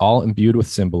was all imbued with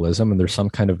symbolism, and there's some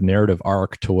kind of narrative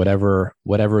arc to whatever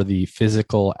the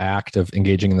physical act of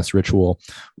engaging in this ritual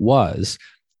was.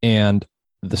 And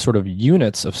the sort of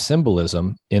units of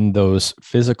symbolism in those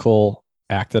physical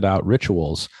acted out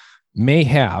rituals may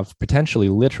have potentially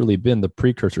literally been the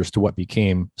precursors to what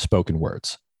became spoken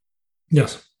words.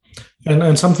 Yes.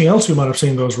 And something else you might have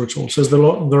seen in those rituals is the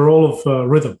role of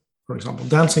rhythm, for example,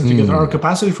 dancing together, our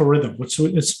capacity for rhythm, which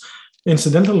it's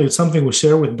incidentally, it's something we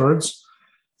share with birds.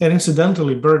 And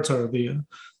incidentally, birds are the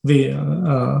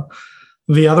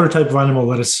other type of animal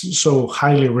that is so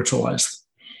highly ritualized.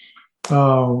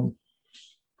 So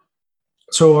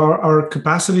our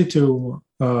capacity to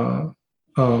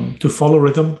follow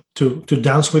rhythm, to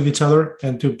dance with each other,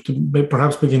 and to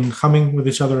perhaps begin humming with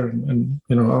each other, and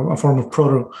a form of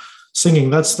proto singing.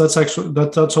 That's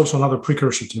also another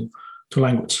precursor to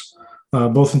language,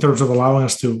 both in terms of allowing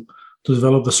us to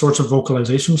develop the sorts of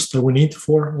vocalizations that we need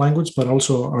for language, but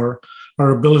also our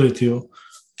ability to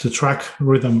track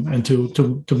rhythm and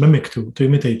to mimic, to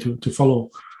imitate, to follow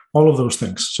all of those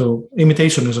things. So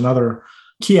imitation is another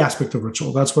key aspect of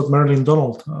ritual. That's what Marilyn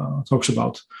Donald talks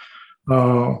about.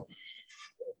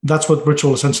 That's what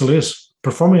ritual essentially is.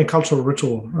 Performing a cultural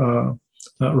ritual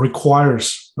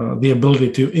requires the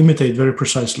ability to imitate very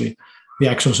precisely the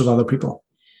actions of other people,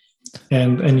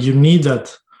 and you need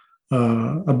that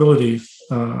ability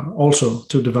also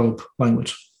to develop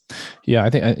language. Yeah, I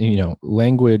think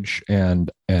language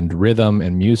and rhythm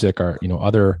and music are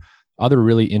other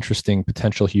really interesting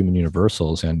potential human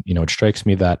universals, and it strikes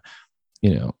me that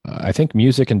I think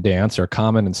music and dance are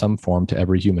common in some form to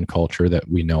every human culture that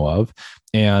we know of,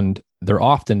 and they're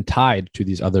often tied to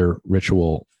these other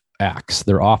ritual acts.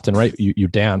 They're often, right, you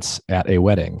dance at a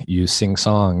wedding, you sing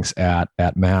songs at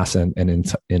mass and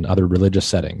in other religious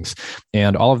settings,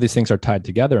 and all of these things are tied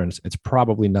together, and it's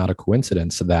probably not a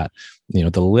coincidence that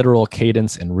the literal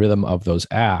cadence and rhythm of those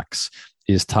acts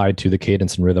is tied to the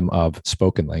cadence and rhythm of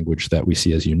spoken language that we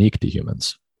see as unique to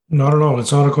humans. Not at all.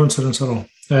 It's not a coincidence at all.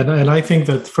 And I think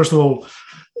that, first of all,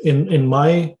 in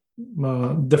my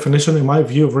definition, in my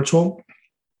view of ritual,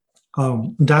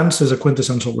 dance is a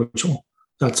quintessential ritual.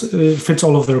 It fits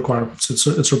all of the requirements.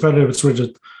 It's repetitive, it's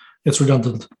rigid, it's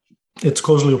redundant, it's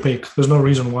causally opaque. There's no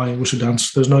reason why we should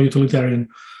dance. There's no utilitarian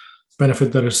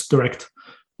benefit that is direct.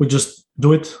 We just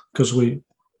do it because we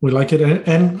like it.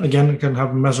 And again, it can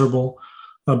have measurable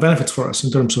benefits for us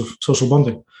in terms of social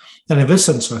bonding. And in this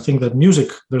sense, I think that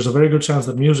music, there's a very good chance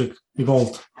that music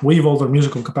evolved. We evolved our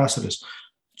musical capacities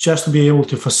just to be able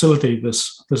to facilitate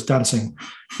this dancing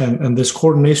and this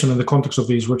coordination in the context of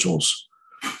these rituals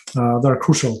that are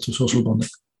crucial to social bonding.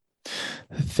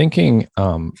 Thinking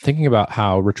about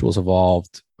how rituals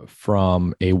evolved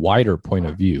from a wider point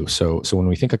of view. So when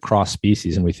we think across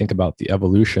species and we think about the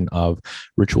evolution of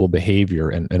ritual behavior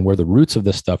and where the roots of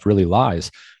this stuff really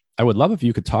lies, I would love if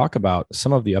you could talk about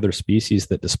some of the other species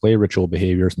that display ritual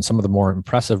behaviors and some of the more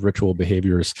impressive ritual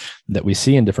behaviors that we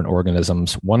see in different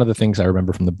organisms. One of the things I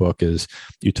remember from the book is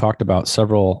you talked about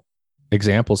several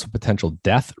examples of potential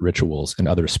death rituals in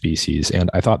other species, and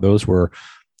I thought those were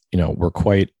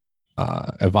quite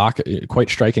quite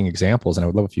striking examples. And I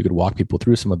would love if you could walk people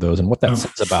through some of those and what that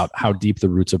says about how deep the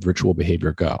roots of ritual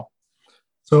behavior go.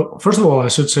 So, first of all, I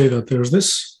should say that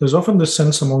there's often this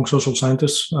sense among social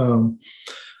scientists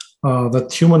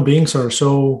that human beings are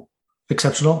so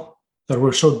exceptional, that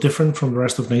we're so different from the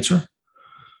rest of nature.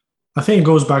 I think it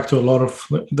goes back to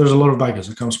there's a lot of baggage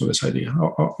that comes with this idea.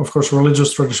 Of course,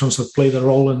 religious traditions have played a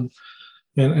role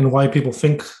in why people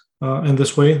think in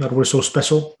this way, that we're so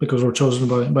special because we're chosen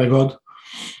by God.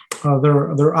 There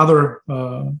are other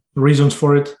reasons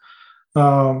for it.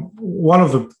 One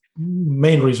of the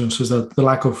main reasons is that the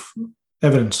lack of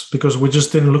evidence, because we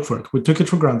just didn't look for it. We took it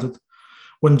for granted.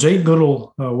 When Jane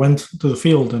Goodall went to the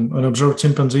field and observed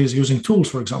chimpanzees using tools,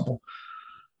 for example,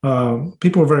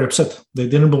 people were very upset. They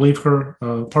didn't believe her.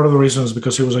 Part of the reason is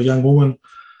because she was a young woman.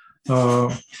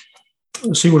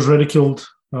 She was ridiculed.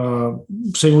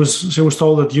 She was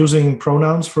told that using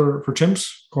pronouns for chimps,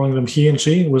 calling them he and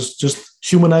she, was just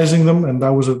humanizing them, and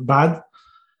that was bad.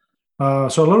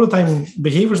 So a lot of the time,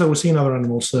 behaviors that we see in other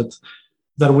animals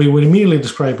that we would immediately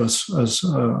describe as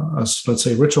let's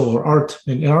say ritual or art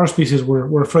in our species,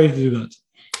 we're afraid to do that.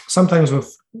 Sometimes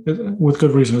with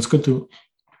good reason. It's good to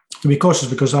be cautious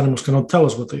because animals cannot tell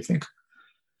us what they think.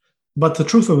 But the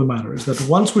truth of the matter is that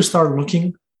once we start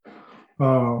looking,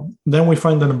 then we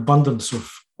find an abundance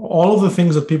of all of the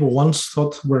things that people once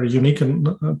thought were unique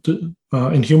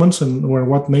in humans and were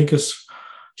what make us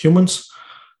humans.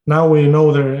 Now we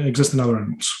know there exist in other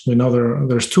animals. We know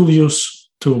there's tool use,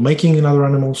 tool making in other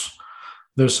animals.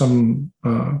 There's some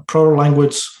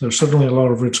proto-language. There's certainly a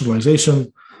lot of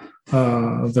ritualization.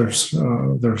 There's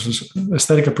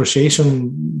aesthetic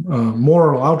appreciation,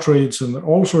 moral outrage, and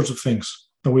all sorts of things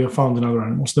that we have found in other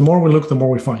animals. The more we look, the more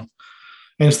we find.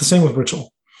 And it's the same with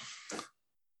ritual.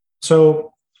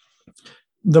 So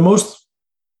the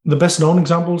best known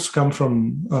examples come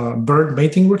from bird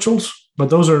mating rituals, but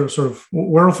those are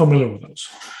we're all familiar with those.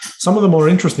 Some of the more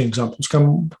interesting examples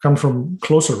come from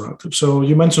closer relatives. So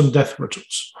you mentioned death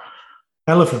rituals.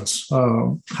 Elephants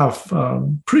have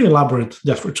pretty elaborate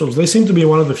death rituals. They seem to be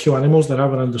one of the few animals that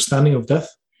have an understanding of death.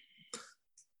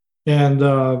 And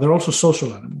they're also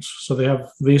social animals. So they have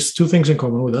these two things in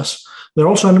common with us. They're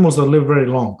also animals that live very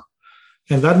long.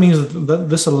 And that means that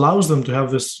this allows them to have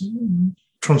this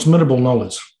transmittable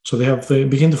knowledge. So they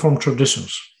begin to form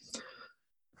traditions.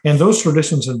 And those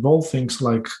traditions involve things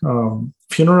like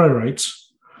funerary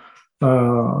rites.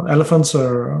 Elephants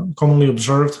are commonly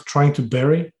observed trying to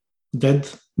bury dead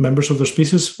members of their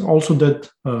species, also dead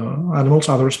animals,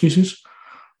 other species,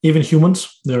 even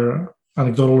humans. There are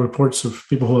anecdotal reports of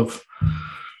people who have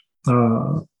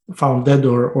found dead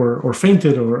or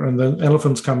fainted, and then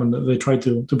elephants come and they try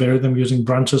to bury them using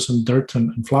branches and dirt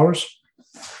and flowers.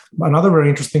 Another very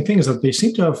interesting thing is that they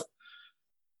seem to have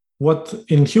what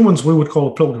in humans we would call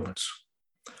a pilgrimage.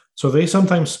 So they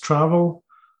sometimes travel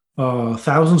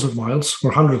thousands of miles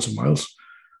or hundreds of miles,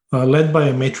 led by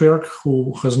a matriarch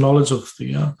who has knowledge of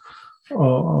the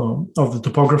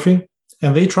topography,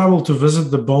 and they travel to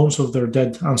visit the bones of their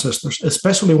dead ancestors,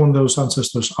 especially when those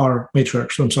ancestors are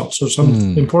matriarchs themselves. So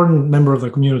some important member of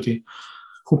the community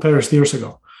who perished years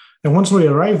ago. And once they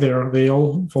arrive there, they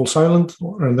all fall silent,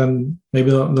 and then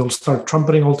maybe they'll start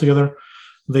trumpeting all together.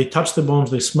 They touch the bones,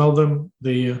 they smell them.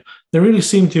 They really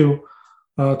seem to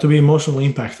be emotionally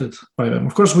impacted by them.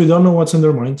 Of course, we don't know what's in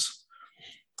their minds,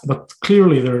 but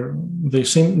clearly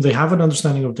they have an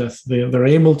understanding of death. They're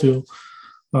able to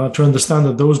understand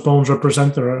that those bones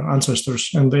represent their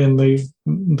ancestors, and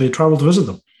they travel to visit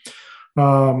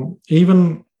them.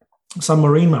 Even some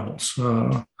marine mammals,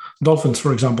 dolphins,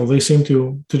 for example, they seem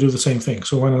to do the same thing.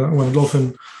 So when a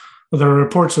dolphin, there are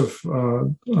reports of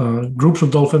groups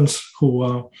of dolphins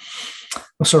who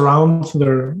surround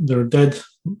their dead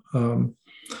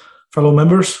fellow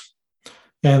members,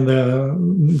 and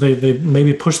they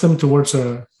maybe push them towards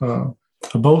a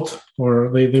boat,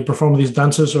 or they perform these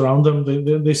dances around them.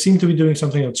 They seem to be doing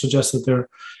something that suggests that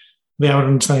they have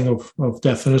an understanding of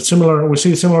death. And it's similar. We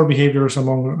see similar behaviors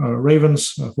among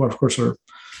ravens, who of course are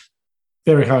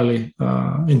very highly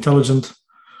intelligent,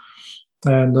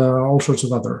 and all sorts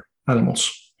of other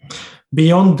animals.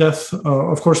 Beyond death,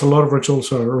 of course, a lot of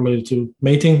rituals are related to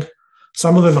mating.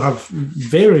 Some of them have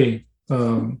very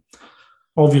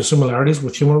obvious similarities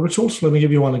with human rituals. Let me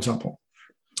give you one example.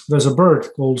 There's a bird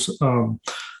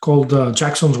called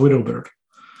Jackson's widow bird.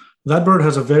 That bird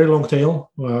has a very long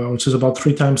tail, which is about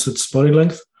 3 times its body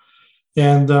length,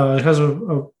 and it has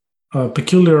a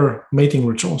peculiar mating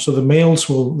ritual. So the males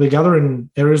they gather in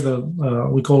areas that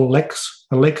we call leks.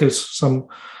 A lek is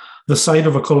the site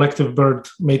of a collective bird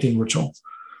mating ritual,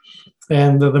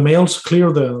 and the males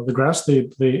clear the grass. They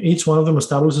each one of them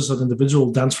establishes an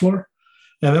individual dance floor,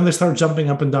 and then they start jumping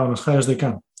up and down as high as they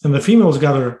can. And the females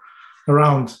gather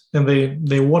around and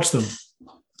they watch them.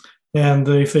 And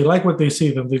if they like what they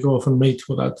see, then they go off and mate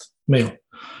with that male.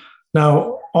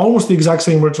 Now, almost the exact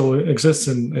same ritual exists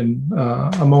in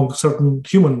among certain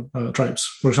human tribes.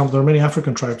 For example, there are many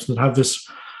African tribes that have these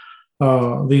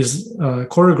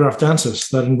choreographed dances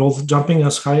that involve jumping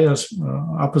as high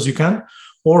up as you can,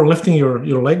 or lifting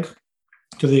your leg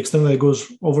to the extent that it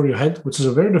goes over your head, which is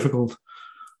a very difficult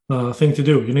thing to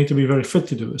do. You need to be very fit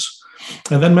to do this.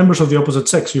 And then members of the opposite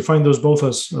sex, you find those both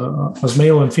as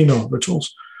male and female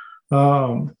rituals.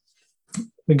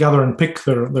 They gather and pick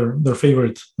their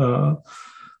favorite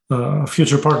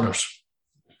future partners.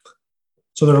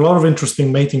 So there are a lot of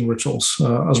interesting mating rituals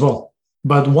as well.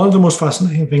 But one of the most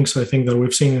fascinating things I think that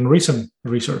we've seen in recent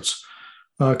research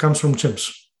comes from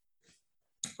chimps.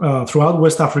 Throughout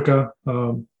West Africa,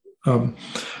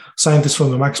 scientists from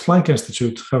the Max Planck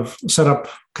Institute have set up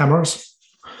cameras,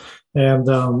 and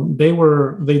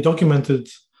they documented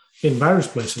in various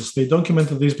places. They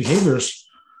documented these behaviors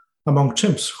among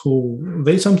chimps who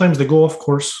sometimes go off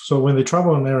course. So when they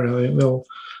travel an area, they'll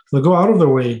go out of their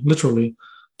way, literally,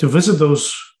 to visit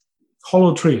those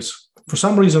hollow trees. For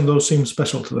some reason, those seem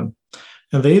special to them,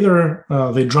 and they either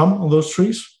they drum on those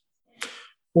trees,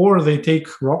 or they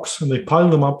take rocks and they pile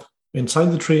them up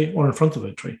inside the tree or in front of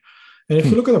the tree. And if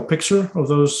you look at a picture of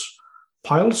those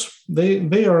piles,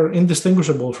 they are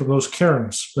indistinguishable from those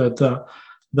cairns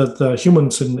that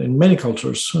humans in many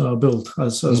cultures build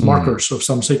as markers of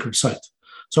some sacred site.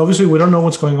 So obviously, we don't know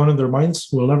what's going on in their minds.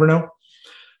 We'll never know.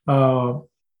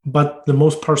 But the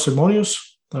most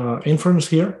parsimonious inference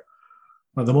here,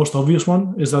 the most obvious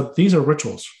one, is that these are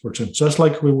rituals for chimps, just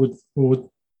like we would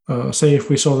say if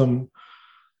we saw them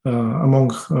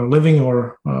among living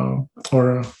or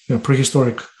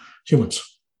prehistoric humans.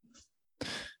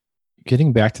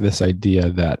 Getting back to this idea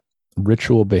that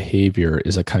ritual behavior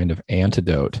is a kind of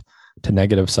antidote to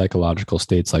negative psychological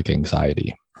states like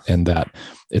anxiety, and that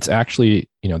it's actually,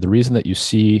 the reason that you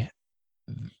see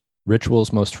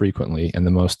rituals most frequently and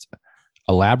the most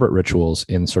elaborate rituals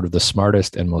in sort of the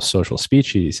smartest and most social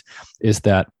species is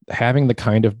that having the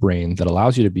kind of brain that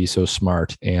allows you to be so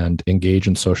smart and engage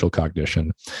in social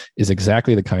cognition is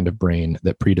exactly the kind of brain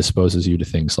that predisposes you to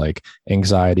things like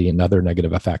anxiety and other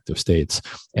negative affective states.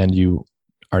 And you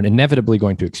are inevitably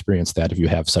going to experience that if you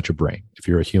have such a brain, if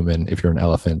you're a human, if you're an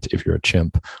elephant, if you're a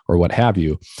chimp, or what have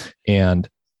you. And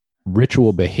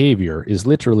ritual behavior is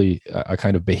literally a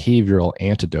kind of behavioral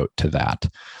antidote to that.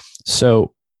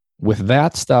 So with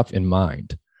that stuff in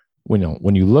mind,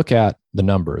 when you look at the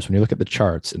numbers, when you look at the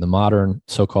charts in the modern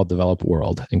so-called developed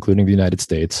world, including the United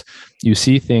States, you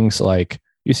see things like,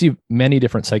 you see many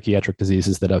different psychiatric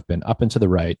diseases that have been up and to the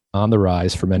right, on the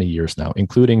rise for many years now,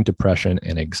 including depression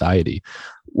and anxiety.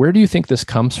 Where do you think this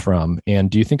comes from? And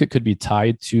do you think it could be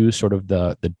tied to sort of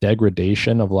the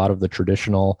degradation of a lot of the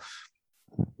traditional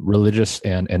religious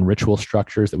and ritual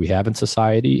structures that we have in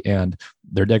society, and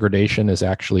their degradation is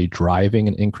actually driving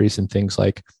an increase in things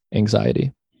like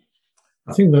anxiety?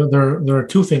 I think there are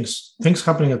two things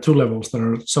happening at two levels that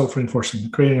are self-reinforcing,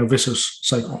 creating a vicious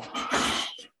cycle.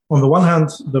 On the one hand,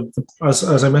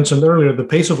 as I mentioned earlier, the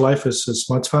pace of life is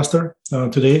much faster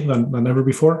today than ever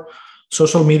before.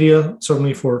 Social media,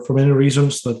 certainly for many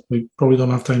reasons that we probably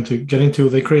don't have time to get into,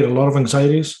 they create a lot of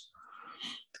anxieties.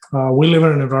 We live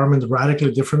in an environment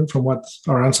radically different from what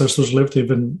our ancestors lived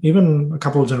even a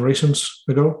couple of generations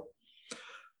ago.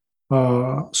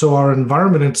 So our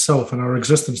environment itself and our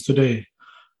existence today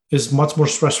is much more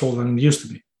stressful than it used to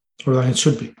be, or than it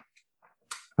should be.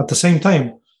 At the same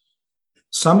time,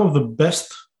 some of the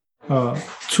best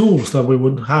tools that we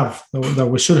would have, that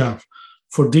we should have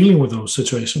for dealing with those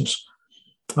situations,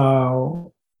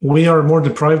 we are more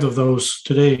deprived of those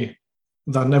today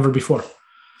than ever before.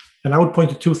 And I would point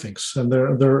to two things, and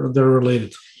they're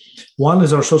related. One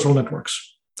is our social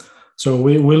networks. So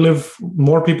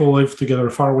more people live together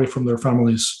far away from their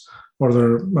families or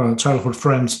their childhood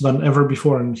friends than ever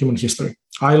before in human history.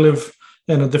 I live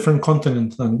in a different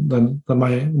continent than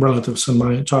my relatives and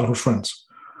my childhood friends.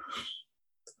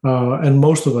 And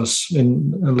most of us in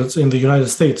the United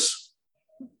States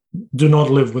do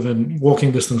not live within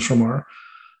walking distance from our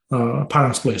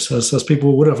parents' place, as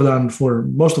people would have done for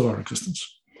most of our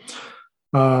existence.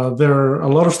 There are a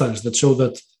lot of studies that show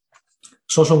that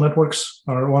social networks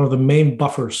are one of the main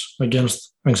buffers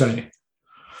against anxiety.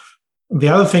 The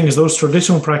other thing is those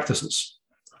traditional practices,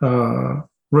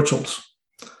 rituals,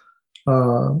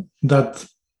 that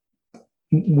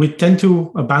we tend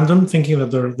to abandon, thinking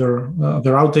that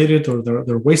they're outdated or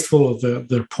they're wasteful or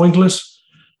they're pointless,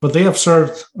 but they have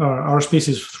served our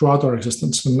species throughout our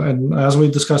existence. And as we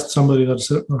discussed, somebody that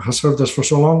has served us for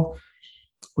so long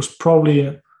was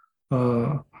probably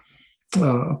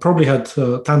had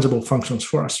tangible functions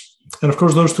for us. And of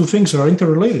course, those two things are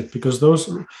interrelated, because those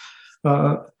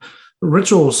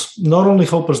rituals not only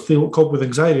help us cope with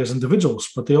anxiety as individuals,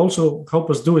 but they also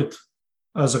help us do it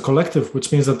as a collective,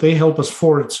 which means that they help us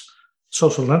forge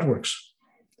social networks.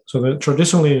 So that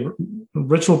traditionally,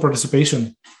 ritual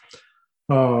participation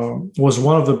was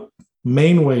one of the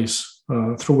main ways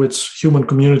through which human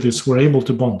communities were able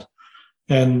to bond.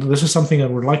 And this is something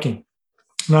that we're lacking.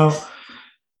 Now,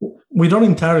 we don't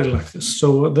entirely like this.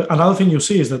 So another thing you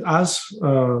see is that as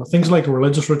things like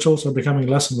religious rituals are becoming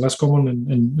less and less common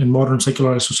in modern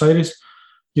secularized societies,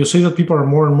 you see that people are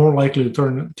more and more likely to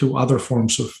turn to other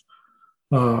forms of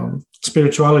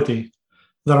spirituality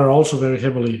that are also very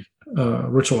heavily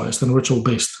ritualized and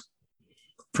ritual-based.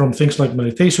 From things like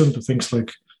meditation to things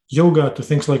like yoga to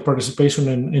things like participation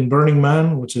in Burning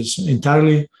Man, which is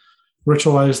entirely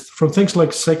ritualized, from things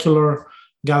like secular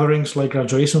gatherings like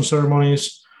graduation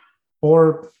ceremonies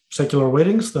or secular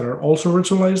weddings that are also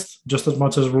ritualized just as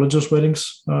much as religious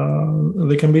weddings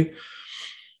they can be.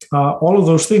 All of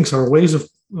those things are ways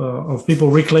of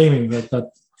people reclaiming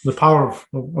that the power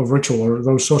of ritual or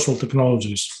those social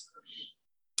technologies.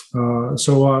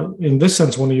 So in this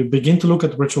sense, when you begin to look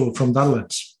at ritual from that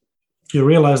lens, you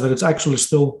realize that it's actually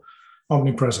still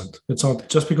omnipresent. It's not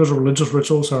just because religious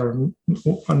rituals are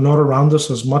not around us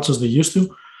as much as they used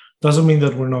to, doesn't mean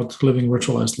that we're not living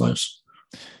ritualized lives.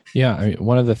 Yeah, I mean,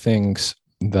 one of the things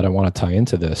that I want to tie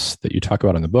into this that you talk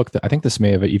about in the book, that I think this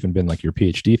may have even been like your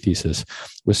PhD thesis,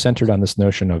 was centered on this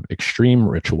notion of extreme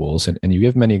rituals. And you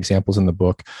give many examples in the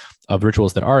book of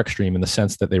rituals that are extreme in the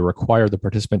sense that they require the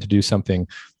participant to do something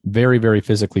very, very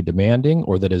physically demanding,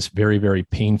 or that is very, very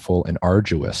painful and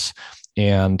arduous.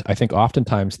 And I think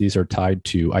oftentimes these are tied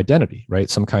to identity, right?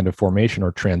 Some kind of formation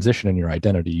or transition in your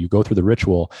identity. You go through the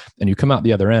ritual and you come out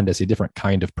the other end as a different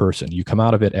kind of person. You come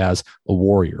out of it as a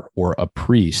warrior or a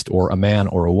priest or a man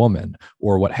or a woman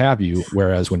or what have you.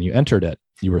 Whereas when you entered it,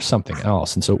 you were something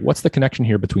else. And so what's the connection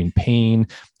here between pain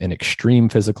and extreme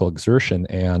physical exertion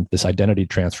and this identity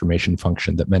transformation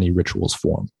function that many rituals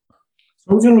form?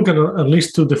 So we can look at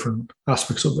least two different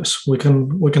aspects of this. We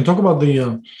can talk about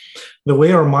the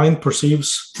way our mind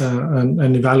perceives and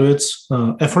evaluates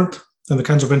effort and the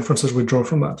kinds of inferences we draw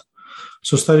from that.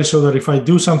 So studies show that if I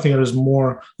do something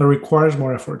that requires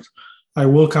more effort, I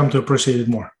will come to appreciate it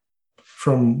more.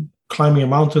 From climbing a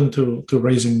mountain to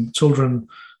raising children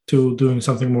to doing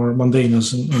something more mundane,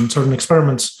 as in certain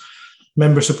experiments,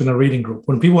 membership in a reading group.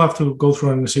 When people have to go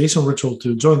through an initiation ritual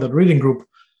to join that reading group,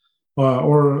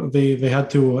 or they had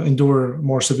to endure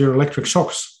more severe electric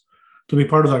shocks to be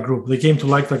part of that group, they came to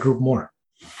like that group more.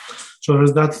 So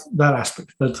there's that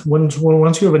aspect, that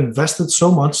once you have invested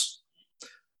so much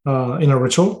in a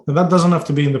ritual, and that doesn't have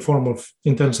to be in the form of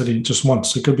intensity just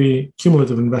once. It could be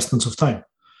cumulative investments of time.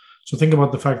 So think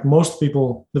about the fact most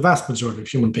people, the vast majority of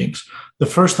human beings, the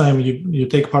first time you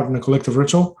take part in a collective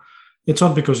ritual, it's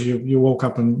not because you woke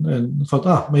up and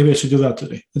thought, maybe I should do that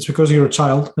today. It's because you're a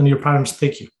child and your parents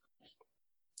take you.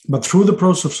 But through the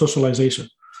process of socialization,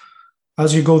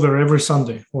 as you go there every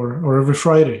Sunday or every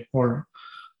Friday or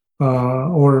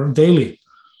daily,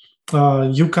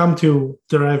 you come to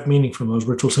derive meaning from those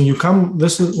rituals. And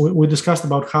we discussed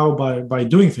about how by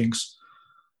doing things,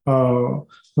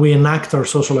 we enact our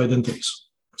social identities.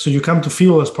 So you come to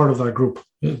feel as part of that group.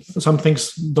 Some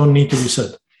things don't need to be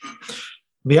said.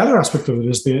 The other aspect of it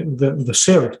is the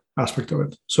shared aspect of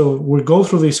it. So we go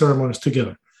through these ceremonies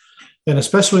together. And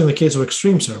especially in the case of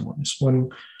extreme ceremonies,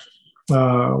 when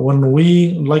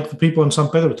we, like the people in San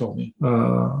Pedro told me,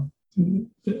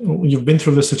 you've been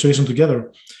through this situation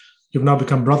together, you've now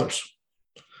become brothers.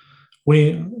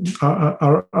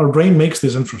 Our brain makes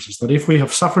these inferences that if we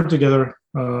have suffered together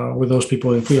with those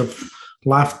people, if we have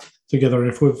laughed together,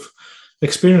 if we've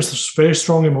experienced very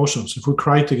strong emotions, if we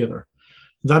cry together,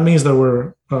 that means that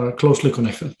we're closely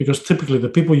connected. Because typically the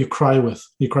people you cry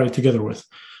together with,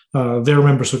 they're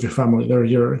members of your family. They're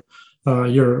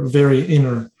your very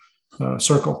inner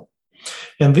circle.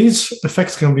 And these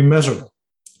effects can be measurable.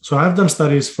 So I've done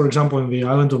studies, for example, in the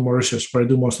island of Mauritius, where I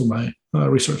do most of my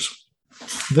research.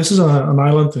 This is an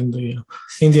island in the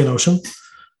Indian Ocean.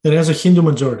 It has a Hindu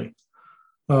majority.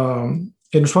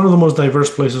 It's one of the most diverse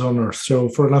places on earth. So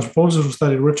for an anthropologist who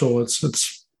studied ritual,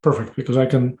 it's perfect because I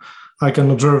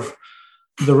can observe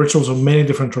the rituals of many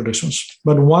different traditions.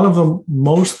 But one of the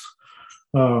most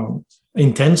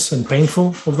intense and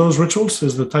painful of those rituals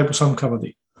is the Thaipusam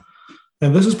Kavadi.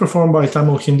 And this is performed by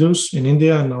Tamil Hindus in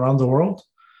India and around the world.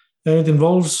 And it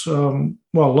involves,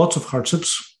 lots of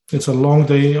hardships. It's a long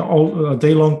day, a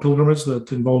day-long pilgrimage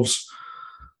that involves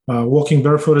walking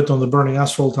barefooted on the burning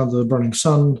asphalt under the burning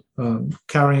sun,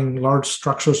 carrying large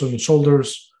structures on your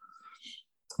shoulders,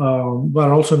 but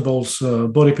it also involves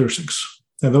body piercings.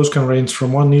 And those can range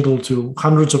from one needle to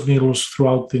hundreds of needles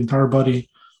throughout the entire body,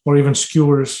 or even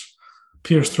skewers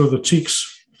pierced through the cheeks,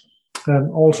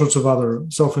 and all sorts of other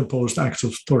self-imposed acts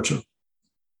of torture.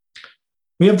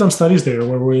 We have done studies there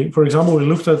where for example, we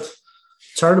looked at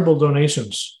charitable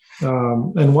donations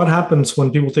and what happens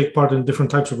when people take part in different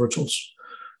types of rituals.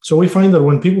 So we find that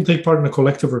when people take part in a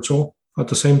collective ritual at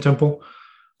the same temple,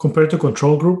 compared to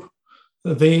control group,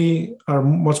 they are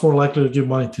much more likely to give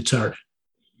money to charity.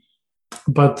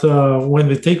 But when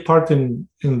they take part in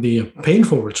the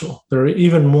painful ritual, they're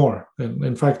even more, and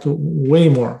in fact, way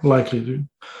more likely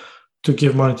to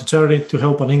give money to charity, to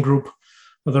help an in-group.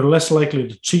 They're less likely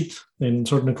to cheat in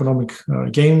certain economic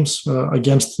games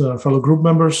against fellow group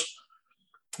members.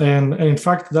 And in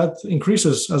fact, that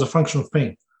increases as a function of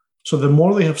pain. So the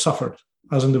more they have suffered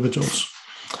as individuals,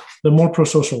 the more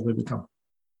pro-social they become.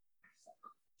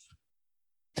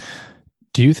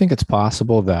 Do you think it's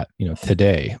possible that,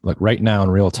 today, like right now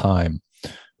in real time,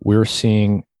 we're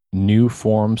seeing new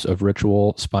forms of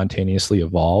ritual spontaneously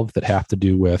evolve that have to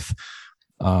do with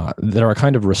that are a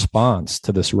kind of response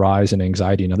to this rise in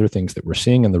anxiety and other things that we're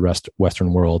seeing in the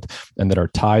Western world, and that are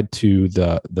tied to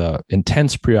the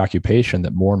intense preoccupation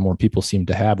that more and more people seem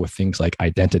to have with things like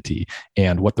identity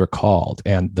and what they're called,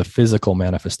 and the physical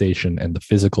manifestation and the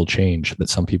physical change that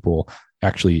some people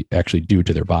actually do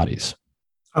to their bodies?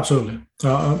 Absolutely.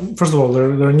 First of all,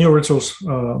 there are new rituals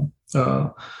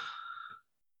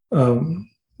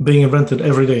being invented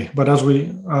every day. But as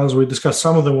we discussed,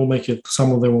 some of them will make it,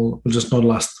 some of them will just not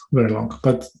last very long.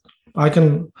 But I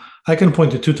can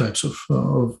point to two types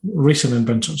of recent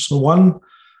inventions. So one,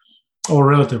 or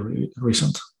relatively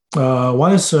recent.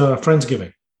 One is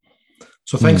Friendsgiving.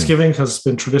 So Thanksgiving has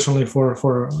been traditionally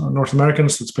for North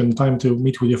Americans. It's been time to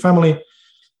meet with your family.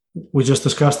 We just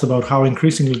discussed about how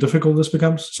increasingly difficult this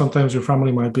becomes. Sometimes your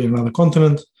family might be in another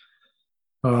continent.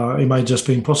 It might just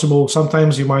be impossible.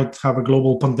 Sometimes you might have a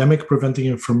global pandemic preventing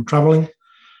you from traveling.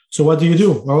 So what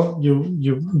do? Well, you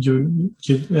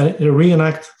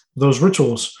reenact those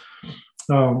rituals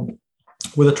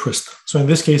with a twist. So in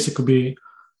this case, it could be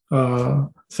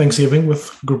Thanksgiving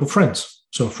with a group of friends.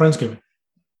 So Friendsgiving.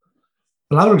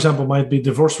 Another example might be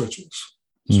divorce rituals.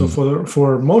 So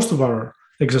for most of our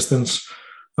existence,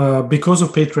 because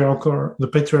of the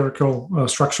patriarchal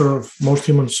structure of most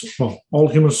humans, all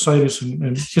human societies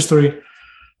in history,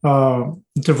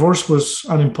 divorce was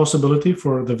an impossibility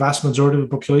for the vast majority of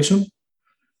the population,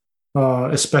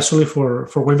 especially for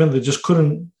women.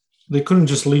 They couldn't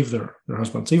just leave their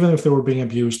husbands, even if they were being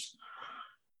abused.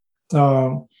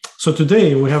 So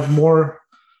today we have more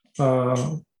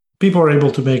people are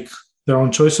able to make their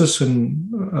own choices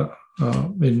in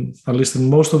at least in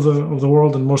most of the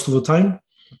world and most of the time.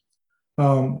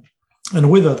 And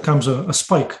with that comes a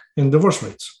spike in divorce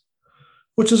rates,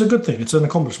 which is a good thing. It's an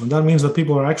accomplishment. That means that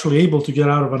people are actually able to get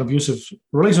out of an abusive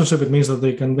relationship. It means that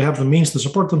they have the means to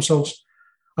support themselves.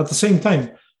 At the same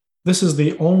time, this is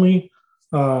the only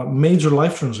major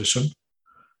life transition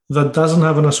that doesn't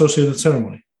have an associated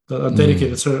ceremony, a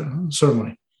dedicated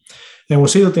ceremony. And we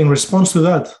see that in response to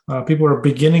that, people are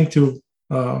beginning to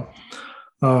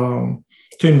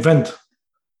invent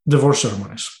divorce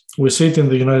ceremonies. We see it in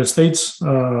the United States. We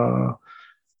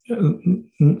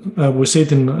see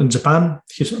it in Japan,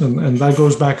 and that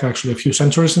goes back actually a few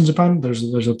centuries in Japan.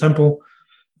 There's a temple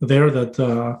there that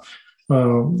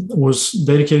was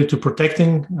dedicated to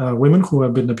protecting women who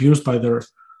have been abused by their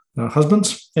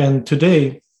husbands. And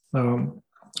today, in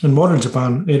modern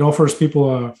Japan, it offers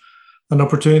people an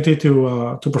opportunity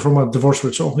to perform a divorce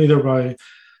ritual, either by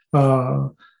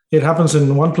it happens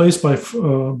in one place by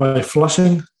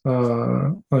flushing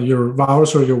your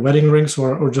vows or your wedding rings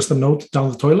or just a note down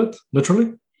the toilet,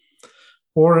 literally,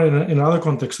 or in other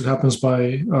contexts, it happens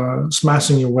by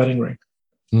smashing your wedding ring.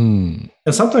 And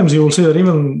sometimes you will see that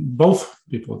even both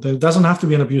people, it doesn't have to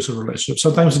be an abusive relationship.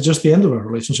 Sometimes it's just the end of a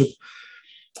relationship,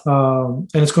 and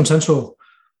it's consensual.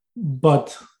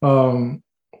 But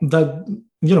that,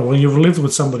 when you've lived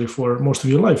with somebody for most of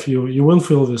your life, you will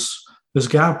feel this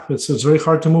gap. It's very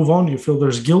hard to move on. You feel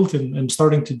there's guilt in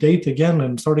starting to date again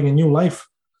and starting a new life.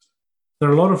 There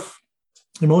are a lot of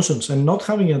emotions, and not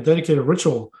having a dedicated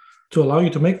ritual to allow you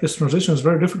to make this transition is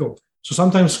very difficult. So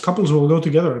sometimes couples will go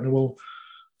together and will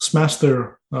smash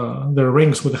their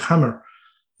rings with a hammer,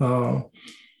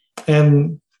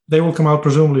 and they will come out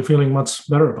presumably feeling much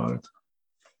better about it.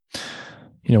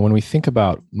 When we think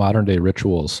about modern day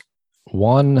rituals,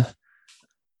 one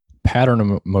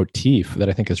pattern motif that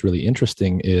I think is really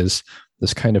interesting is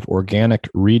this kind of organic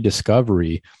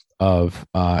rediscovery of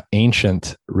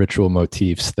ancient ritual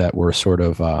motifs that were sort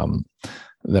of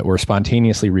that we're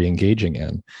spontaneously re-engaging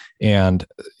in. And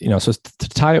so to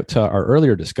tie it to our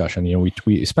earlier discussion,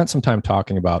 we spent some time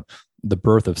talking about the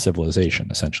birth of civilization,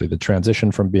 essentially the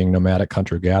transition from being nomadic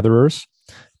hunter-gatherers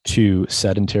to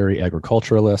sedentary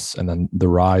agriculturalists, and then the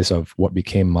rise of what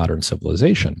became modern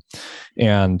civilization.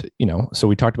 And, so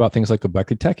we talked about things like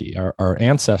Göbekli Tepe. Our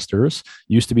ancestors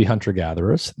used to be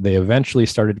hunter-gatherers. They eventually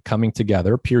started coming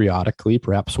together periodically,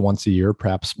 perhaps once a year,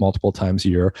 perhaps multiple times a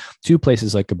year, to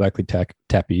places like Göbekli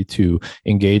Tepe to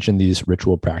engage in these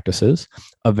ritual practices.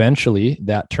 Eventually,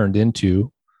 that turned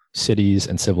into cities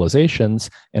and civilizations.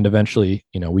 And eventually,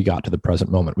 we got to the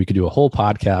present moment. We could do a whole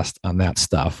podcast on that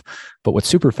stuff. But what's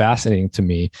super fascinating to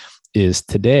me is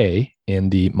today in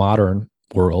the modern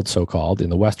world, so-called, in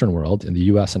the Western world, in the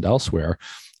US and elsewhere,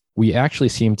 we actually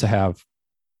seem to have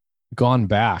gone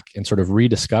back and sort of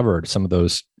rediscovered some of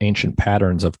those ancient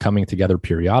patterns of coming together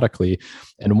periodically.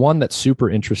 And one that's super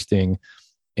interesting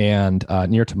and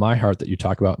near to my heart that you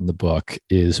talk about in the book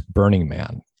is Burning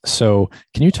Man. So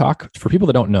can you talk, for people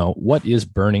that don't know, what is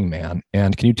Burning Man?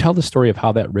 And can you tell the story of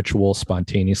how that ritual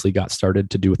spontaneously got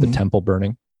started to do with the temple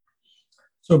burning?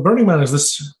 So Burning Man is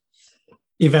this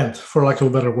event, for lack of a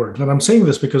better word. And I'm saying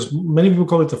this because many people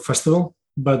call it a festival,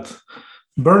 but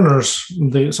burners,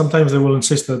 sometimes they will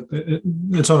insist that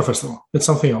it's not a festival. It's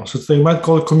something else. They might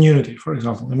call it community, for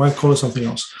example. They might call it something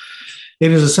else.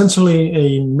 It is essentially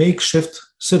a makeshift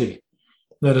city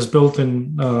that is built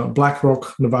in Black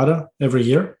Rock, Nevada, every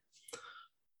year,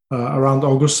 around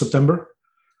August, September.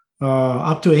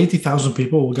 Up to 80,000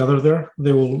 people will gather there.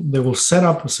 They will set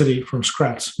up a city from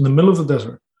scratch in the middle of the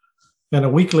desert, and a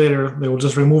week later they will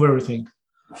just remove everything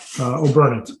or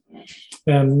burn it,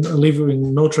 and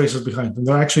leaving no traces behind. And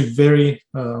they're actually very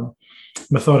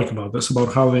methodic about this,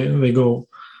 about how they go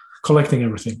collecting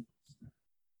everything.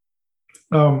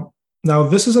 Now,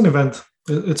 this is an event.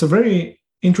 It's a very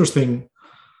interesting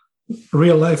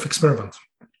real life experiment,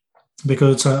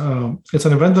 because it's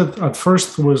an event that at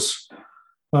first was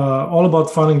all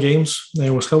about fun and games. It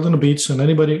was held on the beach and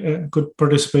anybody could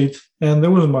participate, and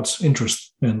there wasn't much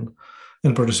interest in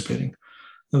participating.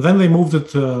 And then they moved it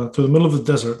to the middle of the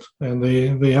desert, and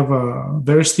they have a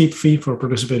very steep fee for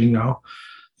participating now,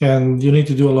 and you need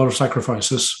to do a lot of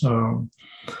sacrifices.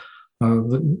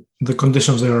 The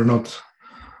conditions there are not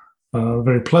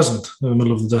very pleasant in the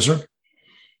middle of the desert.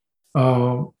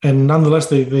 And nonetheless,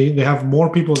 they have more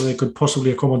people than they could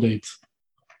possibly accommodate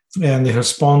and it has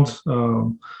spawned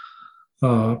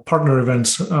partner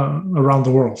events around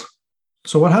the world.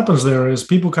 So what happens there is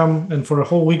people come, and for a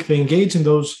whole week they engage in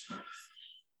those.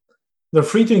 They're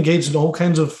free to engage in all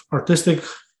kinds of artistic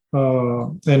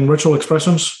and ritual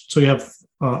expressions. So you have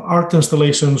art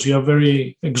installations, you have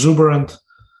very exuberant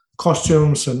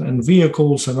costumes and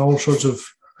vehicles and all sorts of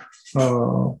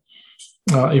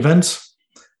events.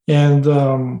 And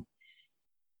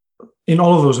in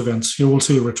all of those events, you will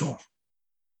see a ritual.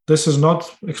 This is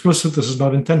not explicit, this is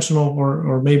not intentional,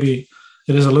 or maybe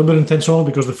it is a little bit intentional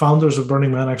because the founders of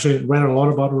Burning Man actually read a lot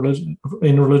about religion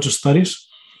in religious studies.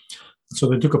 So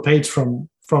they took a page from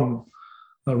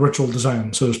ritual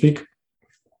design, so to speak.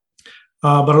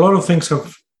 But a lot of things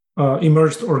have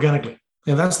emerged organically.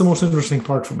 And that's the most interesting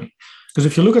part for me. Because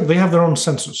if you look at, they have their own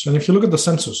census. And if you look at the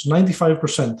census,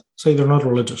 95% say they're not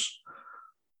religious.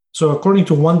 So according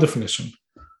to one definition,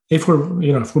 if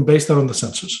we're based that on the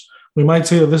census, we might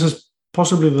say that this is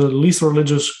possibly the least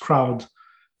religious crowd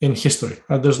in history.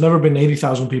 There's never been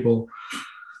 80,000 people,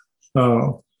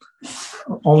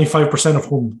 only 5% of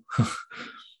whom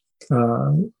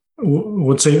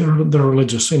would say they're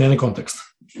religious in any context.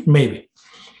 Maybe.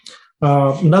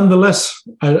 Nonetheless,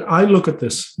 I look at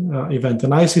this event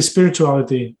and I see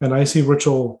spirituality and I see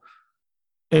ritual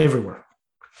everywhere.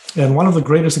 And one of the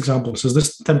greatest examples is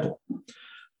this temple.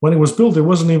 When it was built, it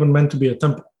wasn't even meant to be a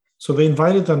temple. So they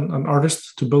invited an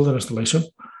artist to build an installation.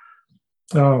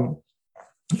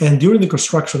 And during the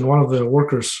construction, one of the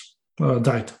workers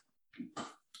died.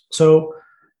 So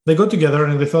they got together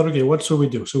and they thought, okay, what should we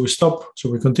do? So we stop, so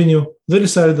we continue. They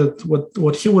decided that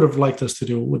what he would have liked us to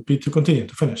do would be to continue,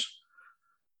 to finish.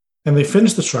 And they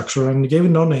finished the structure and gave it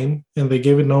no name and they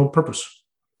gave it no purpose.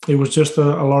 It was just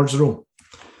a large room.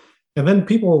 And then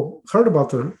people heard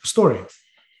about the story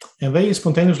and they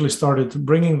spontaneously started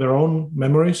bringing their own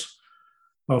memories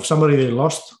of somebody they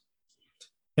lost.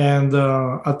 And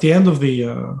at the end of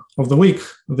the week,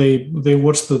 they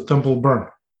watched the temple burn.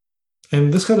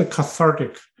 And this had a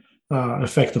cathartic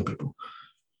effect on people.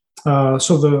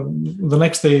 So the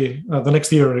next day, the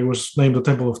next year, it was named the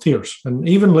Temple of Tears. And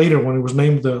even later, when it was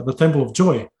named the Temple of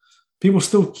Joy, people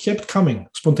still kept coming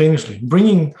spontaneously,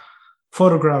 bringing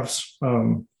photographs,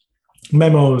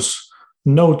 memos,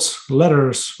 notes,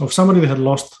 letters of somebody they had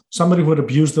lost, somebody who had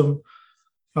abused them,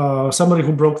 somebody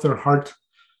who broke their heart,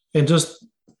 and just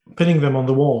pinning them on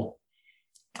the wall,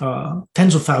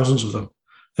 tens of thousands of them.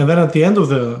 And then at the end of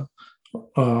the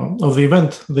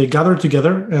event, they gather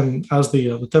together, and as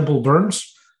the temple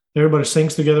burns, everybody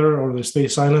sings together or they stay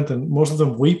silent, and most of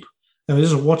them weep, and they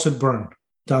just watch it burn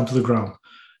down to the ground.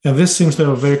 And this seems to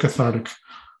have a very cathartic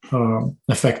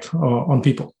effect on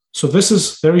people. So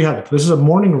there you have it. This is a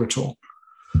mourning ritual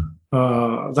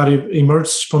that emerged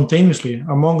spontaneously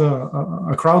among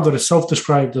a crowd that is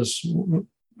self-described as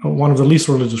one of the least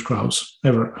religious crowds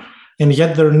ever. And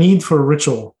yet their need for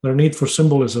ritual, their need for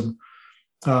symbolism,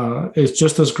 is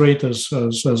just as great as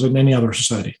in any other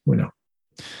society we know.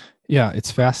 Yeah,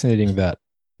 it's fascinating that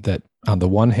on the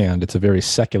one hand, it's a very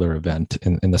secular event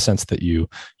in the sense that you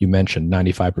mentioned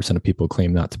 95% of people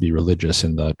claim not to be religious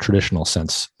in the traditional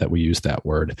sense that we use that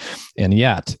word. And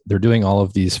yet they're doing all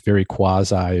of these very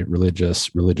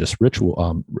quasi-religious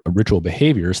ritual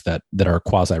behaviors that are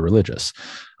quasi-religious.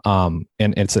 And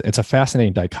it's a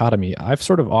fascinating dichotomy. I've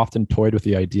sort of often toyed with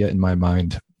the idea in my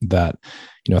mind that,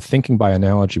 thinking by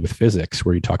analogy with physics,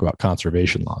 where you talk about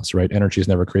conservation laws, right? Energy is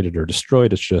never created or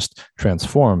destroyed. It's just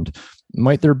transformed.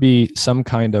 Might there be some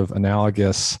kind of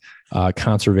analogous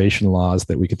conservation laws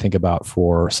that we could think about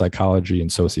for psychology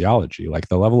and sociology? Like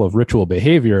the level of ritual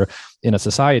behavior in a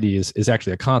society is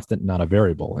actually a constant, not a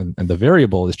variable. And the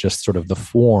variable is just sort of the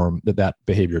form that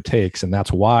behavior takes. And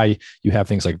that's why you have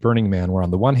things like Burning Man, where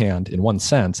on the one hand, in one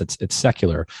sense, it's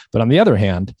secular. But on the other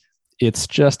hand, it's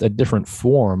just a different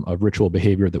form of ritual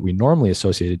behavior that we normally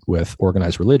associate with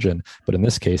organized religion. But in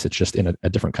this case, it's just in a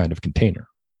different kind of container.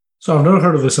 So I've never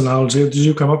heard of this analogy. Did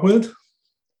you come up with it?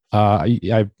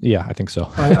 I think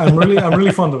so. I'm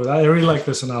really fond of it. I really like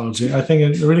this analogy. I think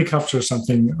it really captures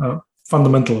something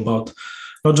fundamental about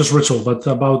not just ritual, but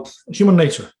about human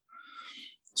nature.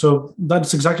 So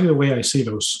that's exactly the way I see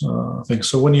those things.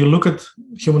 So when you look at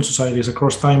human societies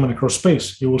across time and across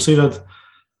space, you will see that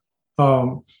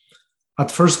at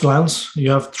first glance,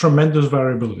 you have tremendous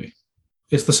variability.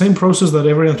 It's the same process that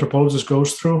every anthropologist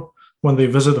goes through when they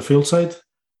visit a field site.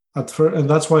 And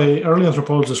that's why early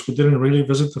anthropologists who didn't really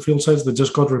visit the field sites, they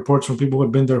just got reports from people who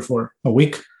had been there for a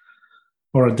week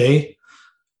or a day.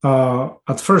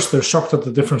 At first, they're shocked at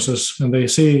the differences and they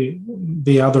see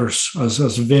the others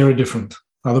as very different,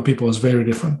 other people as very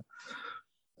different.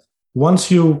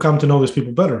 Once you come to know these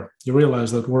people better, you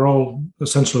realize that we're all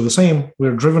essentially the same.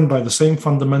 We're driven by the same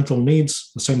fundamental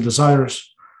needs, the same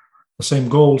desires, the same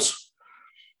goals,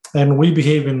 and we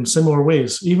behave in similar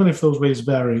ways, even if those ways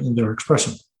vary in their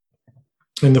expression,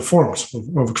 in the forms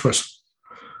of expression.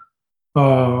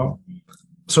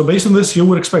 So based on this, you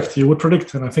would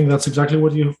predict, and I think that's exactly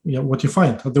what you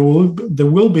find. That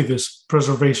there will be this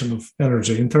preservation of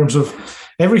energy in terms of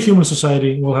every human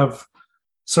society will have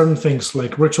certain things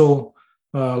like ritual,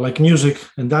 like music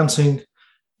and dancing,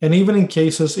 and even in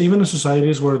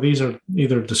societies where these are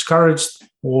either discouraged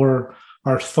or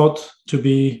are thought to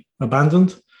be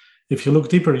abandoned, if you look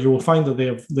deeper, you will find that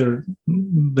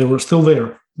they were still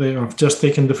there. They have just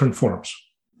taken different forms.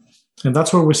 And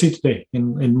that's what we see today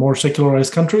in more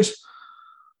secularized countries.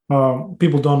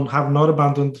 People have not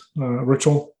abandoned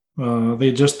ritual.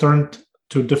 They just turned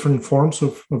to different forms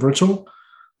of ritual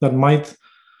that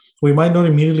we might not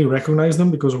immediately recognize them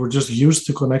because we're just used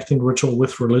to connecting ritual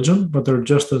with religion, but they're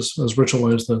just as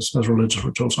ritualized as religious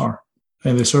rituals are.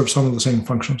 And they serve some of the same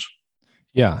functions.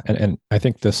 Yeah. And I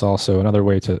think this also, another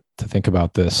way to think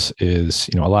about this is,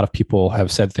 a lot of people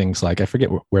have said things like, I forget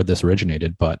where this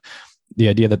originated, but the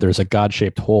idea that there's a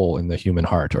God-shaped hole in the human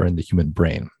heart or in the human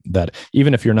brain, that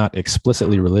even if you're not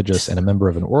explicitly religious and a member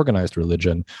of an organized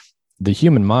religion, the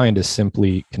human mind is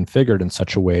simply configured in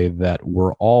such a way that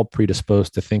we're all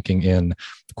predisposed to thinking in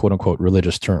quote unquote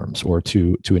religious terms, or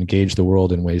to engage the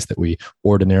world in ways that we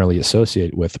ordinarily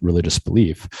associate with religious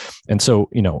belief. And so,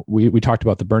 we talked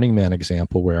about the Burning Man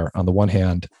example, where on the one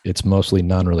hand, it's mostly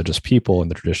non-religious people in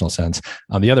the traditional sense.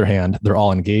 On the other hand, they're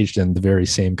all engaged in the very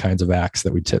same kinds of acts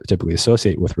that we typically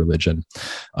associate with religion.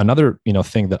 Another,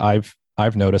 thing that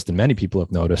I've noticed, and many people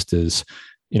have noticed, is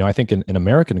I think in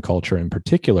American culture in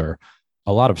particular,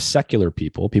 a lot of secular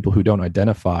people who don't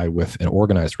identify with an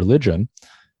organized religion,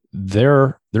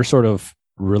 their sort of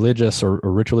religious or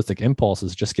ritualistic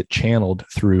impulses just get channeled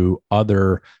through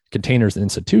other containers and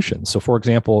institutions. So for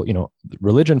example,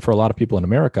 religion for a lot of people in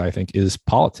America, I think, is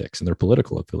politics and their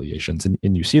political affiliations.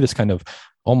 And you see this kind of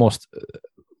almost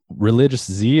religious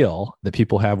zeal that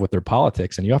people have with their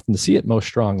politics. And you often see it most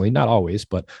strongly, not always,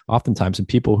 but oftentimes in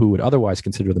people who would otherwise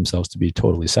consider themselves to be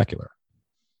totally secular.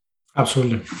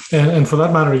 Absolutely. And for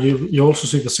that matter, you also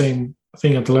see the same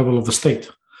thing at the level of the state.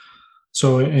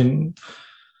 So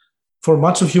for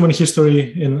much of human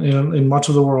history in much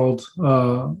of the world,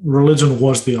 religion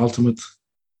was the ultimate,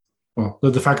 the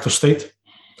de facto state.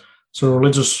 So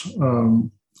religious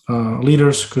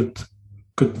leaders could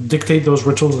dictate those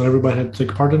rituals that everybody had to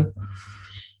take part in.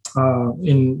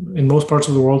 In most parts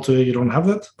of the world today, you don't have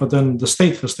that. But then the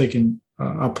state has taken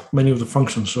up many of the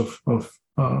functions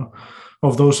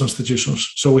of those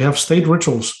institutions. So we have state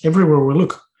rituals everywhere we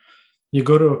look. You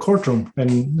go to a courtroom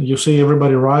and you see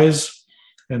everybody rise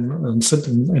and sit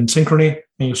in synchrony,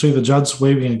 and you see the judge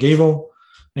waving a gavel,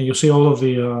 and you see all of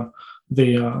the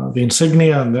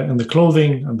insignia and the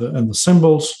clothing and the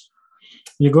symbols.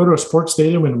 You go to a sports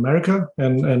stadium in America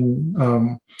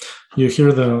and you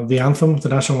hear the anthem, the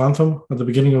national anthem, at the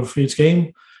beginning of each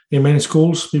game. In many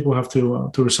schools, people have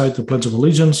to recite the Pledge of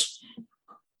Allegiance.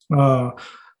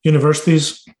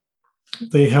 Universities,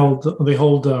 they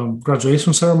hold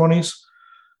graduation ceremonies,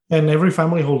 and every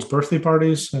family holds birthday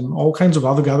parties and all kinds of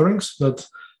other gatherings that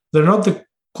they're not the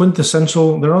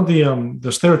quintessential, they're not the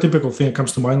stereotypical thing that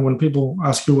comes to mind when people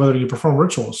ask you whether you perform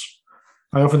rituals.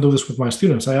 I often do this with my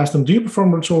students. I ask them, do you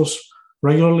perform rituals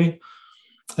regularly?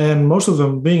 And most of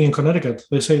them, being in Connecticut,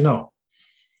 they say no.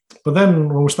 But then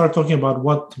when we start talking about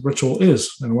what ritual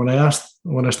is, and when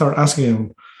I start asking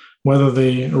them whether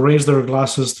they raise their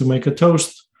glasses to make a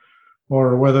toast,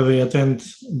 or whether they attend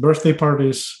birthday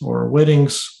parties or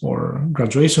weddings or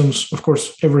graduations, of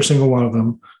course, every single one of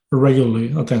them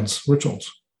regularly attends rituals.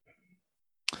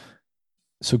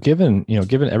 So given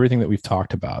everything that we've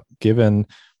talked about, given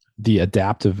the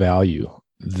adaptive value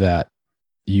that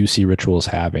you see rituals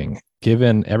having,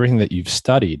 given everything that you've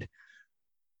studied,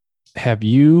 have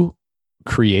you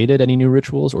created any new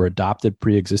rituals or adopted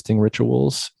pre-existing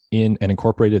rituals and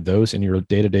incorporated those in your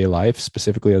day-to-day life,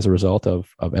 specifically as a result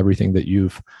of everything that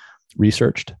you've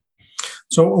researched?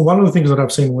 So one of the things that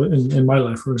I've seen in my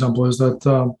life, for example, is that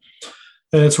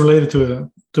and it's related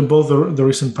to both the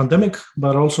recent pandemic,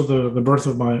 but also the birth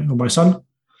of my son,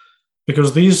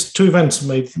 because these two events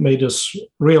made us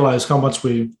realize how much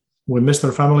we missed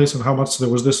our families and how much there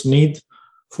was this need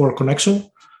for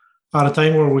connection at a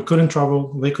time where we couldn't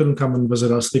travel, they couldn't come and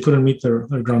visit us, they couldn't meet their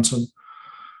grandson.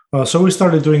 So we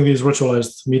started doing these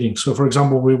ritualized meetings. So, for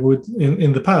example, we would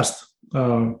in the past,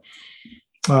 I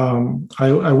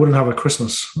wouldn't have a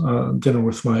Christmas dinner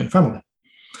with my family.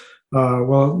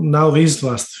 Well, now these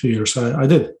last few years, I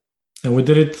did. and we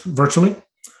did it virtually.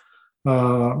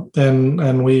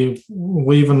 And we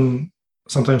even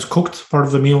sometimes cooked part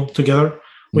of the meal together.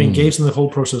 We engaged in the whole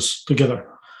process together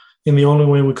in the only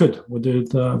way we could. We did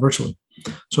it virtually.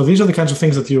 So these are the kinds of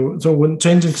things that so when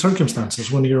changing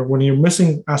circumstances, when you're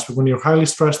missing aspect, when you're highly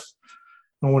stressed,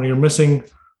 and when you're missing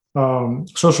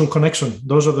social connection,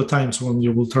 those are the times when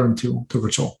you will turn to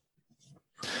virtual.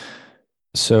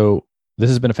 So this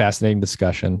has been a fascinating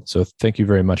discussion. So thank you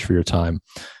very much for your time.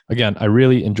 Again, I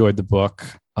really enjoyed the book.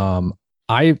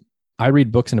 I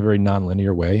read books in a very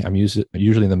nonlinear way. I'm usually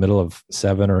in the middle of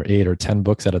 7 or 8 or 10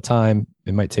 books at a time.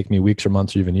 It might take me weeks or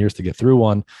months or even years to get through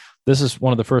one. This is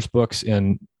one of the first books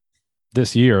in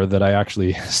this year that I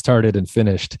actually started and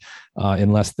finished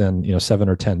in less than 7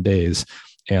 or 10 days.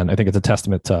 And I think it's a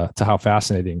testament to how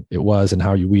fascinating it was and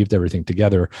how you weaved everything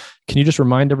together. Can you just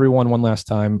remind everyone one last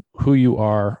time who you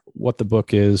are, what the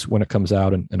book is, when it comes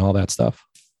out, and all that stuff?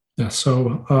 Yeah,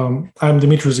 so I'm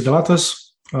Dimitris Xygalatas,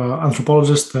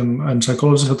 anthropologist and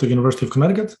psychologist at the University of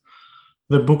Connecticut.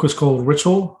 The book is called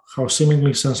Ritual: How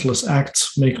Seemingly Senseless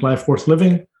Acts Make Life Worth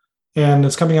Living. And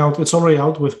it's coming out, it's already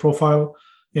out with Profile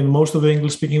in most of the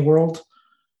English-speaking world,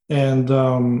 and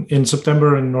in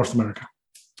September in North America.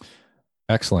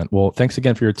 Excellent. Well, thanks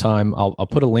again for your time. I'll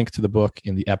put a link to the book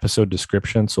in the episode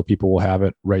description so people will have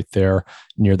it right there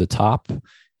near the top.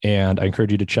 And I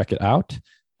encourage you to check it out.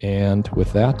 And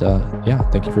with that,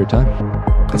 thank you for your time.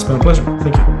 It's been a pleasure.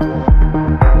 Thank you.